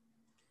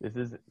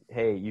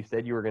 hey, you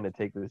said you were going to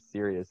take this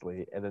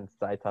seriously. And then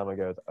Saitama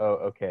goes, oh,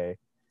 okay.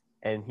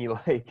 And he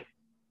like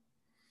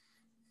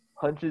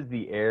punches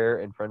the air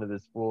in front of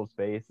this fool's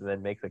face and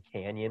then makes a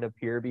canyon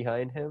appear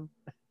behind him.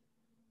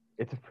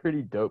 It's a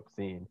pretty dope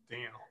scene.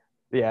 Damn.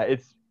 Yeah,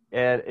 it's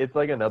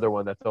like another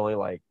one that's only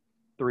like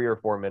 3 or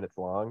 4 minutes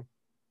long.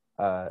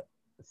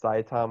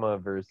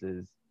 Saitama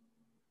versus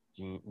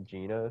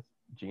Genos.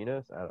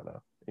 I don't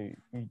know.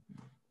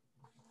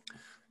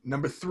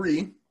 Number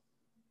 3,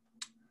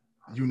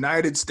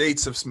 United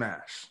States of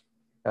Smash.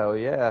 Hell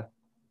yeah.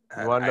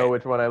 You want to know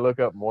which one I look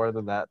up more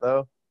than that,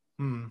 though?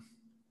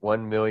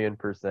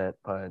 1,000,000%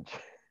 Punch.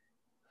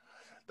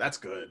 That's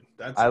good.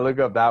 I look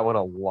up that one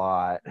a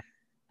lot.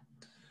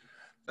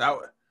 I'm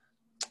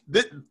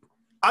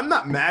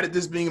not mad at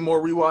this being a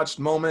more rewatched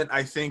moment.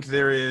 I think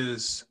there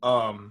is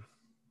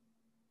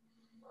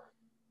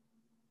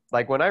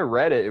like when I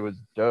read it, it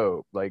was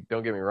dope. Like,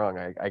 don't get me wrong,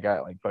 I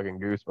got like fucking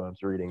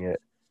goosebumps reading it.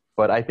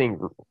 But I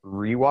think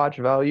rewatch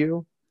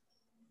value,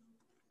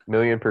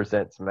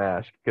 1,000,000%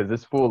 Smash, because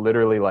this fool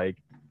literally like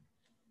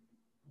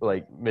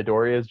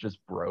Midoriya is just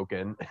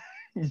broken.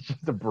 He's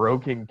just a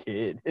broken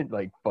kid and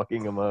like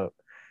fucking him up.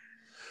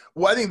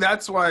 Well, I think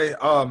that's why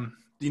the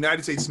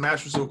United States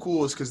Smash was so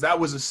cool, is because that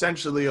was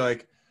essentially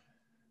like,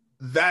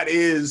 that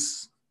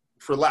is,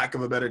 for lack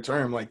of a better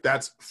term, like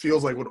that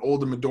feels like what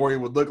older Midoriya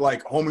would look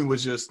like. Homie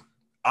was just,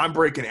 I'm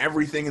breaking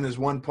everything in this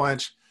one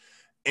punch.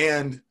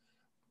 And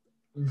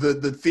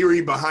the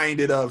theory behind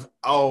it of,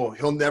 oh,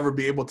 he'll never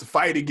be able to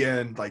fight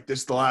again, like this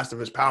is the last of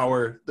his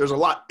power. There's a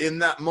lot in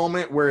that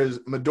moment, whereas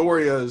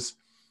Midoriya's,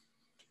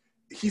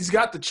 he's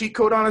got the cheat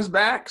code on his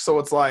back, so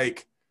it's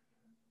like,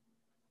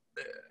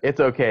 it's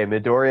okay.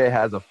 Midoriya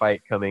has a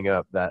fight coming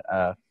up that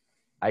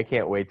I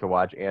can't wait to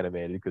watch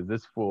animated, because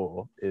this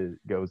fool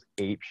goes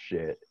ape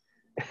shit.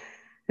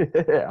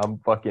 I'm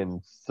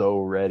fucking so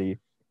ready.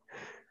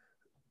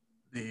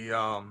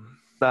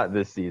 Not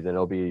this season.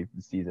 It'll be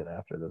the season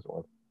after this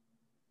one.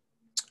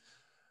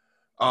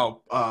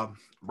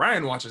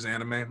 Ryan watches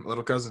anime,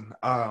 little cousin.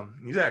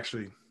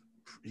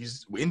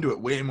 He's into it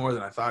way more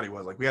than I thought he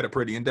was. Like, we had a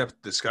pretty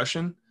in-depth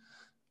discussion.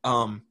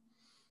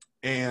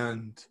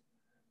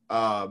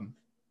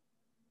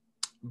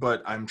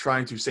 but I'm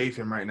trying to save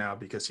him right now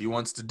because he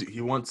wants to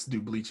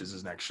do Bleach as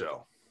his next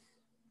show.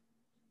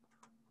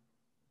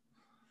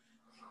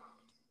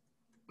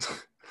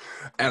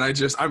 And I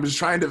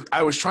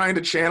was trying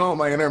to channel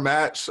my inner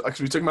Matt,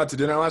 because we took him out to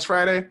dinner last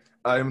Friday, him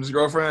and his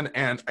girlfriend,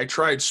 and I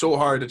tried so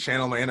hard to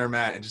channel my inner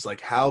Matt and just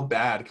like, how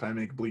bad can I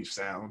make Bleach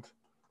sound?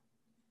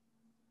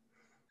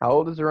 How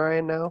old is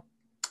Ryan now?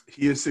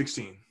 He is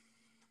 16.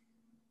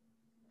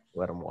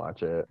 Let him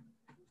watch it.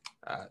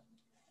 Uh,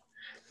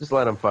 Just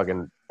let him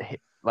fucking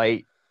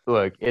like.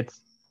 Look,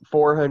 it's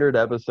 400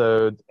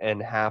 episodes,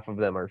 and half of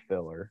them are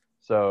filler.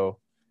 So,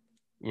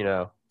 you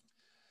know,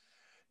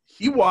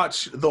 He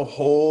watched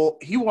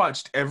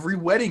every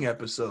wedding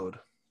episode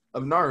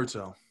of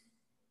Naruto.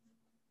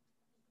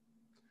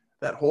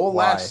 That whole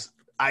Why?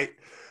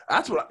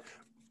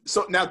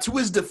 So now, to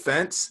his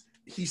defense,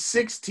 he's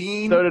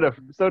 16. So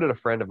did a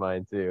friend of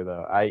mine too,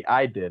 though.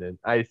 I didn't.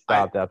 I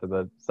stopped after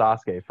the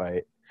Sasuke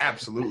fight.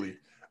 Absolutely.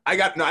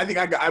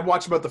 I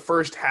watched about the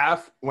first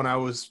half when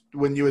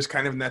you was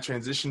kind of in that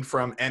transition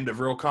from end of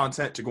real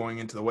content to going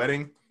into the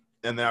wedding.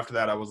 And then after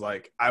that,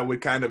 I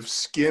would kind of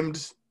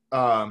skimmed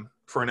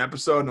for an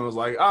episode and was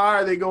like, all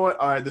right, they going,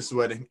 all right, this is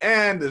wedding.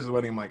 And this is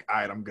wedding. I'm like,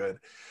 all right, I'm good.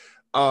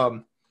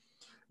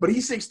 But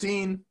he's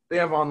 16. They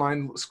have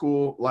online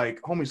school.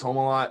 Like, homie's home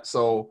a lot.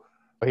 So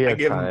He has I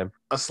give time. him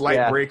a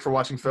slight break for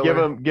watching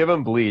filler. Give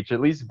him Bleach. At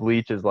least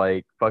Bleach is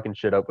like fucking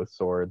shit up with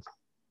swords.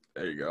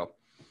 There you go.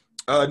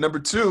 Number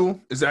 2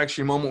 is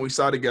actually a moment we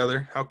saw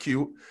together. How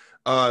cute.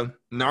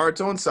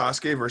 Naruto and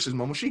Sasuke versus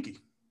Momoshiki.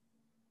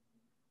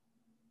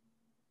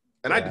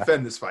 And I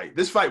defend this fight.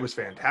 This fight was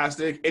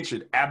fantastic. It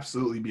should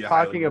absolutely be a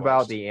highlight. Talking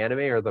about the anime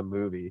or the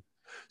movie?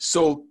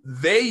 So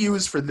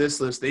for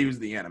this list, they use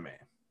the anime.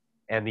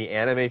 And the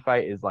anime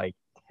fight is like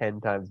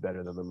 10 times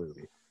better than the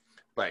movie.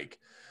 Like,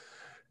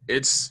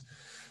 it's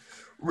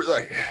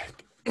like,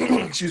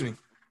 excuse me.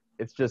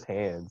 It's just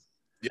hands.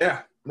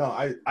 Yeah. No,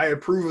 I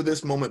approve of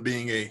this moment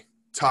being a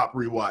top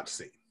rewatch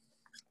scene.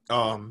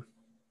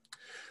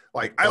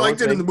 Like, I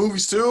liked it in the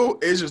movies too.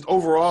 It's just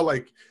overall,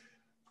 like,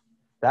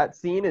 that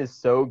scene is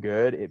so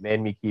good, it made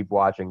me keep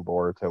watching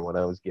Boruto when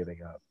I was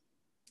giving up.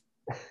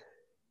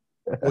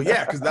 Well,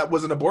 yeah, because that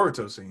wasn't a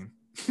Boruto scene.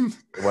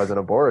 It wasn't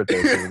a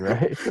Boruto scene,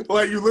 right?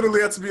 Like, you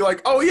literally have to be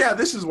like, oh, yeah,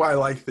 this is why I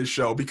like this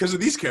show, because of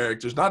these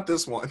characters, not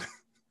this one.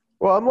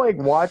 Well, I'm like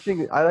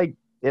watching,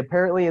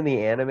 apparently in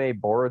the anime,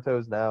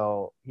 Boruto's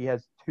now, he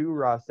has 2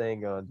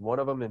 Rasengans, one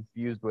of them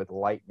infused with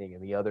lightning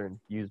and the other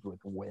infused with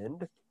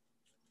wind.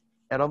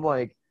 And I'm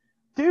like,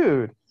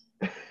 dude,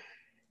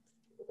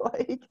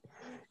 like,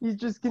 he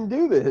just can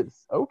do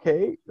this.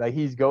 Okay. Like,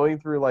 he's going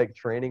through, like,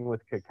 training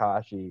with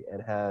Kakashi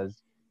and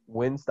has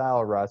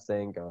wind-style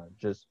Rasengan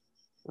just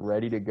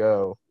ready to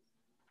go.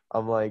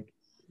 I'm like,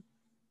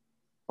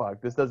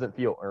 fuck, this doesn't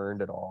feel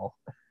earned at all.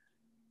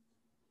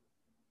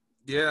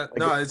 Yeah, Like,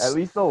 no, it's... At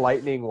least the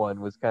lightning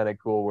one was kind of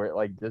cool where it,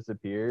 like,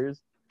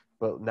 disappears.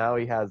 But now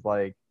he has,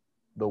 like,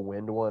 the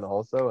wind one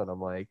also. And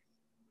I'm like,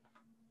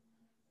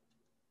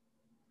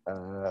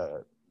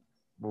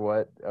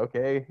 what?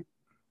 Okay.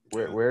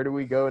 Where do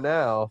we go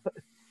now?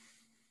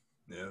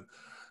 Yeah.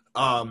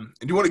 And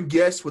do you want to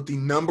guess what the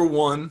number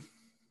 1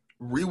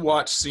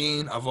 rewatch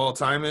scene of all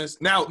time is?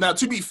 Now,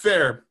 to be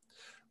fair,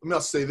 let me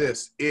also say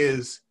this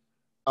is,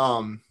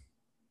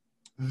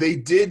 they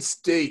did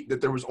state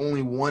that there was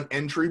only 1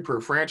 entry per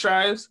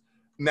franchise.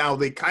 Now,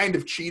 they kind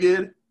of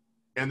cheated,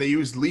 and they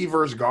used Lee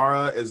vs.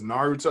 Gaara as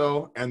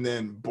Naruto, and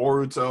then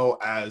Boruto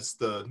as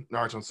the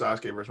Naruto and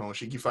Sasuke versus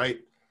Momoshiki fight.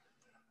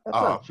 That's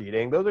not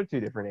cheating. Those are 2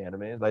 different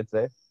animes, I'd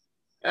say.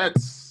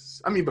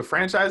 But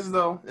franchises,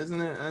 though,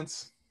 isn't it?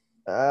 That's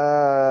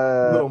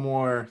a little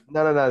more.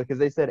 No, because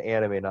they said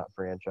anime, not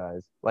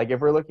franchise. Like,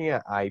 if we're looking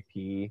at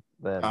IP,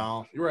 then...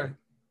 Oh, you're right.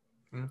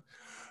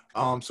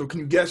 Yeah. So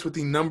can you guess what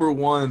the number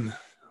 1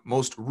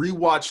 most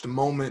rewatched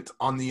moment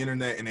on the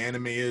internet in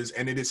anime is?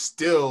 And it is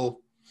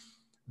still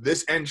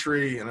this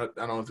entry, and I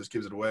don't know if this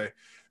gives it away.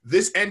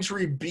 This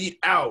entry beat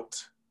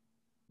out,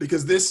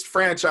 because this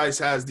franchise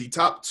has the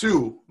top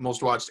 2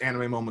 most watched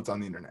anime moments on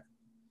the internet.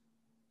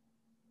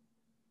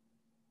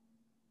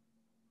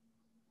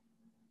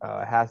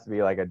 It has to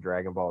be like a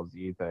Dragon Ball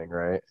Z thing,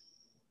 right?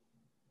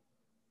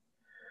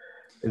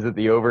 Is it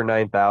the over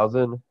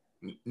 9,000?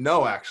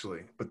 No,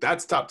 actually, but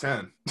that's top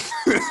 10.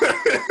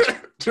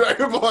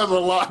 Dragon Ball has a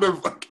lot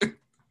of fucking...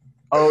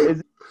 Oh, is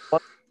it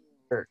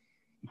where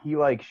he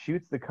like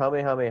shoots the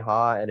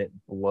Kamehameha and it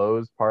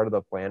blows part of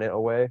the planet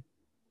away?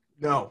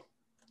 No.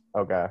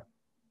 Okay.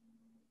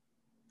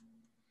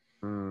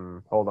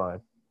 Hold on.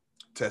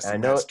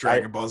 Testing Matt's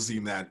Dragon Ball Z,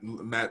 Matt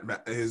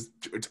his...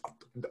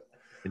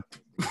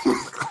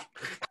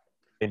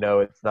 You know,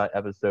 it's not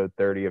episode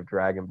 30 of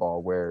Dragon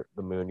Ball where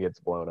the moon gets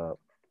blown up.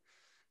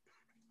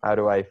 How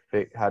do I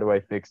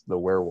fix the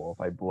werewolf?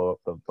 I blow up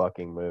the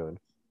fucking moon.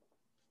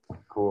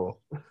 Cool.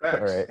 Facts.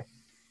 All right.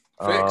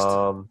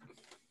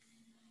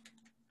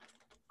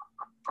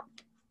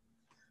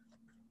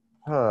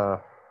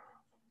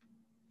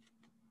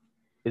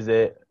 Fixed.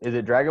 Is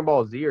it Dragon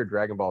Ball Z or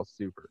Dragon Ball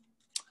Super?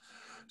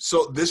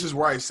 So this is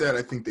where I said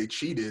I think they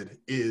cheated.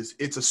 Is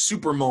it's a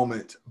super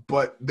moment,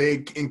 but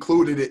they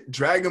included it.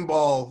 Dragon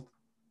Ball,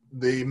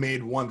 they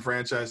made one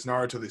franchise.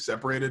 Naruto, they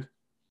separated.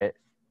 Eh,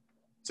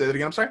 Say that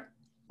again. I'm sorry.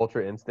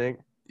 Ultra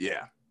Instinct.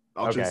 Yeah,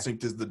 Ultra Okay.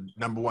 Instinct is the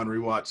 #1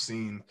 rewatch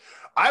scene.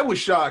 I was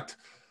shocked.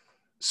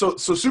 So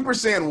Super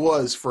Saiyan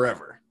was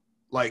forever.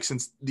 Like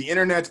since the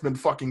internet's been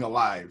fucking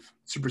alive,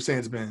 Super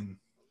Saiyan's been.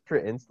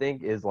 Ultra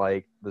Instinct is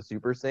like the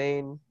Super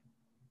Saiyan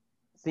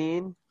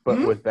scene, but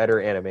Mhm. with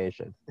better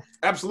animation.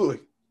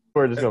 Absolutely.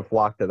 We're just gonna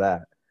flock to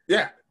that.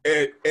 Yeah,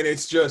 and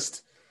it's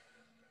just,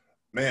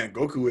 man,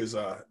 Goku is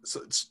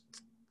so it's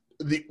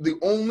the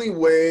only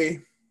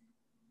way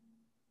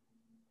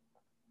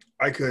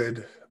I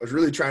was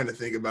really trying to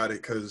think about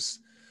it because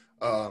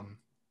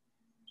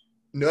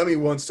Noemi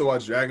wants to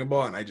watch Dragon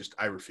Ball and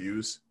I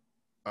refuse.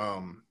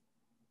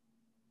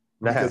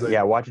 Because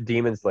Yeah, watch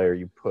Demon Slayer,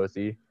 you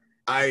pussy.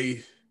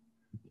 I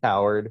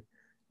Coward.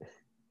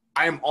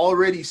 am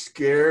already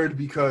scared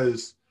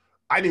because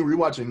I think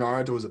rewatching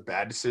Naruto was a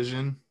bad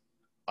decision.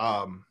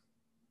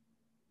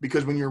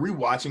 Because when you're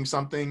rewatching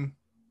something,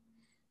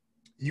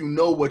 you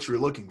know what you're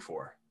looking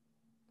for.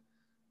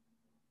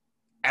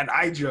 And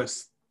I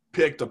just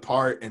picked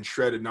apart and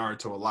shredded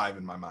Naruto alive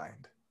in my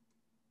mind.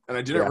 And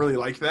I didn't really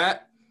like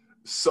that.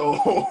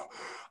 So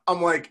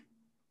I'm like,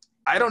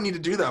 I don't need to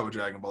do that with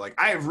Dragon Ball. Like,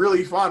 I have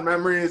really fond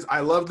memories.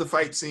 I love the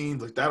fight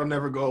scenes. Like, that'll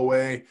never go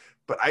away.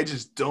 But I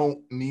just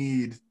don't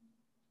need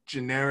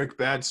generic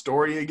bad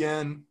story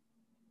again.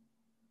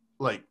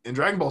 Like, in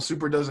Dragon Ball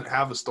Super doesn't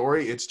have a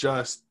story. It's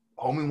just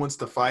homie wants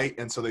to fight,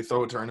 and so they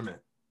throw a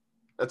tournament.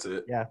 That's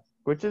it. Yeah,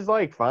 which is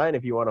like fine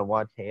if you want to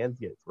watch hands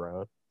get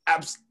thrown.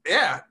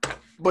 Yeah,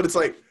 but it's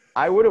like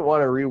I wouldn't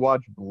want to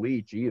rewatch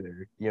Bleach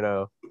either. You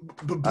know,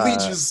 but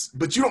Bleach is.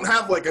 But you don't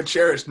have like a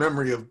cherished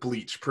memory of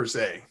Bleach per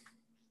se.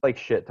 like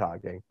shit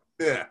talking.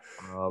 Yeah,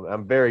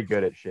 I'm very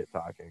good at shit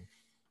talking.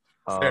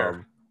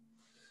 fair.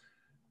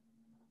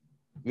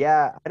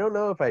 Yeah, I don't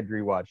know if I'd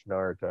rewatch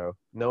Naruto,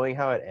 knowing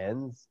how it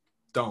ends.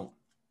 Don't.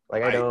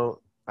 Like I don't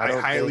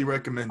highly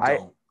recommend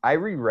don't. I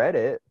reread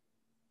it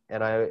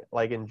and I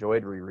like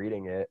enjoyed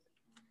rereading it,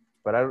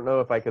 but I don't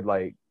know if I could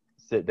like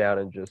sit down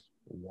and just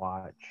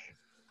watch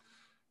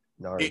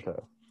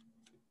Naruto.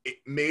 It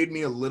made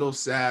me a little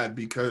sad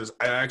because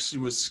I actually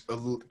was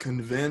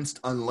convinced,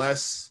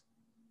 unless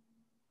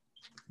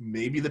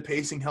maybe the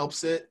pacing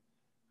helps it,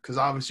 because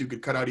obviously you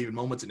could cut out even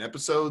moments in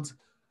episodes.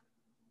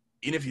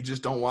 Even if you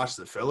just don't watch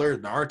the filler,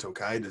 Naruto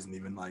Kai doesn't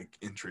even like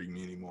intrigue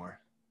me anymore.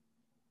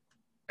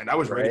 And I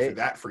was ready for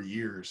that for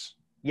years.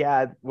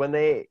 Yeah, when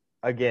they,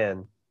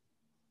 again,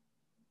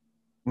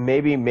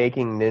 maybe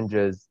making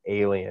ninjas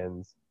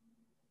aliens.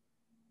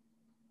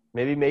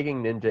 Maybe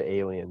making ninja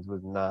aliens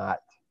was not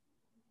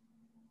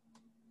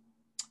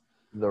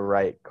the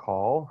right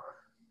call.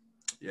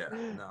 Yeah,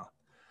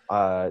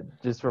 no.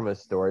 Just from a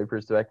story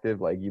perspective,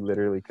 like you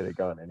literally could have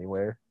gone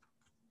anywhere.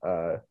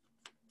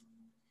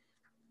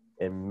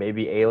 And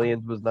maybe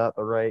aliens was not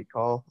the right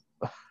call.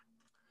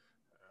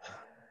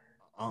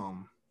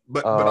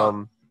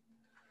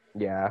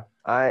 Yeah,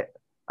 I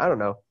don't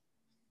know.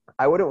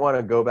 I wouldn't want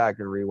to go back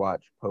and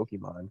rewatch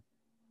Pokemon.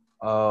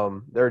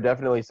 There are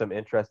definitely some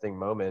interesting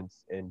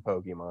moments in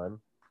Pokemon.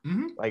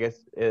 Mm-hmm. I guess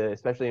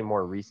especially in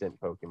more recent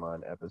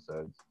Pokemon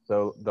episodes.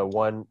 So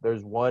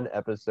there's one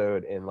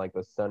episode in like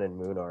the Sun and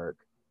Moon arc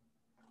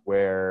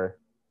where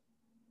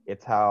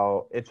it's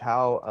how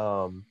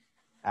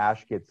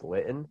Ash gets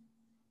Litten.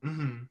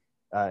 Mm-hmm.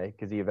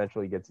 Because he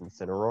eventually gets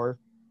Incineroar.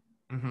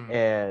 Mm-hmm.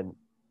 And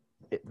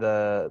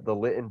the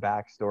Litten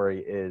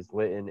backstory is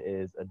Litten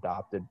is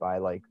adopted by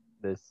like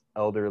this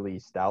elderly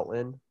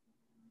Stoutland,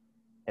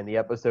 and the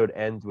episode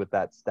ends with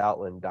that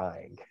Stoutland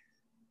dying.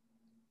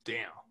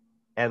 Damn.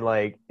 And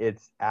like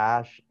it's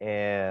Ash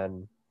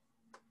and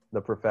the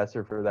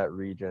professor for that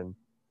region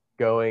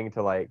going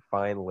to like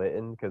find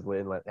Litten because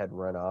Litten had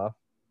run off,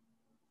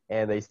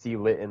 and they see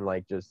Litten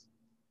like just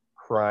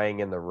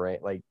crying in the rain,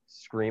 like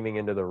screaming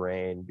into the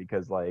rain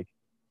because like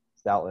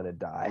Stoutland had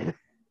died.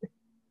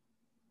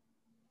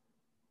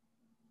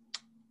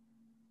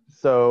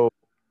 So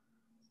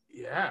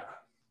yeah,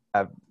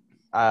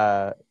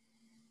 I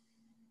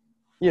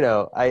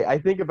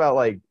think about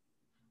like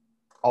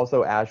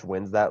also Ash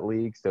wins that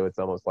league, so it's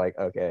almost like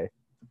okay,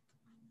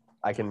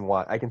 I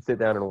can sit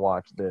down and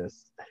watch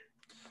this.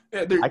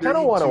 Yeah, I kind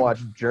of want to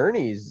watch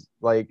Journeys.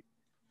 Like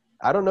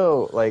I don't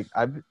know, like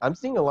I'm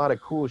seeing a lot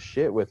of cool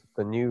shit with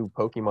the new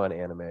Pokemon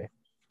anime.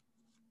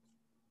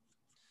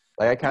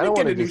 Like I kind of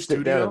want to just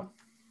sit down.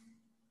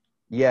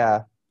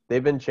 Yeah,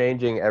 they've been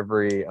changing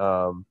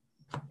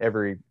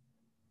ever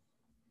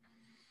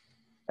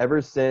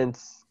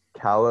since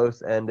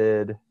Kalos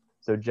ended.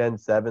 So Gen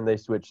 7 they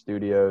switched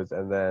studios,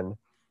 and then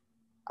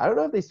I don't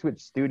know if they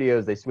switched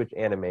studios, they switched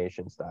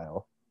animation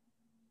style.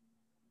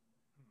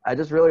 I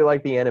just really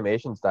like the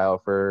animation style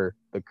for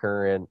the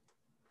current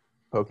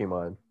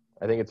Pokemon.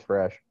 I think it's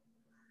fresh.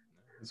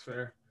 It's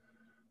fair.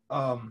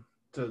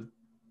 To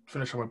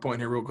finish on my point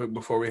here real quick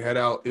before we head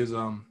out is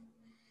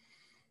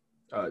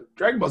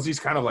Dragon Ball Z is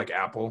kind of like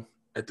Apple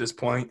at this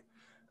point.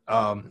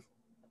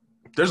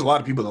 There's a lot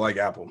of people that like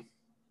Apple.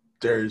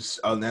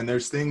 And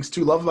there's things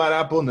to love about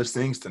Apple, and there's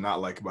things to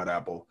not like about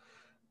Apple.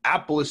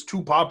 Apple is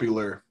too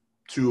popular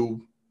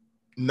to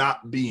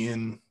not be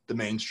in the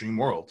mainstream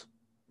world.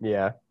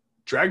 Yeah.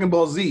 Dragon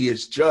Ball Z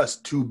is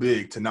just too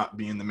big to not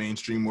be in the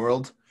mainstream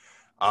world.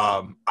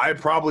 I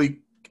probably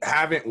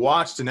haven't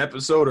watched an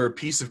episode or a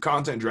piece of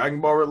content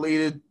Dragon Ball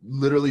related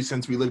literally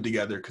since we lived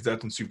together, because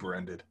that's when Super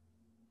ended.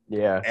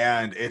 Yeah.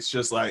 And it's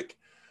just like,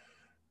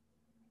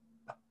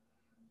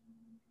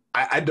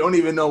 I don't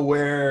even know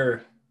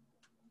where.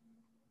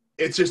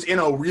 It's just in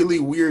a really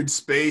weird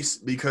space,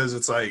 because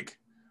it's like,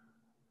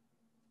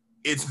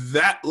 it's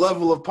that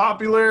level of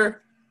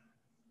popular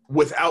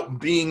without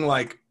being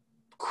like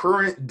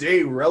current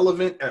day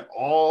relevant at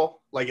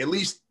all. Like, at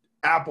least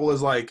Apple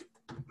is like,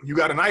 you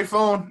got an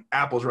iPhone,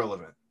 Apple's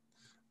relevant.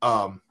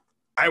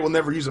 I will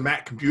never use a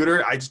Mac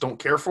computer. I just don't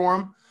care for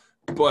them,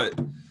 but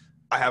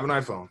I have an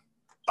iPhone.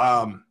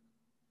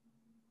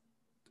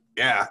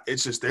 Yeah,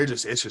 it's just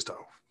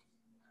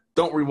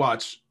don't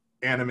rewatch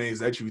animes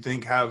that you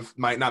think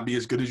might not be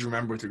as good as you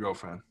remember with your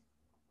girlfriend.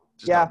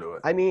 Just Yeah. don't do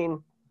it. I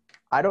mean,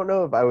 I don't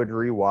know if I would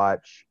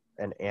rewatch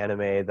an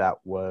anime that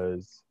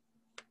was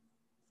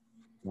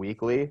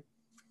weekly.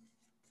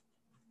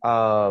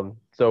 So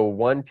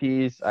One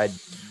Piece, I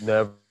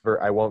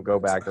won't go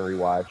back and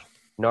rewatch.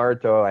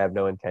 Naruto, I have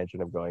no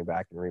intention of going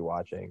back and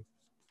rewatching.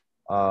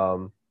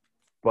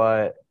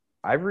 But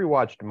I've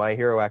rewatched My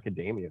Hero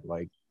Academia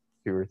like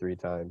 2 or 3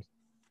 times.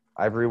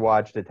 I've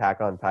rewatched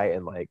Attack on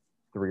Titan like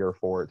 3 or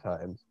 4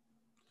 times.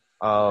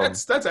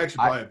 That's actually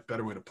probably a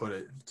better way to put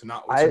it.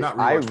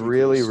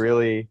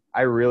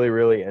 I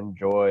really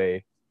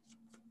enjoy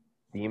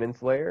Demon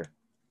Slayer,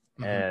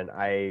 and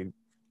I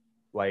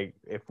like,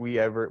 if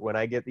when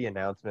I get the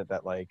announcement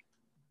that like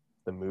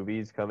the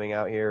movie's coming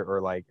out here,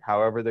 or like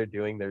however they're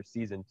doing their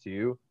season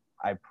 2,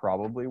 I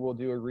probably will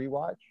do a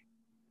rewatch,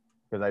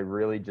 because I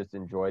really just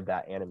enjoyed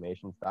that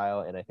animation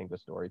style, and I think the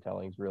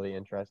storytelling is really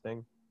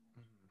interesting.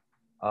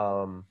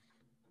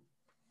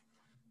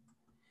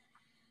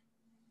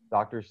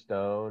 Dr.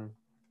 Stone,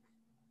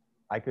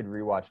 I could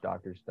rewatch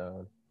Dr.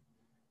 Stone.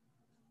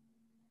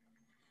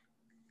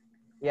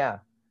 Yeah,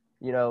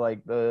 like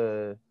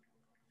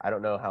I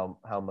don't know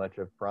how much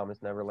of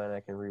Promised Neverland I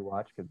can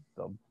rewatch, because it's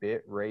a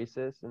bit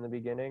racist in the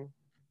beginning,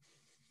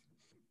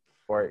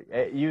 or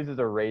it uses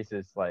a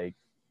racist like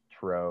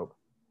trope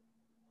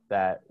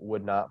that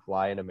would not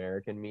fly in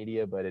American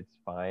media, but it's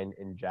fine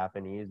in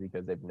Japanese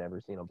because they've never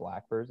seen a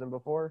black person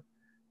before.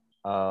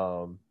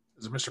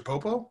 Is it Mr.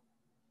 Popo?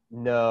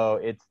 No,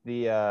 it's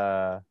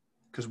the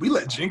because we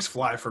let Jinx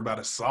fly for about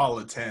a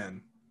solid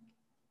 10.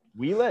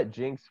 We let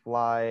Jinx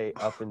fly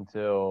up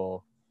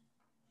until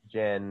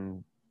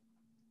Gen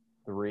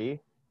 3,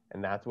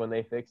 and that's when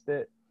they fixed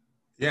it.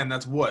 Yeah, and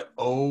that's what,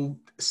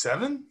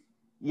 07?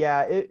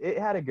 Yeah, it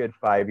had a good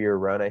 5-year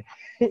run, I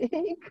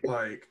think.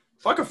 Like,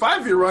 fuck a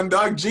 5-year run,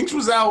 dog. Jinx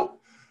was out.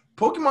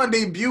 Pokemon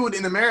debuted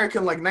in America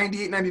in like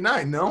 98,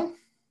 99, no?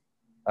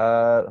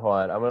 Hold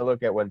on. I'm going to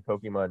look at when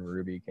Pokemon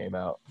Ruby came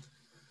out.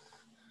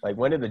 Like,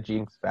 when did the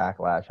Jinx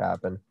backlash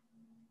happen?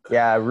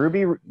 Yeah,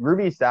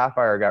 Ruby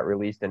Sapphire got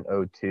released in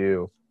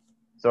 02.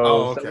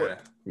 So, okay.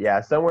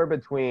 Somewhere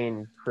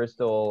between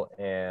Crystal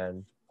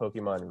and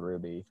Pokemon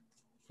Ruby,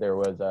 there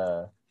was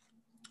a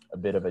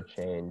bit of a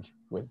change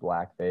with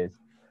blackface.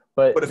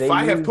 But if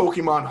I have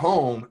Pokemon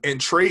Home and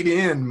trade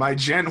in my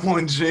Gen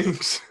 1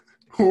 Jinx,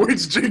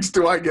 which Jinx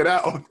do I get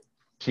out?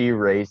 She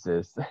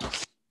racist.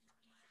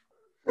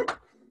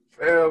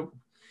 Fam.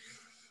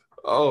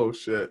 Oh,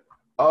 shit.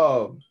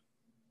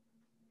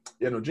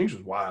 Yeah, no, Jinx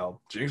was wild.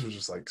 Jinx was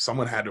just like,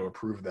 someone had to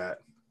approve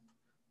that.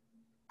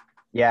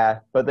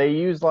 Yeah, but they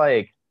use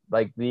like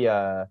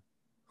the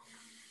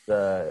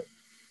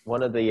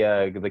one of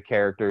the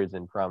characters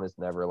in Promised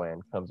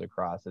Neverland comes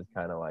across as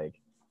kind of like,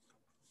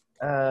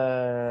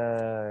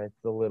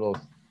 it's a little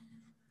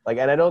like,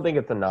 and I don't think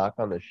it's a knock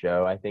on the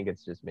show. I think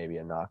it's just maybe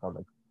a knock on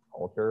the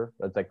culture.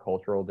 It's like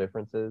cultural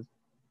differences,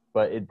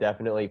 but it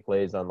definitely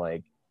plays on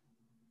like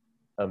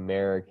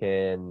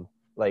American,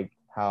 like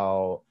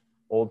how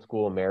old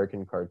school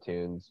American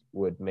cartoons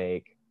would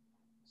make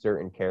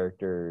certain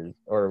characters,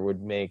 or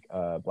would make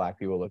black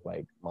people look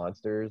like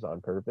monsters on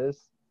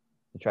purpose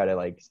to try to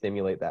like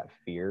stimulate that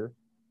fear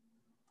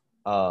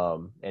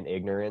and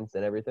ignorance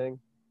and everything.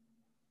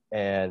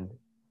 And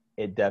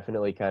it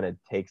definitely kind of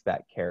takes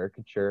that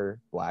caricature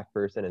black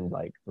person and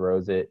like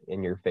throws it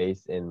in your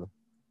face in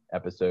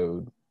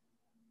episode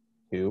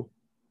 2.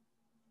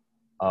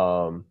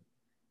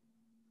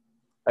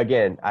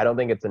 Again, I don't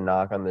think it's a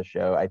knock on the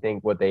show. I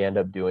think what they end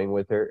up doing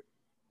with her,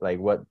 like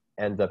what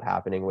ends up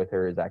happening with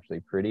her, is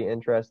actually pretty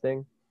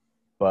interesting.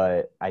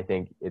 But I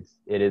think it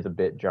is a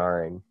bit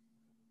jarring,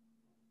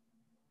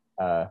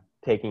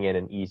 taking in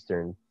an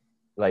Eastern,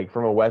 like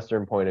from a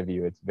Western point of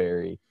view, it's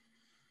very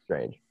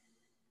strange.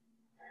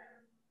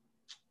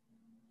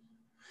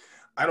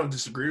 I don't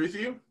disagree with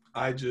you.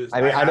 I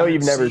know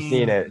you've never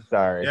seen it.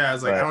 Sorry. Yeah,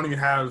 it's like, I don't even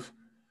have,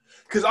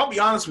 because I'll be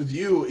honest with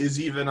you, is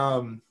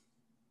even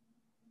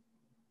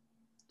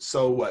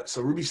so what?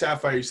 So Ruby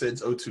Sapphire, you said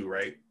it's 02,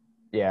 right?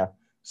 Yeah.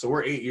 So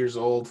we're 8 years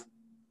old.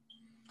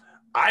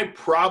 I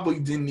probably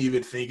didn't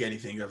even think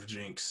anything of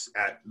Jinx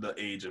at the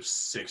age of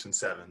 6 and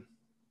 7.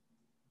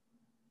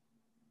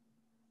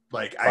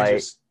 Like I Like,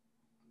 just.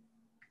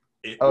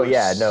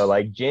 yeah, no,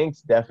 like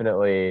Jinx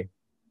definitely.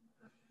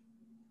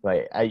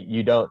 Like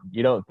you don't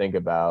think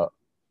about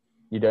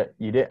I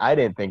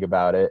didn't think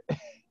about it.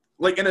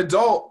 Like an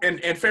adult, and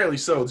fairly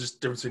so,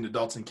 just difference between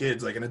adults and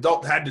kids. Like an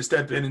adult had to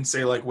step in and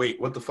say, like, wait,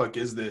 what the fuck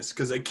is this?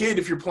 Because a kid,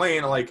 if you're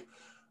playing, like,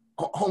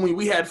 homie,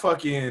 we had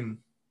fucking,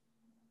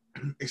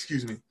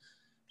 excuse me,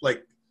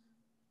 like,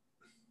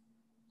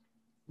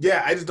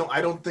 yeah, I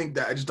don't think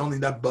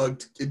that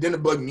bugged. It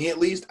didn't bug me, at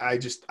least. I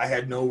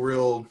had no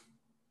real.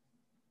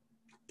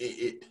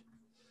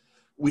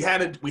 We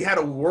had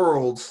a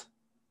world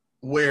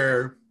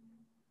where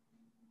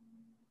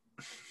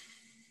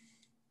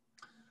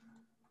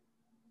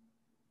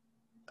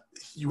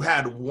you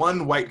had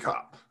one white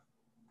cop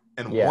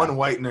and one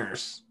white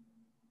nurse.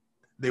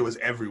 They was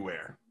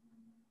everywhere.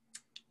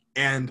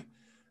 And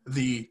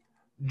the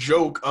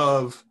joke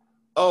of,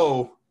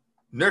 oh,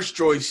 Nurse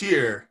Joy's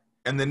here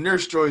and then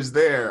Nurse Joy's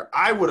there,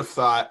 I would have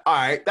thought, all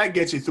right, that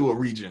gets you through a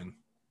region.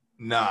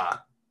 Nah.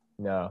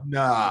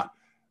 That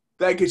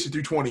gets you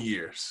through 20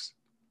 years.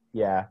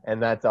 Yeah,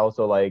 and that's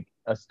also like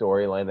a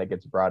storyline that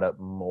gets brought up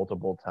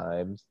multiple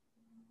times.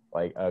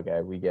 Like,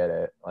 okay, we get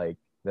it. Like,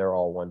 they're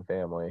all one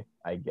family,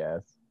 I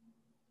guess.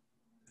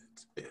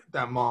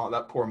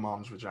 That poor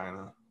mom's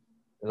vagina.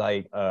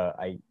 Like,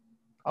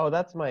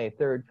 that's my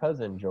third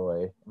cousin,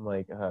 Joy. I'm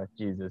like,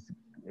 Jesus,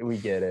 we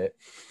get it.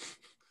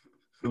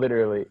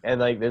 Literally. And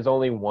like, there's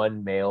only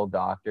one male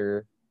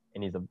doctor,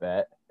 and he's a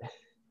vet.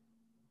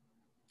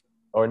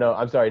 Or no,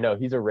 I'm sorry, no,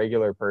 he's a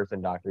regular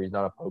person doctor. He's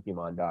not a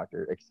Pokemon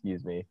doctor,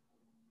 excuse me.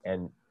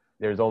 And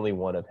there's only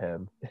one of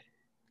him.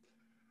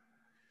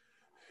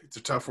 It's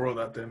a tough world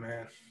out there,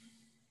 man.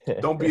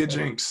 Don't be a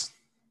Jinx.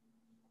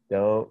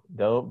 Don't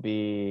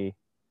do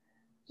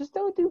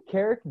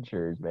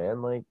caricatures,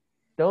 man. Like,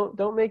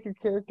 don't make your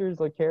characters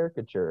like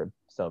caricature of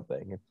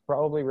something. It's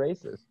probably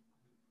racist.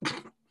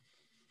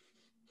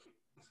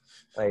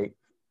 Like,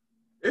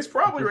 it's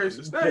probably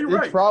racist. No, you're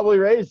right. It's probably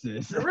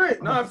racist. You're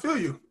right. No, I feel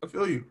you.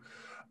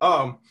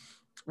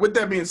 With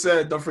that being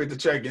said, don't forget to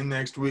check in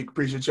next week.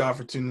 Appreciate y'all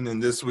for tuning in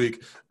this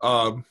week.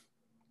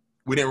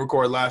 We didn't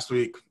record last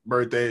week,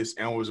 birthdays,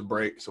 and it was a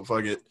break, so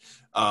fuck it.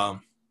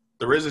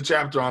 There is a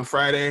chapter on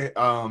Friday.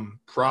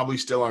 Probably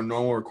still our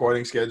normal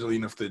recording schedule,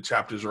 even if the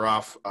chapters are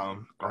off. I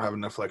don't have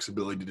enough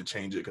flexibility to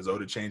change it because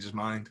Oda changed his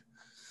mind.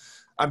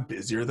 I'm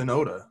busier than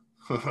Oda.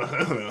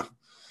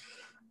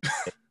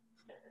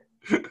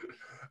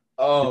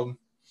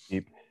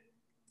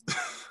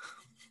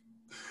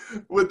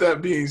 With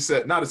that being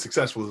said, not as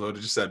successful as Oda,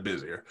 just said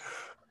busier.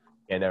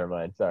 Yeah, never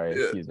mind. Sorry,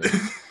 excuse me.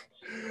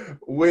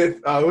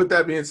 With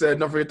that being said,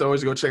 don't forget to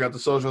always go check out the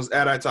socials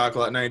at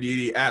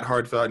iTalkALot9080, at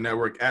Hardfelt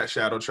Network, at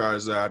Shadow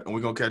Charizard, and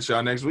we're going to catch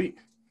y'all next week.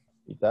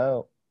 Peace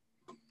out.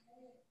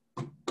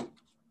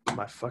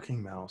 My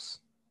fucking mouse.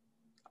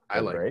 I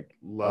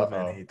love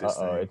and hate this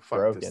thing. It's Fuck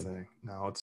broken. this thing. No, it's